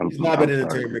I'm cutting. He's not better than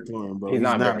Terry McLaurin, bro. He's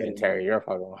not better than Terry. You're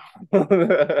fucking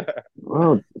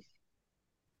well,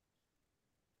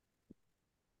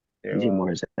 DJ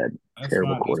Moore's had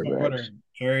terrible quarterbacks.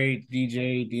 Terry,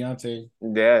 DJ, Deontay.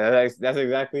 Yeah, that's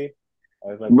exactly.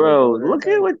 Bro, look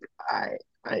at what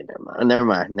never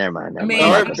mind. I mean,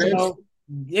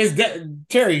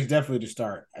 Terry's definitely the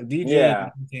start. DJ, yeah.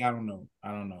 I don't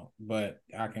know, but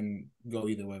I can go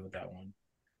either way with that one.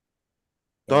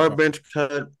 Star bench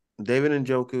cut, David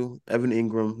Njoku, Evan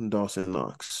Ingram, Dawson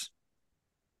Knox.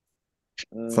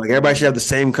 It's like everybody should have the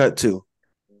same cut too.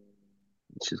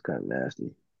 It's just kind of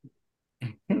nasty.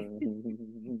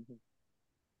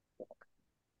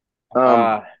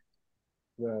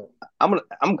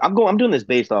 I'm doing this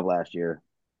based off last year.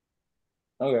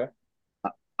 Okay.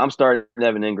 I'm starting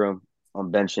Evan Ingram.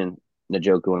 I'm benching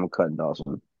Njoku, and I'm cutting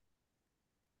Dawson.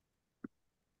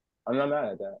 I'm not mad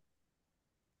at that.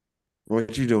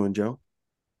 What you doing, Joe?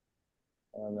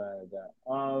 I'm mad at that.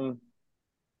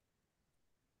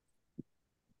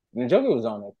 Njoku was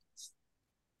on the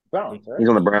Browns, right? He's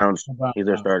on the Browns. He's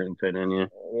their starting tight end, yeah.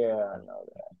 Yeah, I know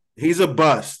that. He's a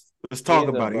bust. Let's talk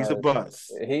about it. He's a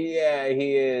bust. He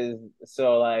is.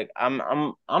 So like I'm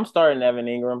starting Evan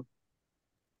Ingram.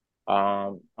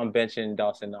 I'm benching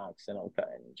Dawson Knox and I'm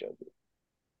cutting Njoku.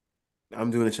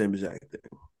 I'm doing the same exact thing.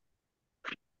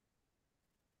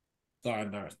 Sorry,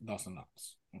 Dawson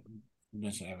Knox.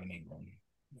 Benching Evan Ingram.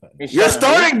 You're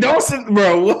starting Dawson,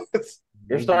 bro. What?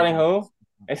 You're starting who?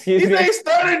 Excuse me. He's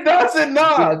starting Dawson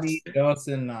Knox.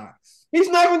 Dawson Knox. He's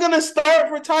not even gonna start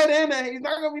for tight end. He's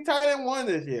not gonna be tight end 1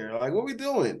 this year. Like, what are we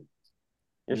doing?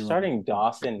 You're starting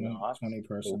Dawson Knox. 20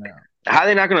 personnel. How are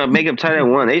they not gonna make him tight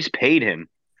end 1? They just paid him.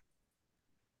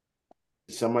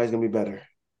 Somebody's gonna be better.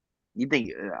 You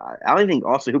think? I don't think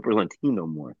Austin Hooper's on the team no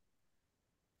more.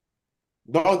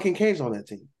 Dalton Kincaid's on that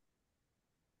team.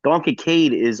 Dalton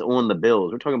Kincaid is on the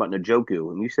Bills. We're talking about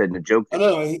Njoku, and you said Njoku.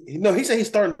 Oh, no, he said he's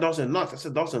starting Dawson Knox. I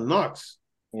said Dawson Knox.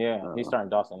 Yeah, he's starting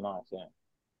Dawson Knox. Yeah.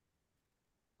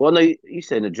 Well, no, you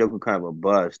said Njoku kind of a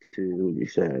bust too. You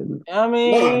said. I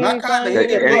mean, not kind of.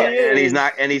 And he's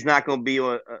not going to be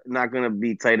not going to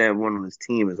be tight end 1 on his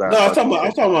team. I was talking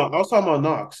about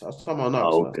Knox.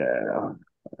 Okay.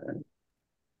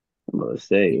 I'm gonna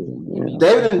say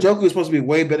David Njoku is supposed to be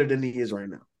way better than he is right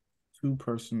now. 2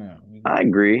 personnel. I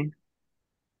agree.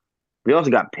 We also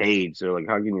got paid, so like,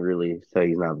 how can you really say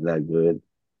he's not that good?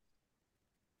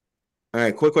 All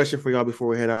right, quick question for y'all before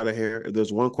we head out of here. If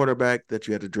there's one quarterback that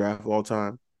you had to draft all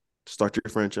time to start your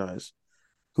franchise,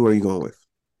 who are you going with?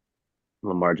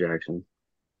 Lamar Jackson.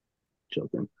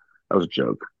 Joking. That was a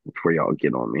joke before y'all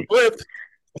get on me.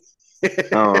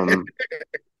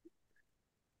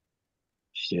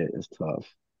 Shit, it's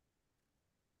tough.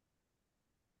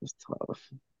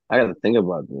 I got to think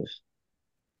about this.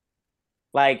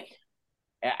 Like,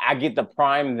 I get the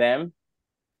prime them.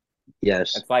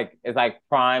 Yes. It's like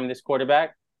prime this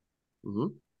quarterback.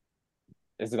 Mm-hmm.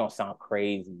 This is gonna sound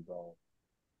crazy, bro.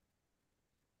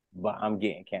 But I'm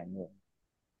getting Cam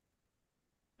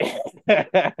Newton.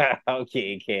 I'm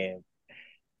getting Cam.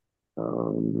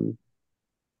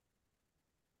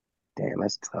 Damn,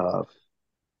 that's tough.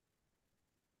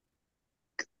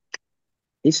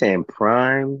 He's saying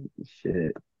prime.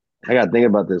 Shit. I gotta think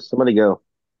about this. Somebody go.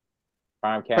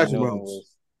 Prime Cam Newton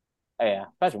was. Oh, yeah,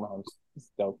 Patrick Mahomes. It's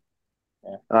dope.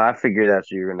 Yeah. I figured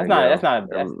that's what you were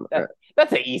gonna.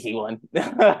 That's an easy one.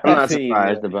 I'm not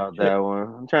surprised about that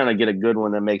one. I'm trying to get a good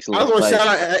one that makes. I was going to shout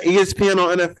out ESPN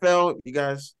on NFL. You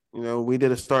guys, we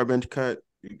did a start bench cut.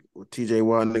 with TJ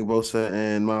Watt, Nick Bosa,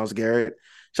 and Myles Garrett.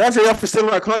 Shout out to y'all for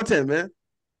stealing our content, man.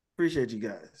 Appreciate you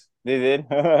guys. They did.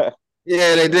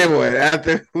 Yeah, they did one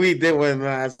after we did one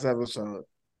last episode.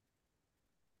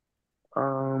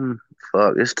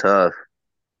 Fuck, it's tough.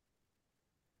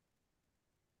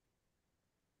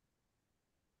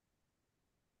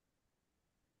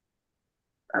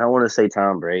 I don't want to say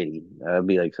Tom Brady. That'd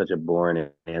be like such a boring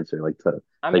answer,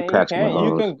 I like mean, you Patrick can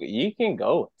Mahomes. you can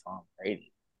go with Tom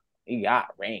Brady. He got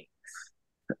rings.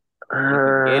 He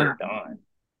can get Uh, it done.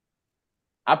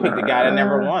 I picked the guy that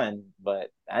never won,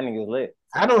 but that nigga's lit.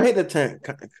 I don't hate the tank.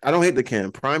 I don't hate the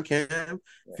Cam. Prime Cam.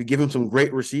 Yeah, If you give him some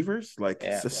great receivers, like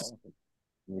yeah, bro.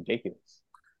 Ridiculous.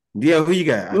 yeah, who you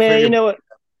got? I Man, you figured know what?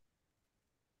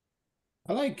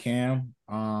 I like Cam.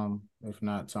 If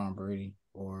not Tom Brady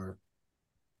or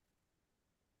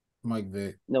Mike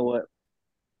Vick. You know what?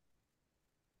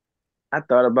 I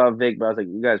thought about Vic, but I was like,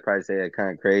 you guys probably say that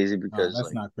kind of crazy because That's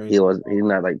like not crazy. he's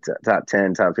not like top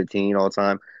 10, top 15 all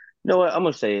time. You know what? I'm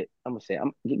gonna say it.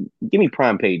 Give me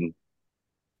Prime Peyton.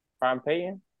 Prime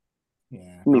Payton?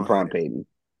 Yeah. Give I me don't hate Prime it. Peyton.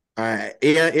 All right.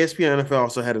 Yeah, ESPN NFL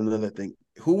also had another thing.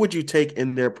 Who would you take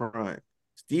in their prime?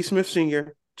 Steve Smith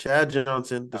Sr., Chad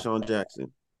Johnson, Deshaun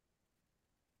Jackson.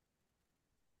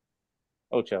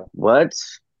 Ocho. What?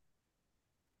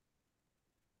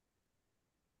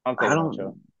 I'm I taking Ocho.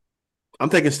 don't. I'm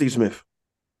taking Steve Smith.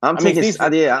 I'm I mean,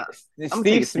 taking. Yeah, I'm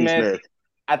taking Steve Steve Smith. Smith.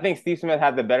 I think Steve Smith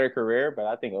had the better career, but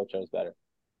I think Ocho's better.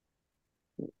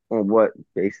 On what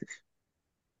basis?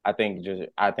 I think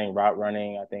route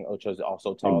running. I think Ocho's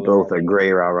also They taller. both are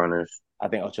great route runners. I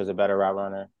think Ocho's a better route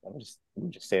runner. Let me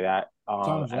just say that.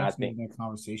 Tom And I Jackson think in that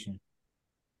conversation.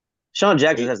 Sean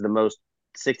Jackson has the most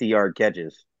 60-yard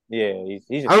catches. yeah, he's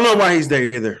I just don't know taller. why he's there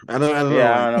either. I don't know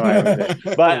Yeah, I why. don't know why he's there.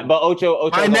 But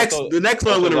The next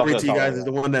one I'm Ocho's going to also read a to you taller guys is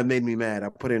the guy. one that made me mad. I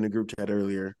put it in the group chat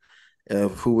earlier.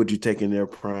 Of who would you take in their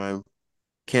prime?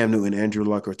 Cam Newton, Andrew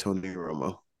Luck, or Tony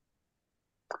Romo?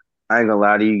 I ain't gonna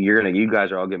lie to you. You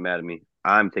guys are all getting mad at me.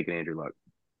 I'm taking Andrew Luck.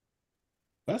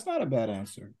 That's not a bad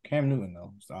answer. Cam Newton,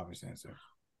 though, is the obvious answer.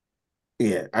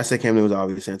 Yeah, I said Cam Newton was the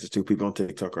obvious answer too. People on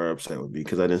TikTok are upset with me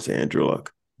because I didn't say Andrew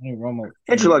Luck. Romo.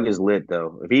 Andrew Luck is lit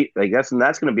though. If he like that's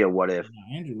gonna be a what if.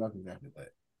 Andrew Luck is actually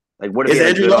lit. Like what if he Is had a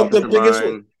Andrew good Luck the offensive biggest?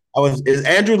 line? Is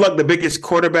Andrew Luck the biggest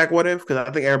quarterback? What if? Because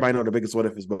I think everybody know the biggest what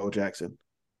if is Bo Jackson,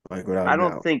 like without I a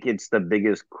don't doubt. think it's the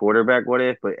biggest quarterback what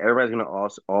if, but everybody's gonna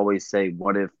also always say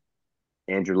what if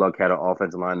Andrew Luck had an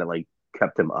offensive line that like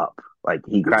kept him up. Like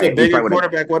Who's a he bigger probably would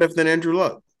quarterback what if than Andrew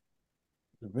Luck?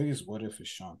 The biggest what if is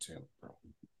Sean Taylor, bro.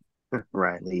 have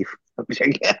Ryan Leaf.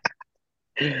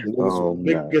 The Oh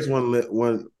no. biggest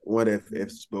one what if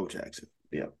it's Bo Jackson?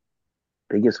 Yeah.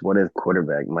 Biggest what if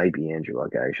quarterback might be Andrew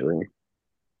Luck actually.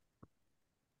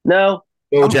 No,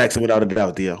 Bo I'm Jackson without a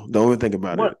doubt, Dio. Don't even think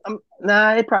about it.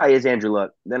 nah, it probably is Andrew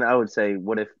Luck. Then I would say,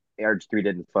 what if RH3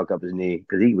 didn't fuck up his knee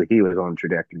because he was on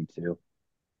trajectory too.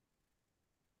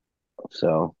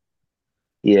 So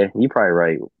yeah, you're probably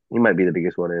right. He might be the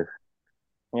biggest what if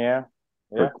Yeah,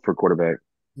 yeah. for quarterback.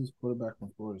 His quarterback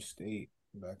from Florida State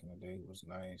back in the day was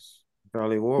nice.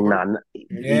 Charlie Ward. Nah,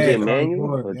 Yeah, EJ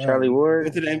Manuel or Charlie He Ward.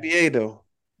 went to the NBA though.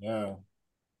 Yeah.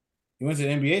 He went to the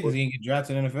NBA because he didn't get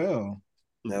drafted in the NFL.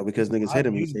 No, because niggas hit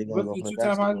him. He said he What's gonna go the play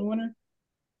two-time Heisman basketball. winner?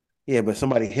 Yeah, but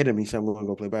somebody hit him. He said, "I'm going to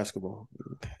go play basketball."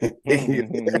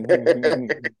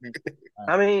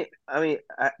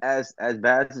 As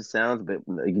bad as it sounds, but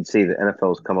you can see the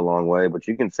NFL's come a long way. But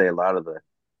you can say a lot of the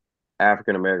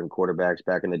African American quarterbacks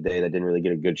back in the day that didn't really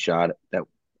get a good shot that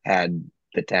had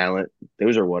the talent.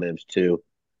 Those are what ifs too.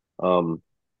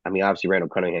 Obviously Randall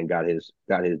Cunningham got his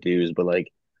dues, but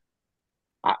like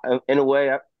in a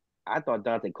way, I thought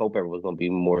Dante Culpepper was going to be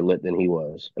more lit than he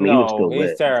was. I mean, he was No, still he's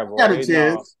lit. terrible. Got a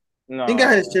chance. He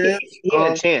got his No, chance. He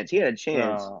had a chance. He had a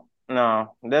chance.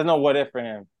 no. There's no what if for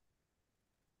him.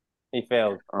 He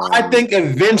failed. I think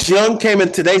if Vince Young came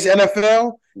in today's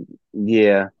NFL,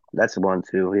 Yeah, that's the one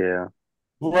too. Yeah,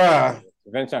 bruh.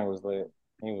 Vince Young was lit.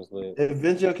 He was lit. If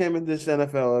Vince Young came in this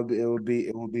NFL, it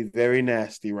would be very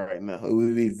nasty right now. It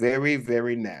would be very,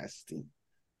 very nasty.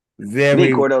 I Very.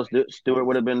 think Cordell Stewart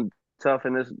would have been tough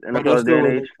in this But NFL day and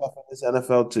age. tough in this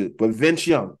NFL too. But Vince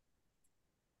Young,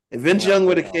 if Vince Young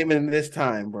would have came in this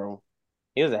time, bro,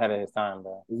 he was ahead of his time,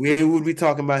 bro. we would be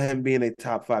talking about him being a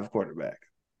top 5 quarterback,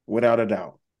 without a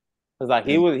doubt. Cause like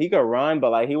he could run, but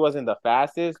like he wasn't the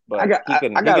fastest. But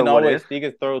he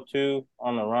could throw two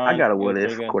on the run. I got a what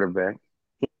if quarterback.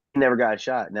 He never got a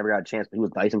shot, never got a chance, but he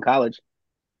was nice in college.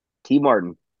 T.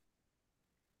 Martin.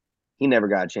 He never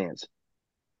got a chance.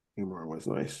 T. Martin was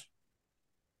nice.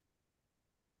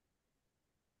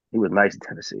 He was nice in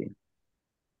Tennessee.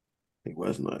 He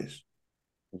was nice.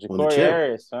 Ja'Cory chip.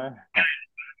 Harris, son.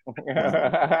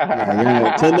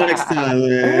 Yeah. Till next time,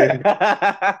 man.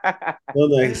 Till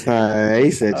next time. He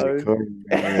said Ja'Cory,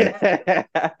 man.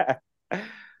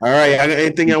 All right. I got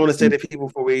anything y'all want to say to people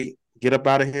before we get up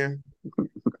out of here?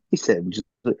 He said,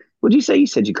 what'd you say? You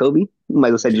said Jacoby? You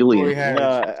might have said Julian.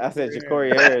 No, I said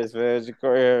Ja'Cory Harris, man.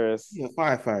 Ja'Cory Harris. Yeah,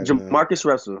 firefighter. Jamarcus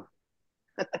Russell.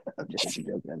 I'm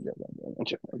joking.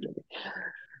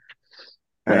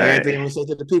 All right. Anything you want to say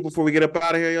to the people before we get up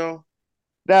out of here, y'all?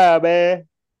 Nah, man.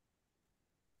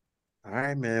 All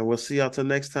right, man. We'll see y'all till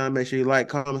next time. Make sure you like,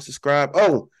 comment, subscribe.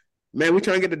 Oh, man, we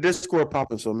trying to get the Discord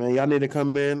popping. So, man, y'all need to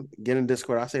come in, get in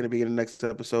Discord. I'll say in the beginning of the next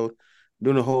episode,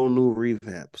 doing a whole new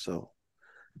revamp. So,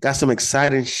 got some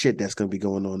exciting shit that's going to be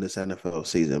going on this NFL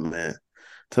season, man.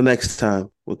 Till next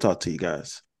time, we'll talk to you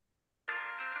guys.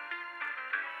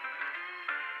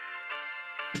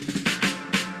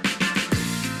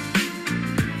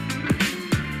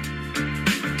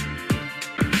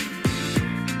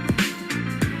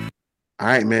 All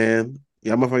right, man.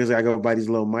 Y'all motherfuckers gotta go buy these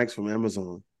little mics from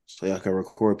Amazon so y'all can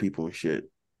record people and shit.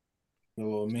 The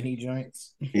little mini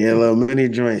joints. Yeah, a little mini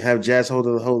joint. Have Jazz hold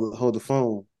the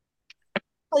phone.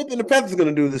 What do you think the Panthers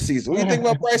gonna do this season? What do you think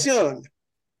about Bryce Young?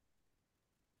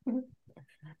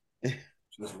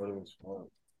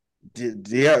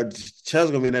 Yeah, Chubb's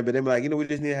gonna be in there, but they're like, we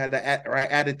just need to have the right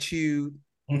attitude.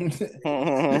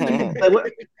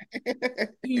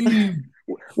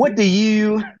 What do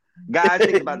you guys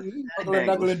think about this?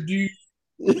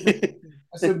 I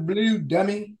said blue,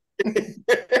 dummy.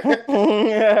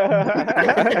 Yeah.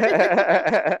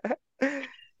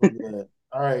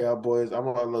 All right, y'all boys. I'm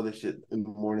gonna load this shit in the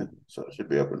morning, so it should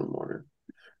be up in the morning.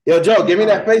 Yo, Joe, give me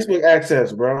that Facebook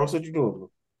access, bro. What's what you doing?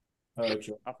 I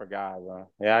forgot, bro.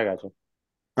 Yeah, I got you.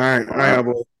 All right, y'all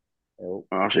boys.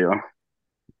 I'll see y'all.